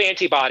of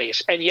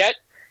antibodies. And yet,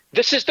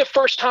 this is the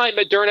first time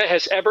Moderna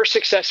has ever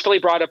successfully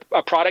brought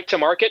a product to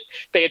market.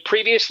 They had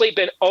previously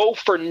been 0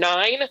 for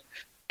 9.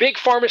 Big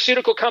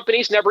pharmaceutical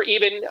companies never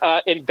even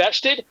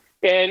invested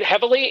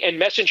heavily in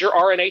messenger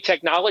RNA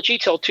technology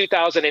till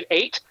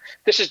 2008.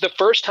 This is the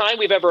first time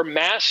we've ever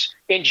mass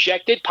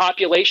injected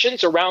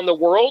populations around the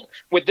world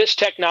with this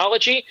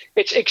technology.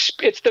 It's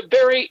the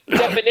very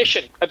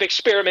definition of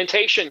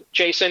experimentation,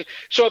 Jason.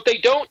 So if they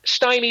don't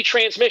stymie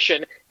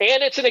transmission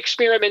and it's an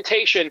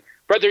experimentation,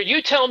 brother,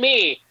 you tell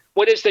me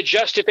what is the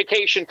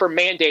justification for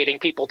mandating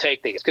people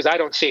take these, because I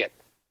don't see it.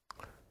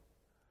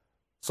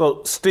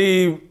 So,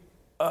 Steve,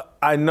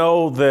 I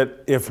know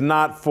that if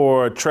not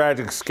for a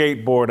tragic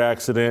skateboard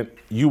accident,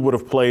 you would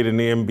have played in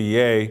the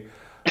NBA.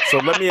 So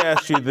let me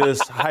ask you this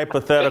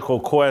hypothetical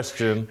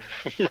question.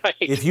 Right.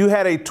 If you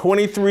had a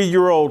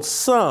 23-year-old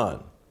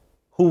son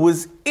who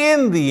was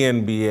in the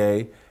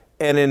NBA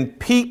and in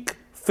peak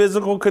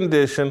physical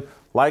condition,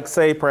 like,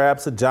 say,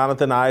 perhaps a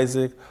Jonathan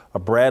Isaac, a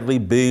Bradley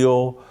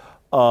Beal,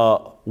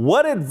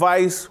 what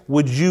advice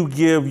would you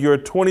give your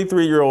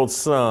 23-year-old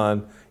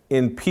son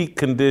in peak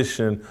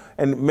condition?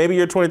 And maybe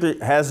your 23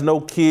 has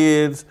no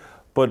kids,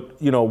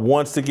 but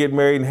wants to get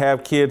married and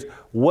have kids.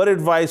 What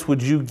advice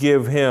would you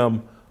give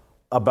him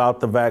about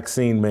the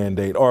vaccine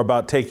mandate or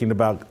about taking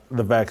the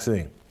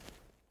vaccine?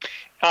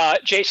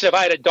 Jason, if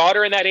I had a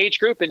daughter in that age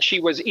group and she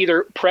was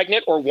either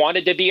pregnant or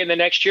wanted to be in the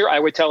next year, I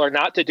would tell her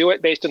not to do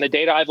it based on the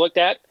data I've looked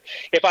at.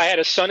 If I had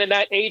a son in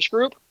that age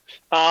group,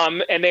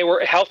 and they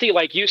were healthy,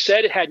 like you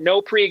said, had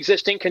no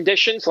pre-existing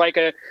conditions, like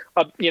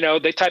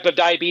the type of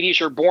diabetes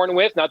you're born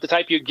with, not the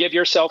type you give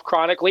yourself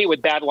chronically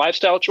with bad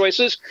lifestyle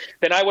choices,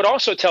 then I would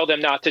also tell them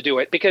not to do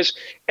it, because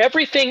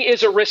everything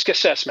is a risk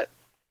assessment,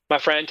 my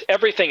friend.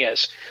 Everything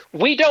is.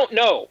 We don't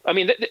know. I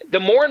mean, the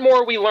more and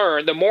more we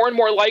learn, the more and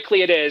more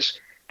likely it is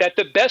that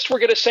the best we're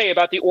going to say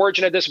about the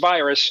origin of this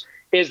virus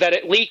is that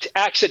it leaked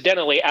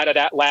accidentally out of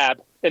that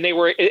lab. And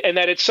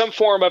that it's some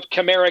form of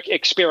chimeric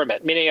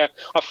experiment, meaning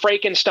a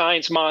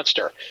Frankenstein's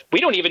monster. We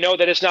don't even know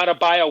that it's not a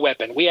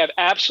bioweapon. We have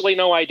absolutely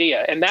no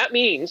idea. And that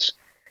means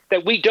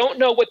that we don't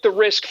know what the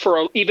risk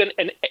for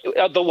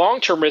the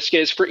long-term risk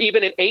is for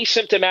even an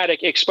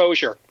asymptomatic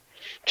exposure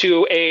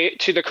to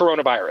the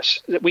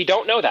coronavirus. We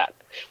don't know that.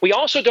 We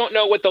also don't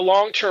know what the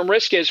long-term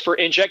risk is for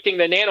injecting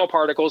the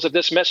nanoparticles of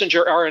this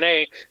messenger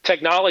RNA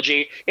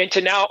technology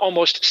into now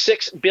almost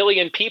 6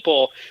 billion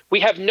people. We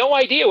have no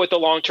idea what the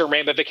long-term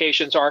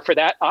ramifications are for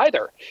that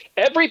either.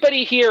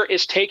 Everybody here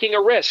is taking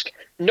a risk.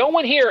 No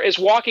one here is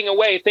walking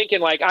away thinking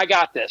like, I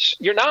got this.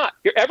 You're not.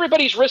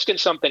 Everybody's risking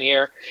something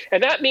here.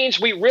 And that means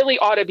we really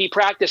ought to be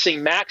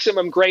practicing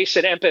maximum grace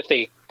and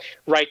empathy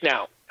right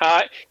now.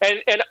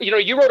 And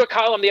you wrote a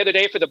column the other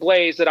day for The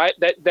Blaze that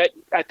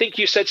I think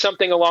you said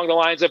something along the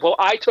lines of, well,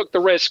 I took the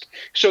risk,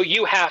 so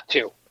you have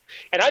to.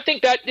 And I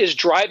think that is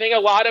driving a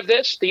lot of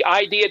this, the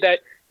idea that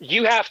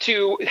you have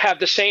to have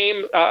the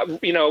same,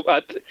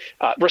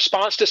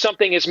 response to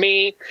something as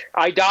me.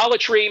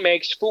 Idolatry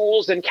makes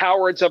fools and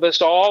cowards of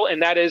us all,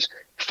 and that is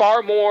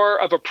far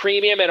more of a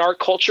premium in our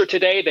culture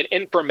today than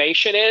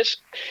information is.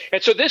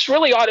 And so this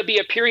really ought to be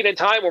a period in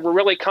time where we're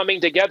really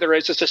coming together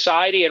as a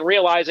society and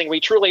realizing we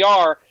truly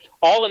are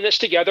all in this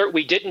together.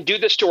 We didn't do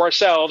this to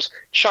ourselves.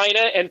 China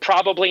and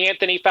probably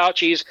Anthony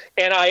Fauci's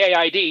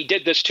NIAID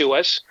did this to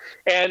us.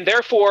 And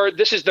therefore,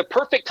 this is the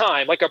perfect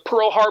time, like a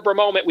Pearl Harbor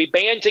moment. We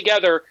band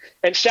together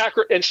and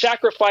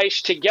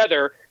sacrifice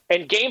together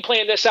and game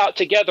plan this out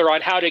together on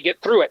how to get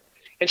through it.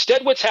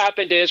 Instead, what's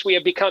happened is we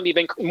have become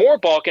even more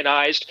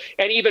balkanized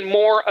and even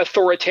more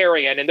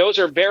authoritarian. And those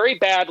are very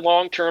bad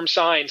long-term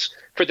signs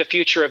for the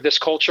future of this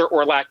culture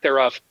or lack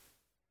thereof.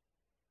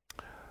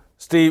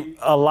 Steve,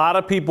 a lot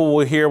of people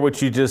will hear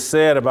what you just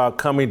said about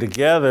coming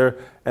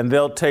together, and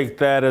they'll take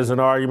that as an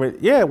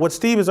argument. Yeah, what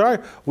Steve is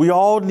arguing, we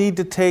all need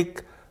to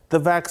take the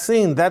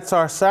vaccine. That's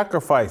our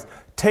sacrifice.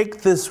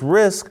 Take this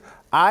risk.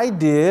 I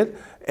did,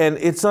 and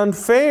it's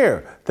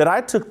unfair that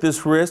I took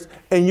this risk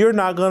and you're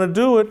not going to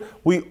do it.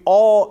 We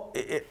all,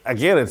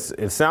 again,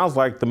 it sounds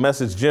like the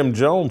message Jim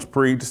Jones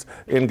preached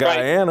in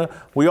Guyana.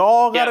 Right. We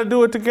all got to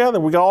do it together.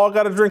 We all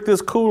got to drink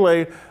this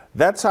Kool-Aid.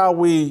 That's how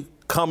we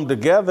come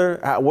together.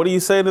 What do you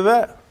say to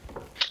that?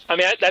 I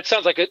mean, that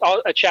sounds like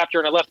a chapter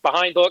in a Left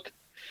Behind book.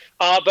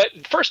 But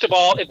first of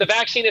all, if the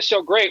vaccine is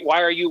so great,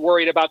 why are you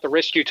worried about the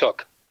risk you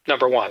took?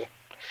 Number one.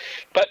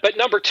 But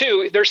number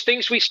two, there's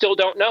things we still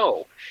don't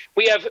know.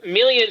 We have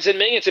millions and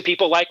millions of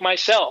people like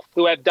myself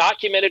who have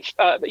documented,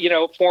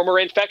 former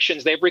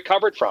infections they've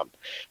recovered from,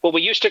 what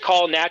we used to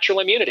call natural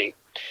immunity.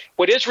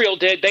 What Israel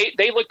did,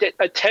 they looked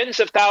at tens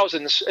of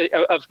thousands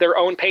of their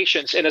own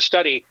patients in a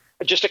study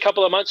just a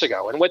couple of months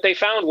ago. And what they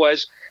found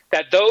was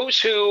that those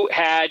who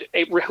had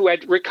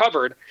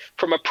recovered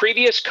from a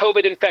previous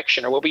COVID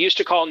infection, or what we used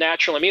to call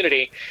natural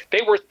immunity,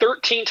 they were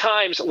 13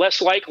 times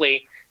less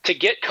likely to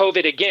get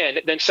COVID again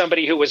than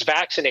somebody who was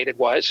vaccinated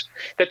was,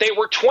 that they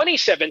were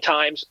 27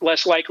 times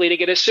less likely to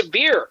get a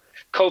severe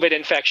COVID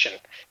infection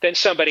than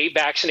somebody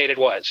vaccinated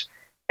was.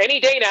 Any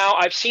day now,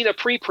 I've seen a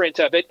preprint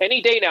of it. Any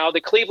day now,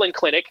 the Cleveland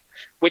Clinic,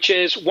 which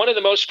is one of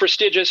the most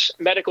prestigious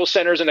medical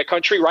centers in the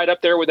country, right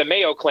up there with the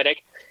Mayo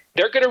Clinic,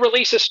 they're going to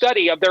release a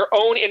study of their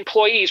own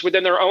employees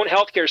within their own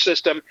healthcare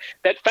system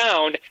that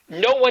found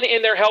no one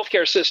in their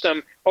healthcare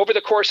system over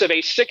the course of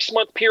a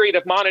 6-month period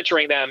of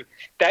monitoring them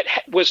that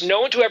was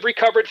known to have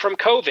recovered from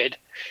COVID,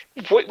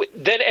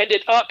 then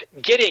ended up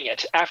getting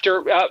it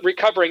after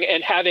recovering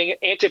and having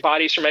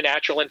antibodies from a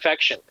natural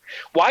infection.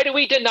 Why do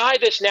we deny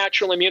this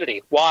natural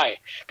immunity? Why?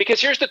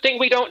 Because here's the thing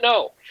we don't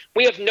know.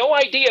 We have no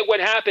idea what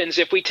happens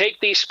if we take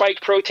these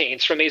spike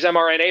proteins from these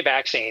mRNA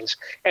vaccines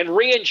and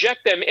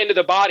re-inject them into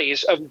the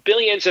bodies of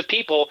billions of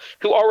people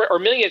or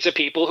millions of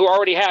people who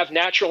already have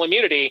natural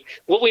immunity.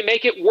 Will we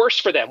make it worse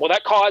for them? Will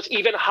that cause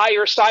even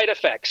higher side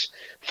effects?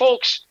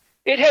 Folks,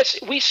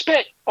 we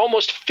spent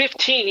almost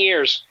 15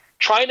 years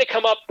trying to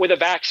come up with a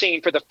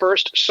vaccine for the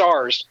first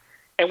SARS,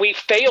 and we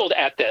failed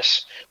at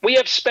this. We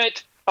have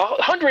spent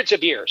hundreds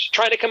of years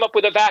trying to come up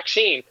with a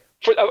vaccine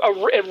for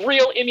a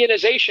real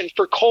immunization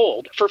for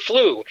cold, for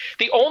flu.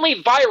 The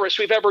only virus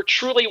we've ever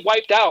truly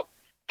wiped out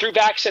through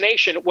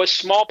vaccination was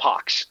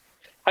smallpox.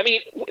 I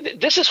mean,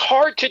 this is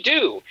hard to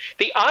do.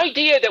 The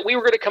idea that we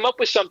were going to come up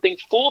with something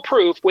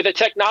foolproof with a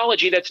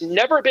technology that's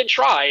never been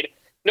tried,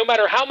 no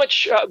matter how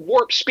much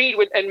warp speed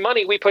and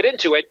money we put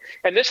into it,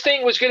 and this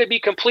thing was going to be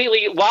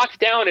completely locked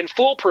down and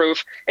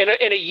foolproof in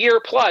a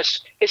year plus,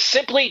 is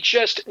simply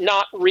just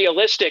not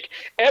realistic.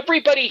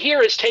 Everybody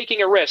here is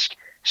taking a risk.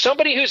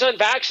 Somebody who's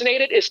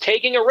unvaccinated is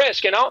taking a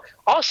risk. And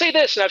I'll say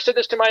this, and I've said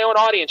this to my own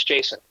audience,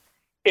 Jason.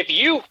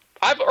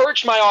 I've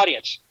urged my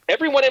audience,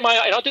 everyone and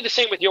I'll do the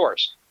same with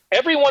yours.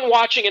 Everyone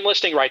watching and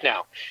listening right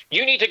now,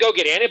 you need to go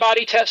get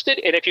antibody tested.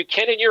 And if you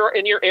can in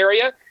your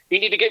area, you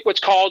need to get what's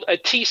called a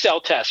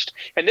T-cell test.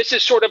 And this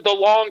is sort of the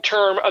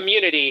long-term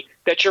immunity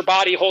that your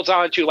body holds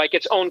on to, like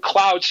its own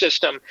cloud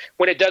system,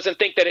 when it doesn't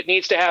think that it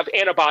needs to have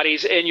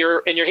antibodies in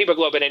your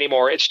hemoglobin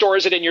anymore. It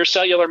stores it in your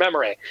cellular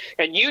memory.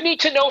 And you need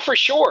to know for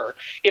sure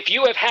if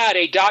you have had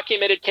a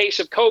documented case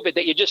of COVID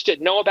that you just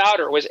didn't know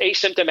about or was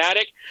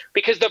asymptomatic,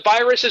 because the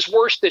virus is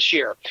worse this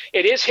year.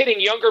 It is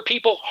hitting younger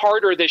people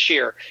harder this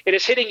year. It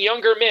is hitting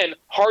younger men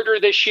harder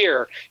this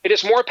year. It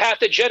is more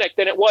pathogenic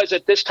than it was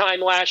at this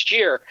time last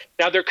year.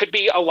 Now, there could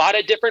be a lot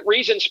of different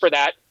reasons for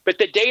that, but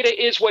the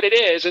data is what it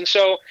is. And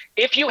so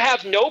if you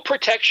have no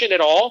protection at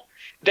all,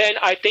 then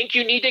I think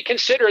you need to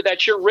consider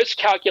that your risk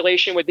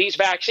calculation with these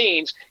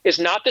vaccines is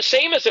not the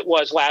same as it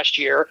was last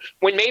year,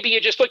 when maybe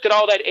you just looked at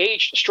all that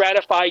age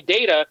stratified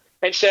data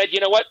and said, you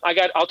know what,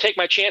 I'll take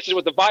my chances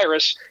with the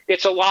virus.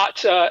 It's a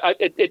lot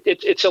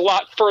it's a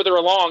lot further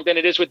along than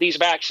it is with these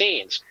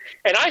vaccines.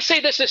 And I say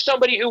this as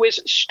somebody who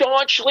is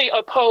staunchly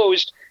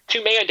opposed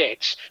to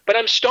mandates, but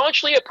I'm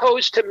staunchly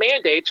opposed to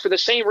mandates for the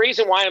same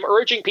reason why I'm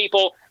urging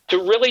people to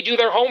really do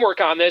their homework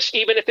on this,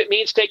 even if it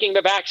means taking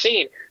the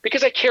vaccine,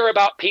 because I care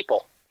about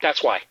people.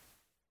 That's why.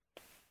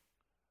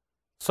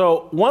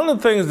 So one of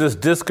the things that's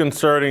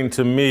disconcerting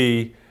to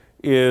me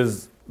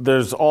is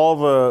there's all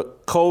the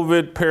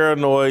COVID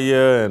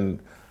paranoia and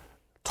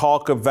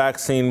talk of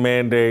vaccine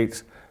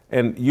mandates.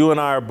 And you and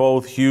I are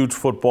both huge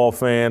football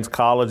fans,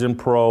 college and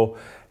pro.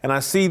 And I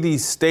see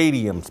these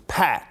stadiums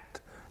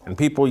packed and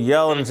people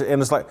yelling.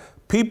 And it's like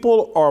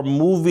people are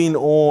moving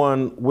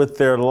on with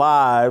their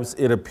lives,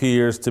 it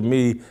appears to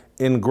me,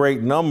 in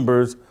great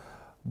numbers.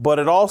 But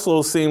it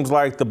also seems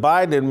like the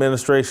Biden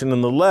administration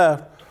and the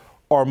left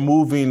are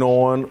moving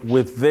on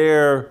with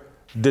their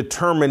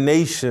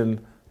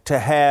determination to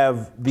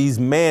have these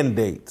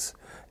mandates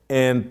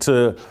and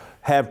to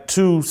have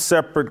two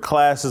separate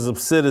classes of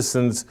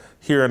citizens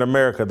here in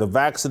America, the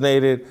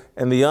vaccinated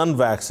and the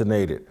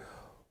unvaccinated.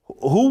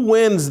 Who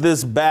wins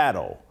this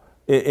battle,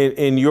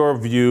 in your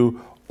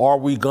view? Are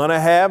we going to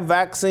have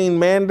vaccine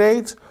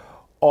mandates?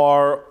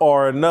 Or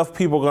are enough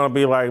people going to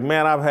be like,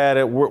 man, I've had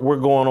it, we're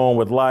going on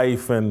with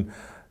life, and,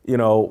 you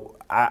know,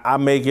 I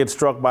may get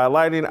struck by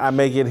lightning, I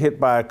may get hit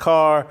by a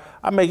car,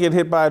 I may get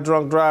hit by a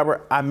drunk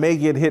driver, I may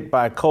get hit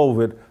by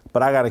COVID,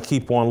 but I got to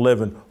keep on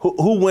living.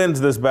 Who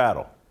wins this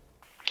battle?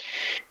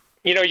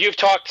 You know, you've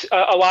talked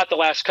a lot the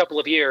last couple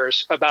of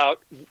years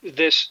about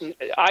this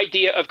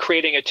idea of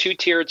creating a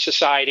two-tiered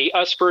society,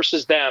 us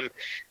versus them,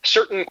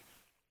 certain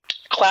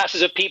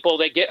classes of people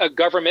that get a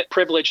government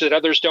privilege that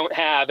others don't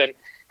have, and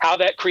how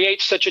that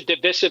creates such a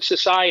divisive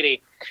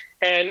society.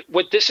 And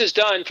what this has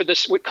done for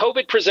this, what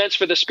COVID presents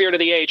for the spirit of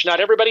the age, not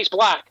everybody's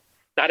black,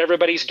 not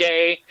everybody's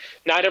gay,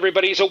 not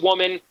everybody's a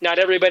woman, not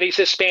everybody's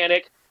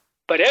Hispanic,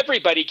 but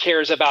everybody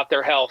cares about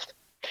their health.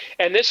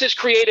 And this has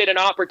created an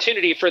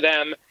opportunity for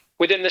them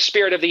within the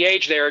spirit of the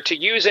age there to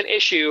use an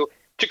issue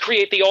to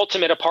create the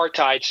ultimate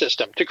apartheid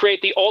system, to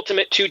create the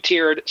ultimate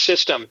two-tiered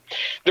system.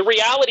 The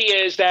reality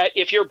is that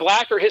if you're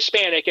black or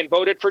Hispanic and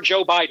voted for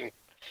Joe Biden,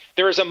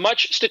 there is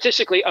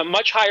statistically a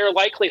much higher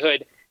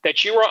likelihood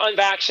that you are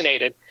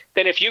unvaccinated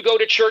than if you go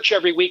to church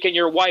every week and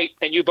you're white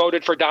and you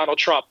voted for Donald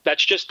Trump.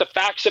 That's just the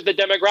facts of the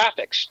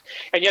demographics.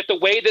 And yet the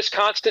way this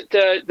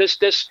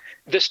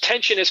this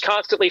tension is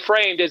constantly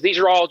framed is these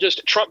are all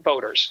just Trump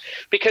voters,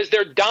 because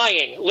they're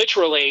dying,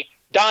 literally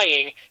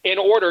dying, in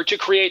order to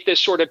create this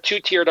sort of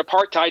two-tiered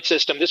apartheid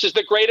system. This is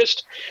the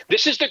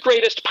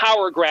greatest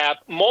power grab,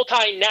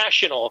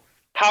 multinational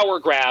power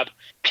grab,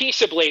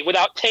 peaceably,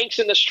 without tanks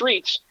in the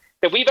streets,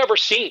 that we've ever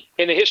seen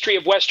in the history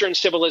of Western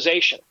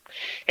civilization.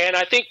 And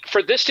I think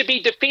for this to be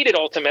defeated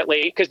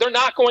ultimately, because they're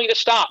not going to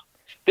stop,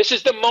 this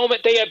is the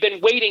moment. They have been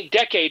waiting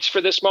decades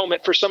for this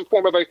moment, for some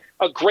form of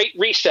a great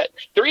reset.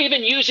 They're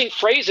even using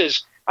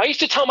phrases. I used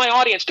to tell my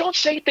audience, don't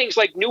say things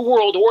like New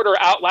World Order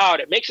out loud.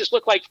 It makes us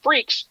look like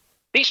freaks.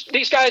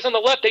 These guys on the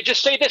left, they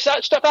just say this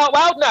stuff out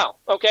loud now,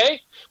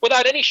 okay?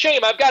 Without any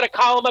shame. I've got a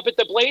column up at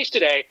The Blaze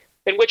today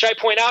in which I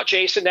point out,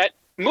 Jason, that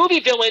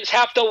movie villains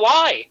have to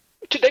lie.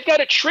 They've got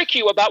to trick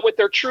you about what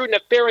their true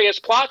nefarious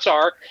plots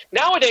are.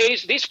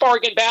 Nowadays, these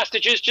Fargan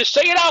bastages just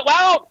say it out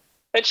loud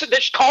and so they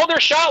just call their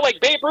shot like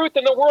Babe Ruth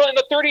in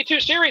the 32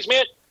 series,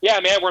 man. Yeah,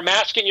 man, we're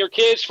masking your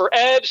kids for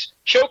EBS,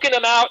 choking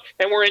them out,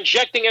 and we're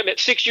injecting them at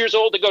 6 years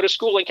old to go to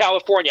school in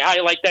California. How do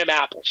you like them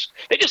apples?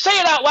 They just say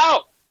it out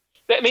loud.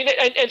 I mean,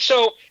 and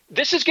so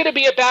this is going to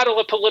be a battle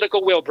of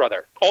political will,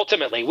 brother.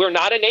 Ultimately, we're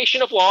not a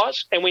nation of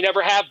laws, and we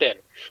never have been.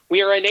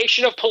 We are a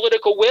nation of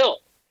political will,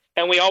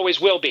 and we always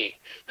will be.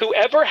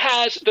 Whoever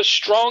has the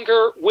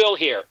stronger will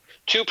here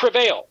to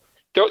prevail,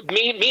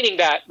 meaning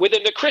that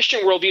within the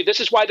Christian worldview, this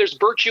is why there's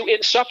virtue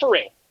in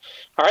suffering.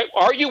 All right.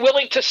 Are you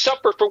willing to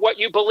suffer for what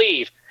you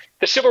believe?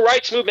 The civil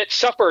rights movement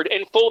suffered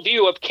in full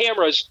view of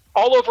cameras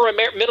all over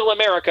middle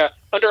America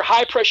under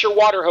high pressure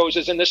water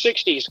hoses in the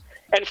 60s,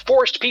 and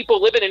forced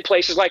people living in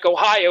places like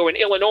Ohio and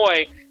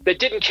Illinois that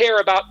didn't care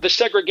about the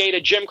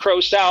segregated Jim Crow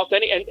South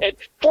and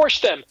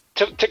forced them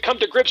to come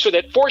to grips with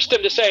it, forced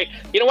them to say,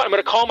 you know what, I'm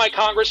going to call my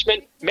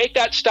congressman, make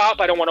that stop.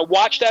 I don't want to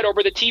watch that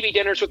over the TV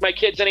dinners with my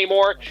kids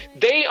anymore.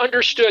 They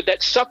understood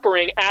that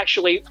suffering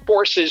actually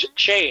forces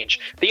change.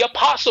 The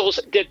apostles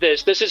did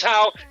this. This is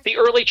how the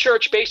early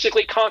church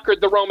basically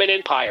conquered the Roman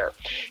Empire.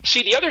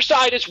 See, the other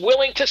side is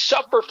willing to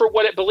suffer for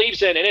what it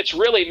believes in, and it's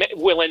really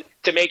willing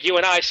to make you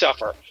and I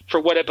suffer for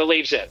what it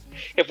believes in.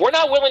 If we're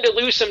not willing to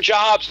lose some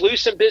jobs,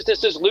 lose some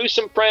businesses, lose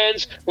some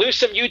friends, lose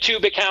some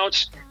YouTube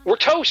accounts, we're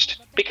toast,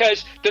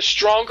 because the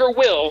stronger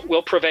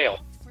will prevail.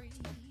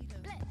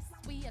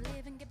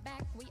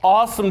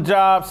 Awesome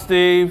job,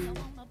 Steve.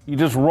 You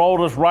just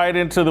rolled us right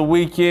into the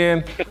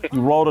weekend.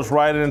 You rolled us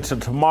right into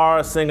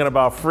tomorrow, singing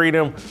about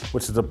freedom,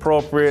 which is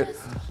appropriate.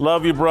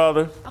 Love you,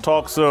 brother.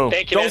 Talk soon.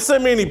 Thank you, Don't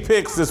send me any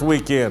pics this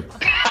weekend.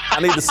 I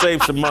need to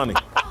save some money.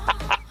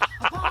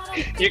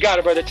 You got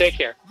it, brother. Take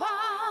care.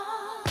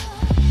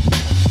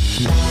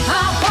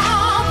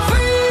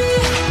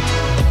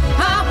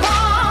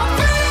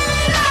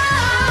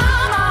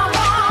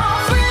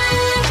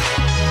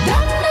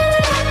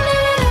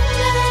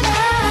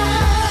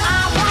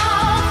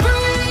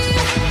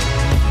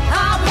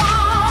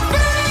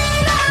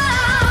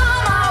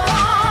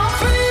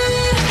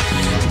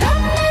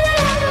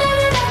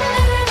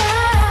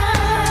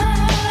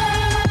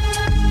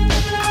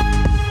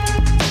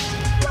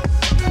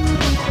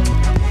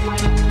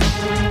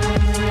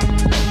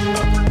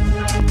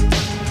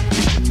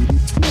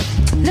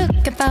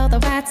 For the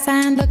right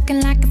sign, looking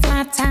like a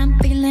fly time,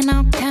 feeling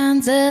all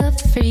kinds of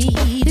free.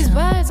 These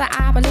words are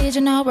our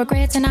religion, our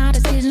regrets and our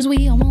decisions.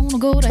 We all wanna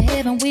go to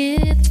heaven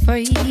with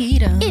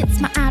freedom.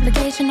 It's my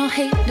obligation, no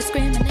hate,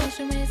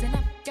 discrimination, raising